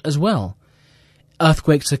meted out as well.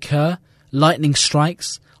 Earthquakes occur, lightning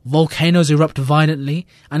strikes, volcanoes erupt violently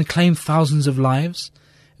and claim thousands of lives,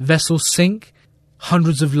 vessels sink,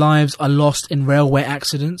 hundreds of lives are lost in railway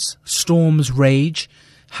accidents, storms rage,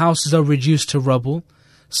 houses are reduced to rubble,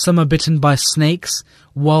 some are bitten by snakes,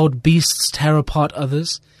 wild beasts tear apart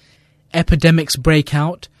others, epidemics break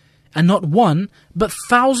out, and not one, but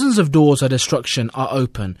thousands of doors of destruction are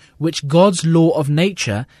open, which God's law of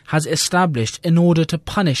nature has established in order to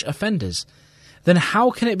punish offenders. Then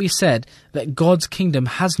how can it be said that God's kingdom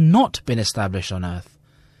has not been established on earth?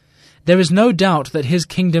 There is no doubt that his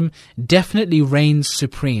kingdom definitely reigns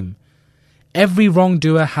supreme. Every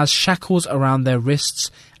wrongdoer has shackles around their wrists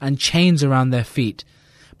and chains around their feet,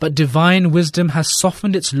 but divine wisdom has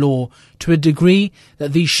softened its law to a degree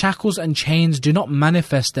that these shackles and chains do not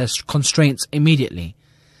manifest their constraints immediately.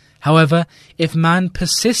 However, if man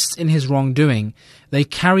persists in his wrongdoing, they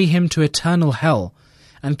carry him to eternal hell,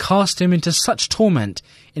 and cast him into such torment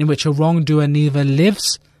in which a wrongdoer neither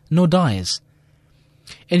lives nor dies.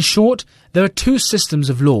 In short, there are two systems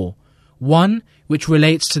of law, one which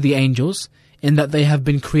relates to the angels, in that they have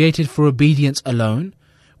been created for obedience alone,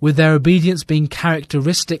 with their obedience being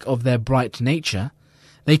characteristic of their bright nature.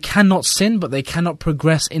 They cannot sin, but they cannot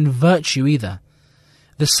progress in virtue either.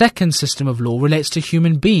 The second system of law relates to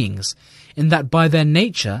human beings, in that by their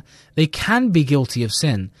nature they can be guilty of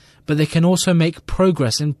sin, but they can also make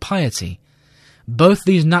progress in piety. Both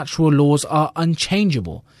these natural laws are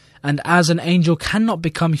unchangeable, and as an angel cannot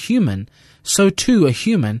become human, so too a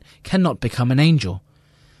human cannot become an angel.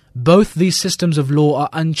 Both these systems of law are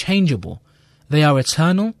unchangeable. They are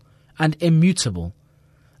eternal and immutable.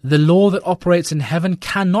 The law that operates in heaven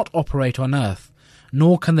cannot operate on earth,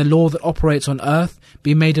 nor can the law that operates on earth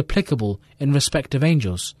be made applicable in respect of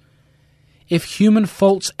angels. If human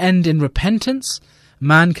faults end in repentance,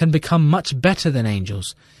 man can become much better than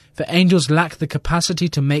angels, for angels lack the capacity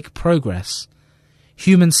to make progress.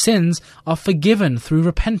 Human sins are forgiven through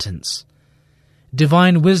repentance.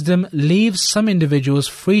 Divine wisdom leaves some individuals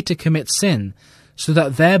free to commit sin, so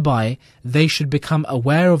that thereby they should become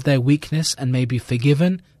aware of their weakness and may be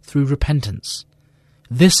forgiven through repentance.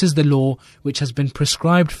 This is the law which has been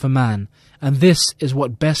prescribed for man, and this is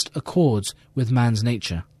what best accords with man's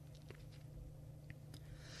nature.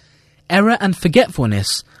 Error and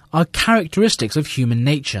forgetfulness are characteristics of human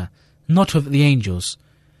nature, not of the angels.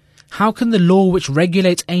 How can the law which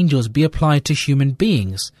regulates angels be applied to human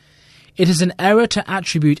beings? It is an error to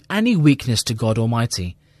attribute any weakness to God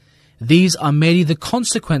Almighty. These are merely the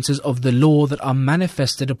consequences of the law that are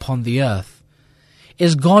manifested upon the earth.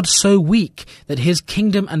 Is God so weak that his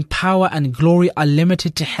kingdom and power and glory are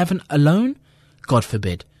limited to heaven alone? God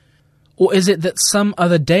forbid. Or is it that some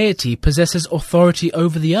other deity possesses authority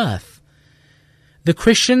over the earth? The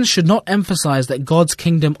Christians should not emphasize that God's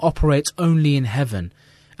kingdom operates only in heaven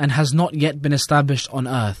and has not yet been established on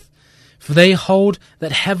earth, for they hold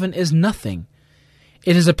that heaven is nothing.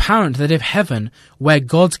 It is apparent that if heaven, where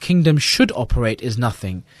God's kingdom should operate, is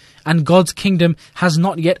nothing, and God's kingdom has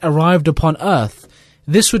not yet arrived upon earth,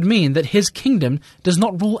 this would mean that his kingdom does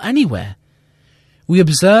not rule anywhere. We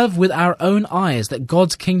observe with our own eyes that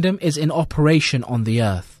God's kingdom is in operation on the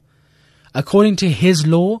earth. According to His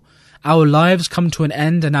law, our lives come to an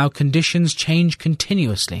end and our conditions change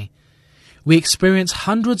continuously. We experience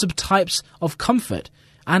hundreds of types of comfort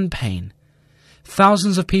and pain.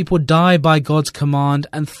 Thousands of people die by God's command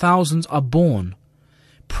and thousands are born.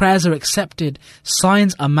 Prayers are accepted,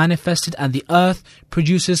 signs are manifested, and the earth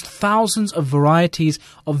produces thousands of varieties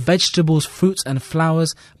of vegetables, fruits, and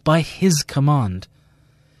flowers by His command.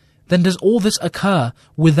 Then does all this occur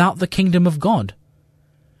without the kingdom of God?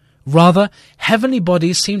 Rather, heavenly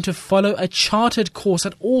bodies seem to follow a charted course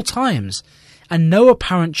at all times, and no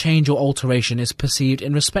apparent change or alteration is perceived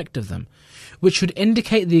in respect of them, which should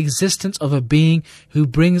indicate the existence of a being who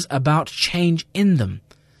brings about change in them.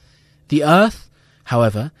 The earth,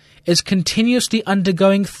 however, is continuously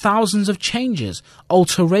undergoing thousands of changes,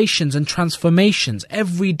 alterations and transformations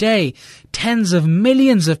every day. Tens of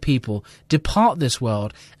millions of people depart this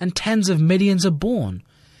world and tens of millions are born.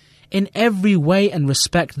 In every way and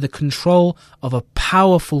respect, the control of a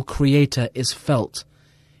powerful creator is felt.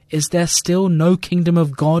 Is there still no kingdom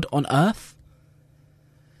of God on earth?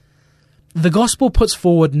 The gospel puts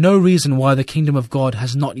forward no reason why the kingdom of God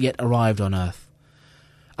has not yet arrived on earth.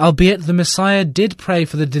 Albeit the Messiah did pray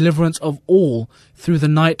for the deliverance of all through the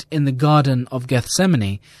night in the Garden of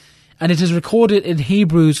Gethsemane, and it is recorded in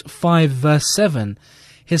Hebrews 5 verse 7,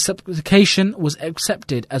 his supplication was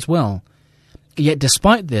accepted as well. Yet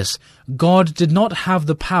despite this, God did not have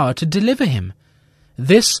the power to deliver him.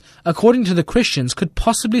 This, according to the Christians, could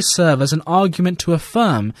possibly serve as an argument to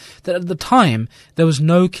affirm that at the time there was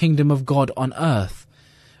no kingdom of God on earth.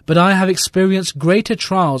 But I have experienced greater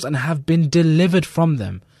trials and have been delivered from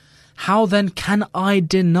them. How then can I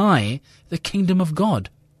deny the kingdom of God?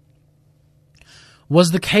 Was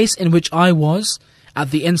the case in which I was, at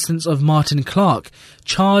the instance of Martin Clark,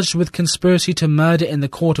 charged with conspiracy to murder in the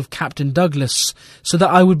court of Captain Douglas, so that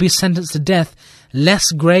I would be sentenced to death,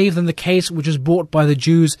 less grave than the case which was brought by the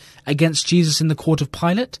Jews against Jesus in the court of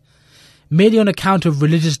Pilate, merely on account of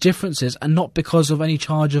religious differences and not because of any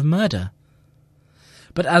charge of murder?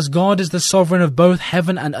 But as God is the sovereign of both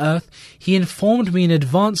heaven and earth, he informed me in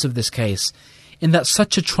advance of this case, in that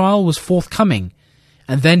such a trial was forthcoming,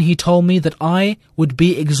 and then he told me that I would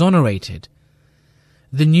be exonerated.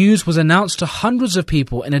 The news was announced to hundreds of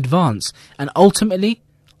people in advance, and ultimately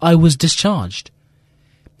I was discharged.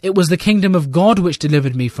 It was the kingdom of God which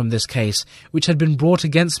delivered me from this case, which had been brought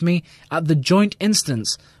against me at the joint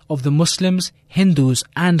instance of the Muslims, Hindus,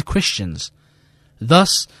 and Christians.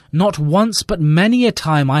 Thus, not once but many a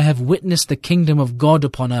time I have witnessed the kingdom of God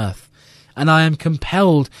upon earth, and I am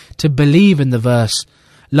compelled to believe in the verse,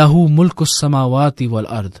 Lahu mulku samawati wal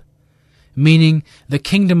ard, meaning the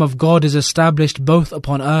kingdom of God is established both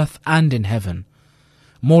upon earth and in heaven.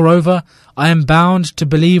 Moreover, I am bound to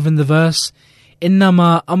believe in the verse,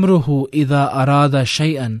 إنما أمره إذا أراد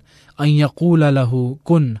شيئا أن يقول له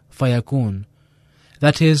كن فيكون.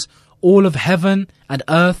 That is, all of heaven and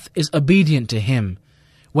earth is obedient to him.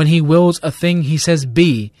 When he wills a thing, he says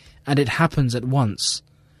be, and it happens at once.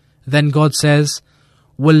 Then God says,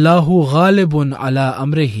 وَاللَّهُ غَالِبٌ عَلَى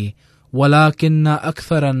أَمْرِهِ وَلَكِنَّ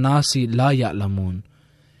أَكْثَرَ النَّاسِ لَا يَعْلَمُونَ.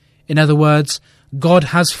 In other words, God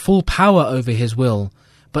has full power over his will,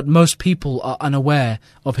 but most people are unaware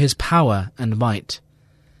of his power and might.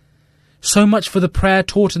 So much for the prayer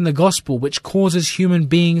taught in the gospel, which causes human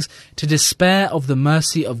beings to despair of the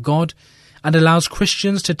mercy of God and allows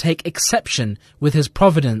Christians to take exception with his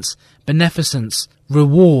providence, beneficence,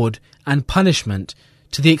 reward, and punishment,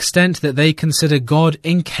 to the extent that they consider God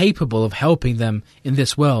incapable of helping them in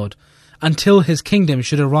this world, until his kingdom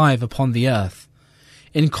should arrive upon the earth.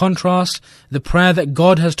 In contrast, the prayer that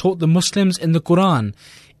God has taught the Muslims in the Quran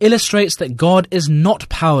illustrates that God is not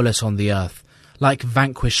powerless on the earth, like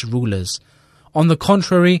vanquished rulers. On the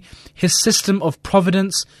contrary, his system of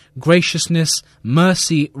providence, graciousness,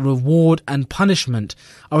 mercy, reward, and punishment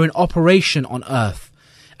are in operation on earth,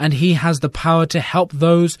 and he has the power to help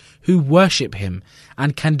those who worship him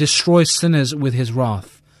and can destroy sinners with his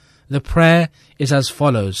wrath. The prayer is as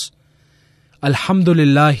follows.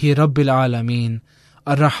 Alhamdulillahi Rabbil Alameen,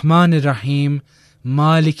 Ar-Rahman Ar-Rahim,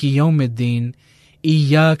 Maliki Yawmiddin,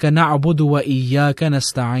 Iyyaka na'budu wa iyyaka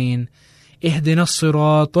nasta'in, Ihdina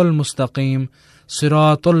as-siratal mustaqim,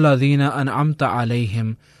 Siratal ladhina an'amta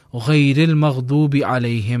alayhim, Ghayril maghdubi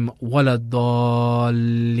alayhim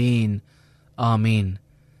waladdallin. Amen.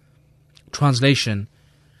 Translation: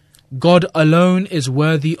 God alone is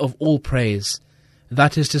worthy of all praise.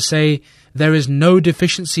 That is to say, there is no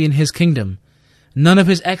deficiency in his kingdom. None of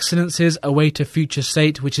his excellencies await a future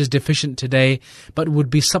state which is deficient today, but would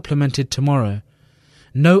be supplemented tomorrow.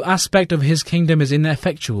 No aspect of his kingdom is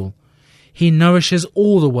ineffectual. He nourishes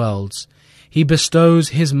all the worlds. He bestows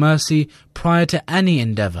His mercy prior to any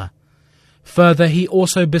endeavor. Further, He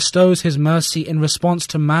also bestows His mercy in response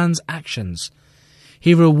to man's actions.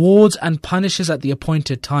 He rewards and punishes at the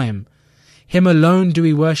appointed time. Him alone do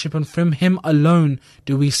we worship, and from Him alone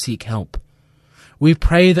do we seek help. We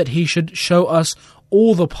pray that He should show us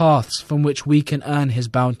all the paths from which we can earn His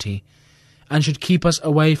bounty, and should keep us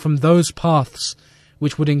away from those paths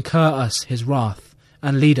which would incur us His wrath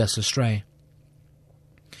and lead us astray.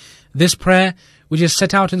 This prayer, which is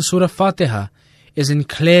set out in Surah Fatiha, is in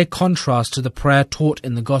clear contrast to the prayer taught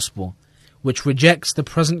in the Gospel, which rejects the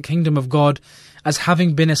present kingdom of God as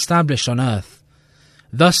having been established on earth.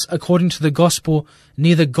 Thus, according to the Gospel,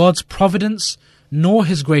 neither God's providence, nor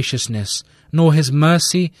His graciousness, nor His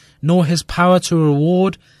mercy, nor His power to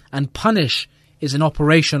reward and punish is in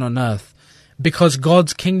operation on earth, because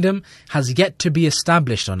God's kingdom has yet to be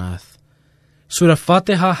established on earth. Surah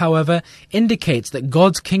Fatiha, however, indicates that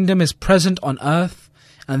God's kingdom is present on earth,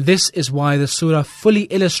 and this is why the surah fully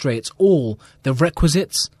illustrates all the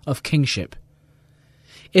requisites of kingship.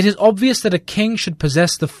 It is obvious that a king should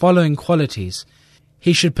possess the following qualities.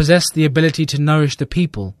 He should possess the ability to nourish the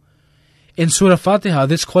people. In Surah Fatiha,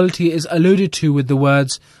 this quality is alluded to with the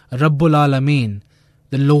words Rabbul Alameen,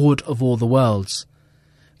 the Lord of all the worlds.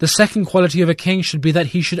 The second quality of a king should be that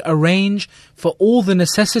he should arrange for all the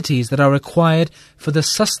necessities that are required for the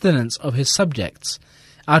sustenance of his subjects,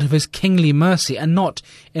 out of his kingly mercy and not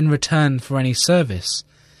in return for any service.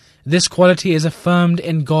 This quality is affirmed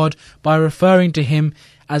in God by referring to Him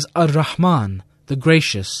as Ar-Rahman, the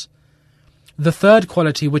Gracious. The third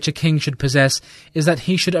quality which a king should possess is that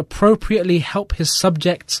he should appropriately help his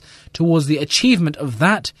subjects towards the achievement of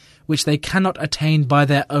that which they cannot attain by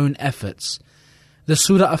their own efforts. The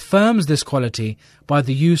surah affirms this quality by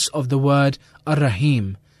the use of the word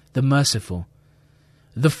Ar-Rahim, the Merciful.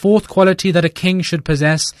 The fourth quality that a king should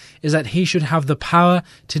possess is that he should have the power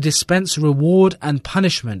to dispense reward and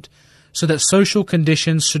punishment, so that social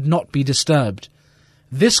conditions should not be disturbed.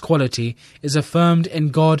 This quality is affirmed in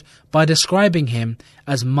God by describing Him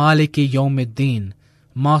as Maliki Yawmiddin,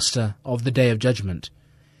 Master of the Day of Judgment.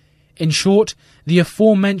 In short, the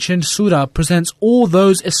aforementioned surah presents all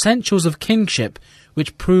those essentials of kingship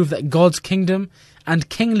which prove that God's kingdom and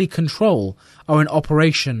kingly control are in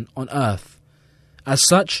operation on earth. As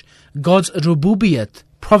such, God's Rububiyat,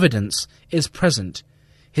 providence, is present.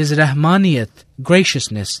 His Rahmaniyat,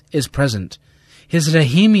 graciousness, is present. His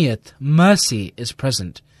Rahimiyat, mercy, is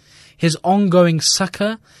present. His ongoing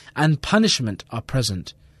succor and punishment are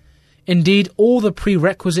present. Indeed, all the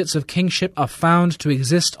prerequisites of kingship are found to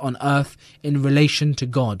exist on earth in relation to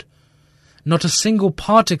God. Not a single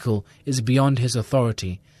particle is beyond His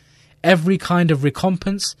authority. Every kind of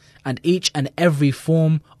recompense and each and every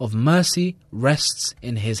form of mercy rests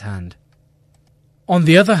in His hand. On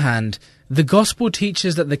the other hand, the Gospel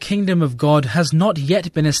teaches that the kingdom of God has not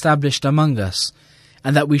yet been established among us,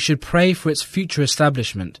 and that we should pray for its future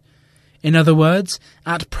establishment. In other words,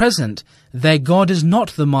 at present, their God is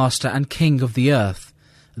not the master and king of the earth.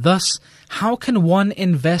 Thus, how can one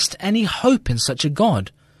invest any hope in such a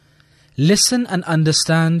God? Listen and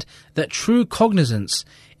understand that true cognizance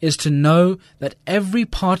is to know that every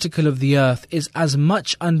particle of the earth is as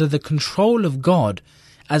much under the control of God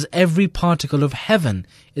as every particle of heaven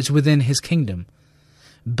is within His kingdom.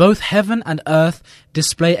 Both heaven and earth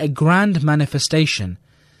display a grand manifestation.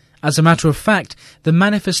 As a matter of fact, the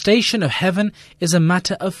manifestation of heaven is a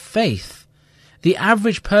matter of faith. The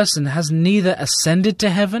average person has neither ascended to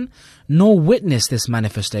heaven nor witnessed this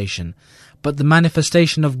manifestation, but the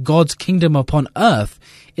manifestation of God's kingdom upon earth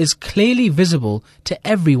is clearly visible to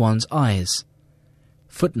everyone's eyes.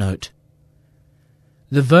 Footnote.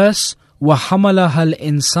 The verse وَحَمَلَهَا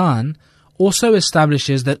الْإِنسَانِ also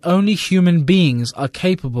establishes that only human beings are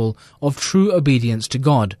capable of true obedience to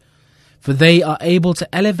God, for they are able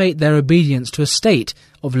to elevate their obedience to a state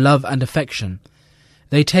of love and affection.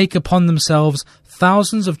 They take upon themselves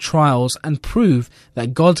thousands of trials and prove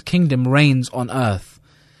that God's kingdom reigns on earth.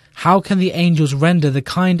 How can the angels render the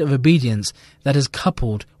kind of obedience that is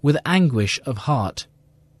coupled with anguish of heart?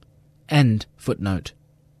 End footnote.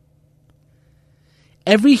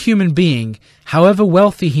 Every human being, however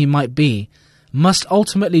wealthy he might be, must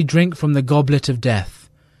ultimately drink from the goblet of death,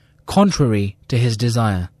 contrary to his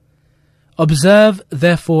desire. Observe,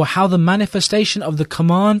 therefore, how the manifestation of the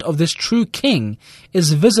command of this true king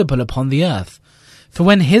is visible upon the earth. For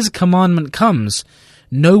when his commandment comes,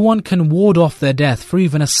 no one can ward off their death for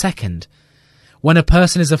even a second. When a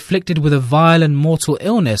person is afflicted with a vile and mortal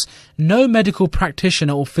illness, no medical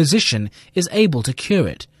practitioner or physician is able to cure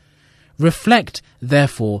it. Reflect,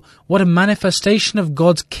 therefore, what a manifestation of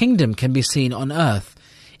God's kingdom can be seen on earth.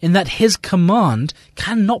 in that his command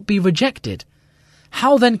cannot be rejected.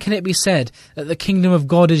 How then can it be said that the kingdom of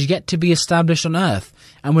God is yet to be established on earth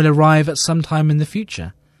and will arrive at some time in the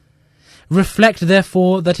future? Reflect,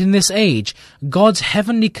 therefore, that in this age God's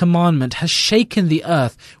heavenly commandment has shaken the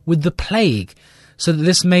earth with the plague, so that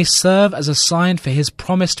this may serve as a sign for his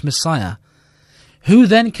promised Messiah. Who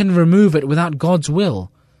then can remove it without God's will?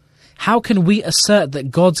 How can we assert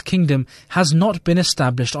that God's kingdom has not been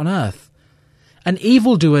established on earth? An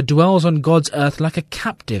evildoer dwells on God's earth like a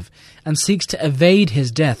captive and seeks to evade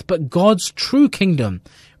his death, but God's true kingdom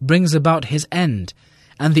brings about his end,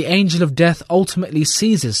 and the angel of death ultimately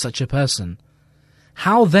seizes such a person.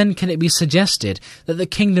 How then can it be suggested that the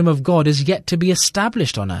kingdom of God is yet to be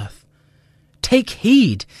established on earth? Take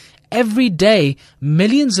heed! Every day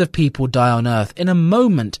millions of people die on earth in a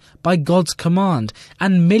moment by God's command,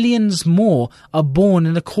 and millions more are born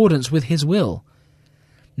in accordance with his will.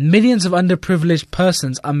 Millions of underprivileged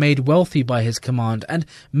persons are made wealthy by his command, and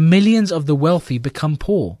millions of the wealthy become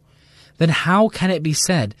poor. Then how can it be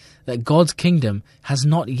said that God's kingdom has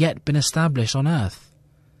not yet been established on earth?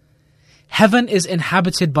 Heaven is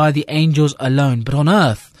inhabited by the angels alone, but on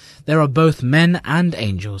earth there are both men and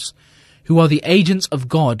angels, who are the agents of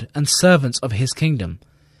God and servants of his kingdom.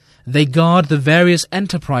 They guard the various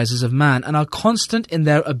enterprises of man and are constant in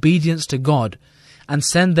their obedience to God and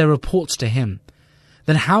send their reports to him.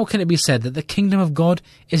 Then how can it be said that the kingdom of God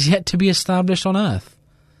is yet to be established on earth?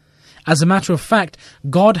 As a matter of fact,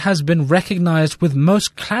 God has been recognized with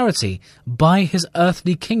most clarity by his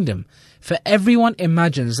earthly kingdom, for everyone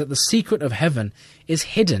imagines that the secret of heaven is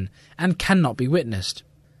hidden and cannot be witnessed.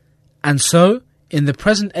 And so, in the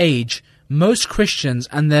present age, most Christians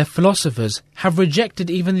and their philosophers have rejected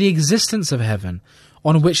even the existence of heaven,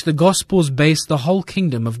 on which the Gospels base the whole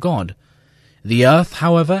kingdom of God. The earth,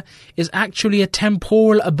 however, is actually a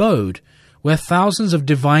temporal abode, where thousands of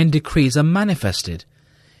divine decrees are manifested.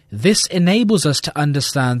 This enables us to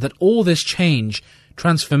understand that all this change,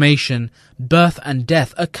 transformation, birth and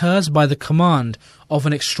death occurs by the command of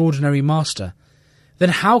an extraordinary master. Then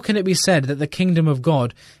how can it be said that the kingdom of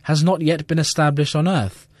God has not yet been established on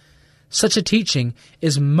earth? Such a teaching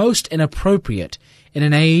is most inappropriate in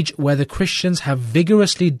an age where the Christians have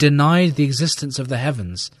vigorously denied the existence of the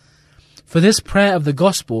heavens. For this prayer of the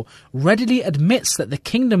gospel readily admits that the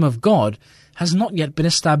kingdom of God has not yet been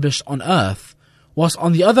established on earth, whilst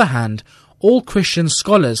on the other hand, all Christian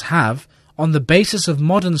scholars have, on the basis of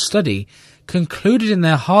modern study, concluded in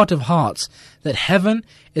their heart of hearts that heaven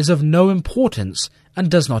is of no importance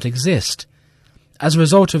and does not exist. As a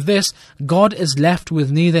result of this, God is left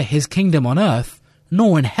with neither his kingdom on earth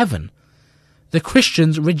nor in heaven. The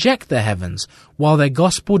Christians reject the heavens, while their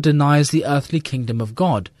gospel denies the earthly kingdom of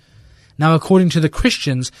God. Now, according to the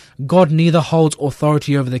Christians, God neither holds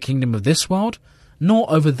authority over the kingdom of this world, nor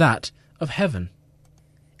over that of heaven.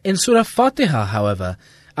 In Surah Fatiha, however,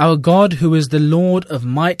 our God, who is the Lord of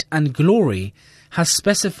might and glory, has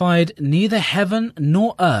specified neither heaven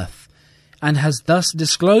nor earth, and has thus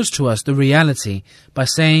disclosed to us the reality by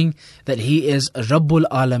saying that he is Rabbul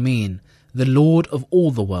Alameen, the Lord of all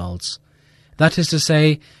the worlds. That is to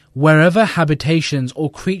say, wherever habitations or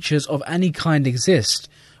creatures of any kind exist,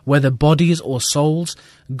 whether bodies or souls,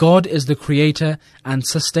 God is the creator and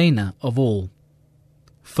sustainer of all.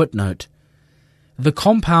 Footnote: the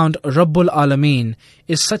compound Rabbul Alameen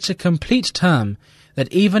is such a complete term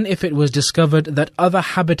that even if it was discovered that other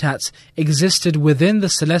habitats existed within the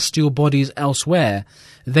celestial bodies elsewhere,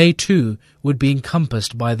 they too would be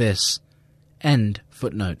encompassed by this. End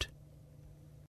footnote.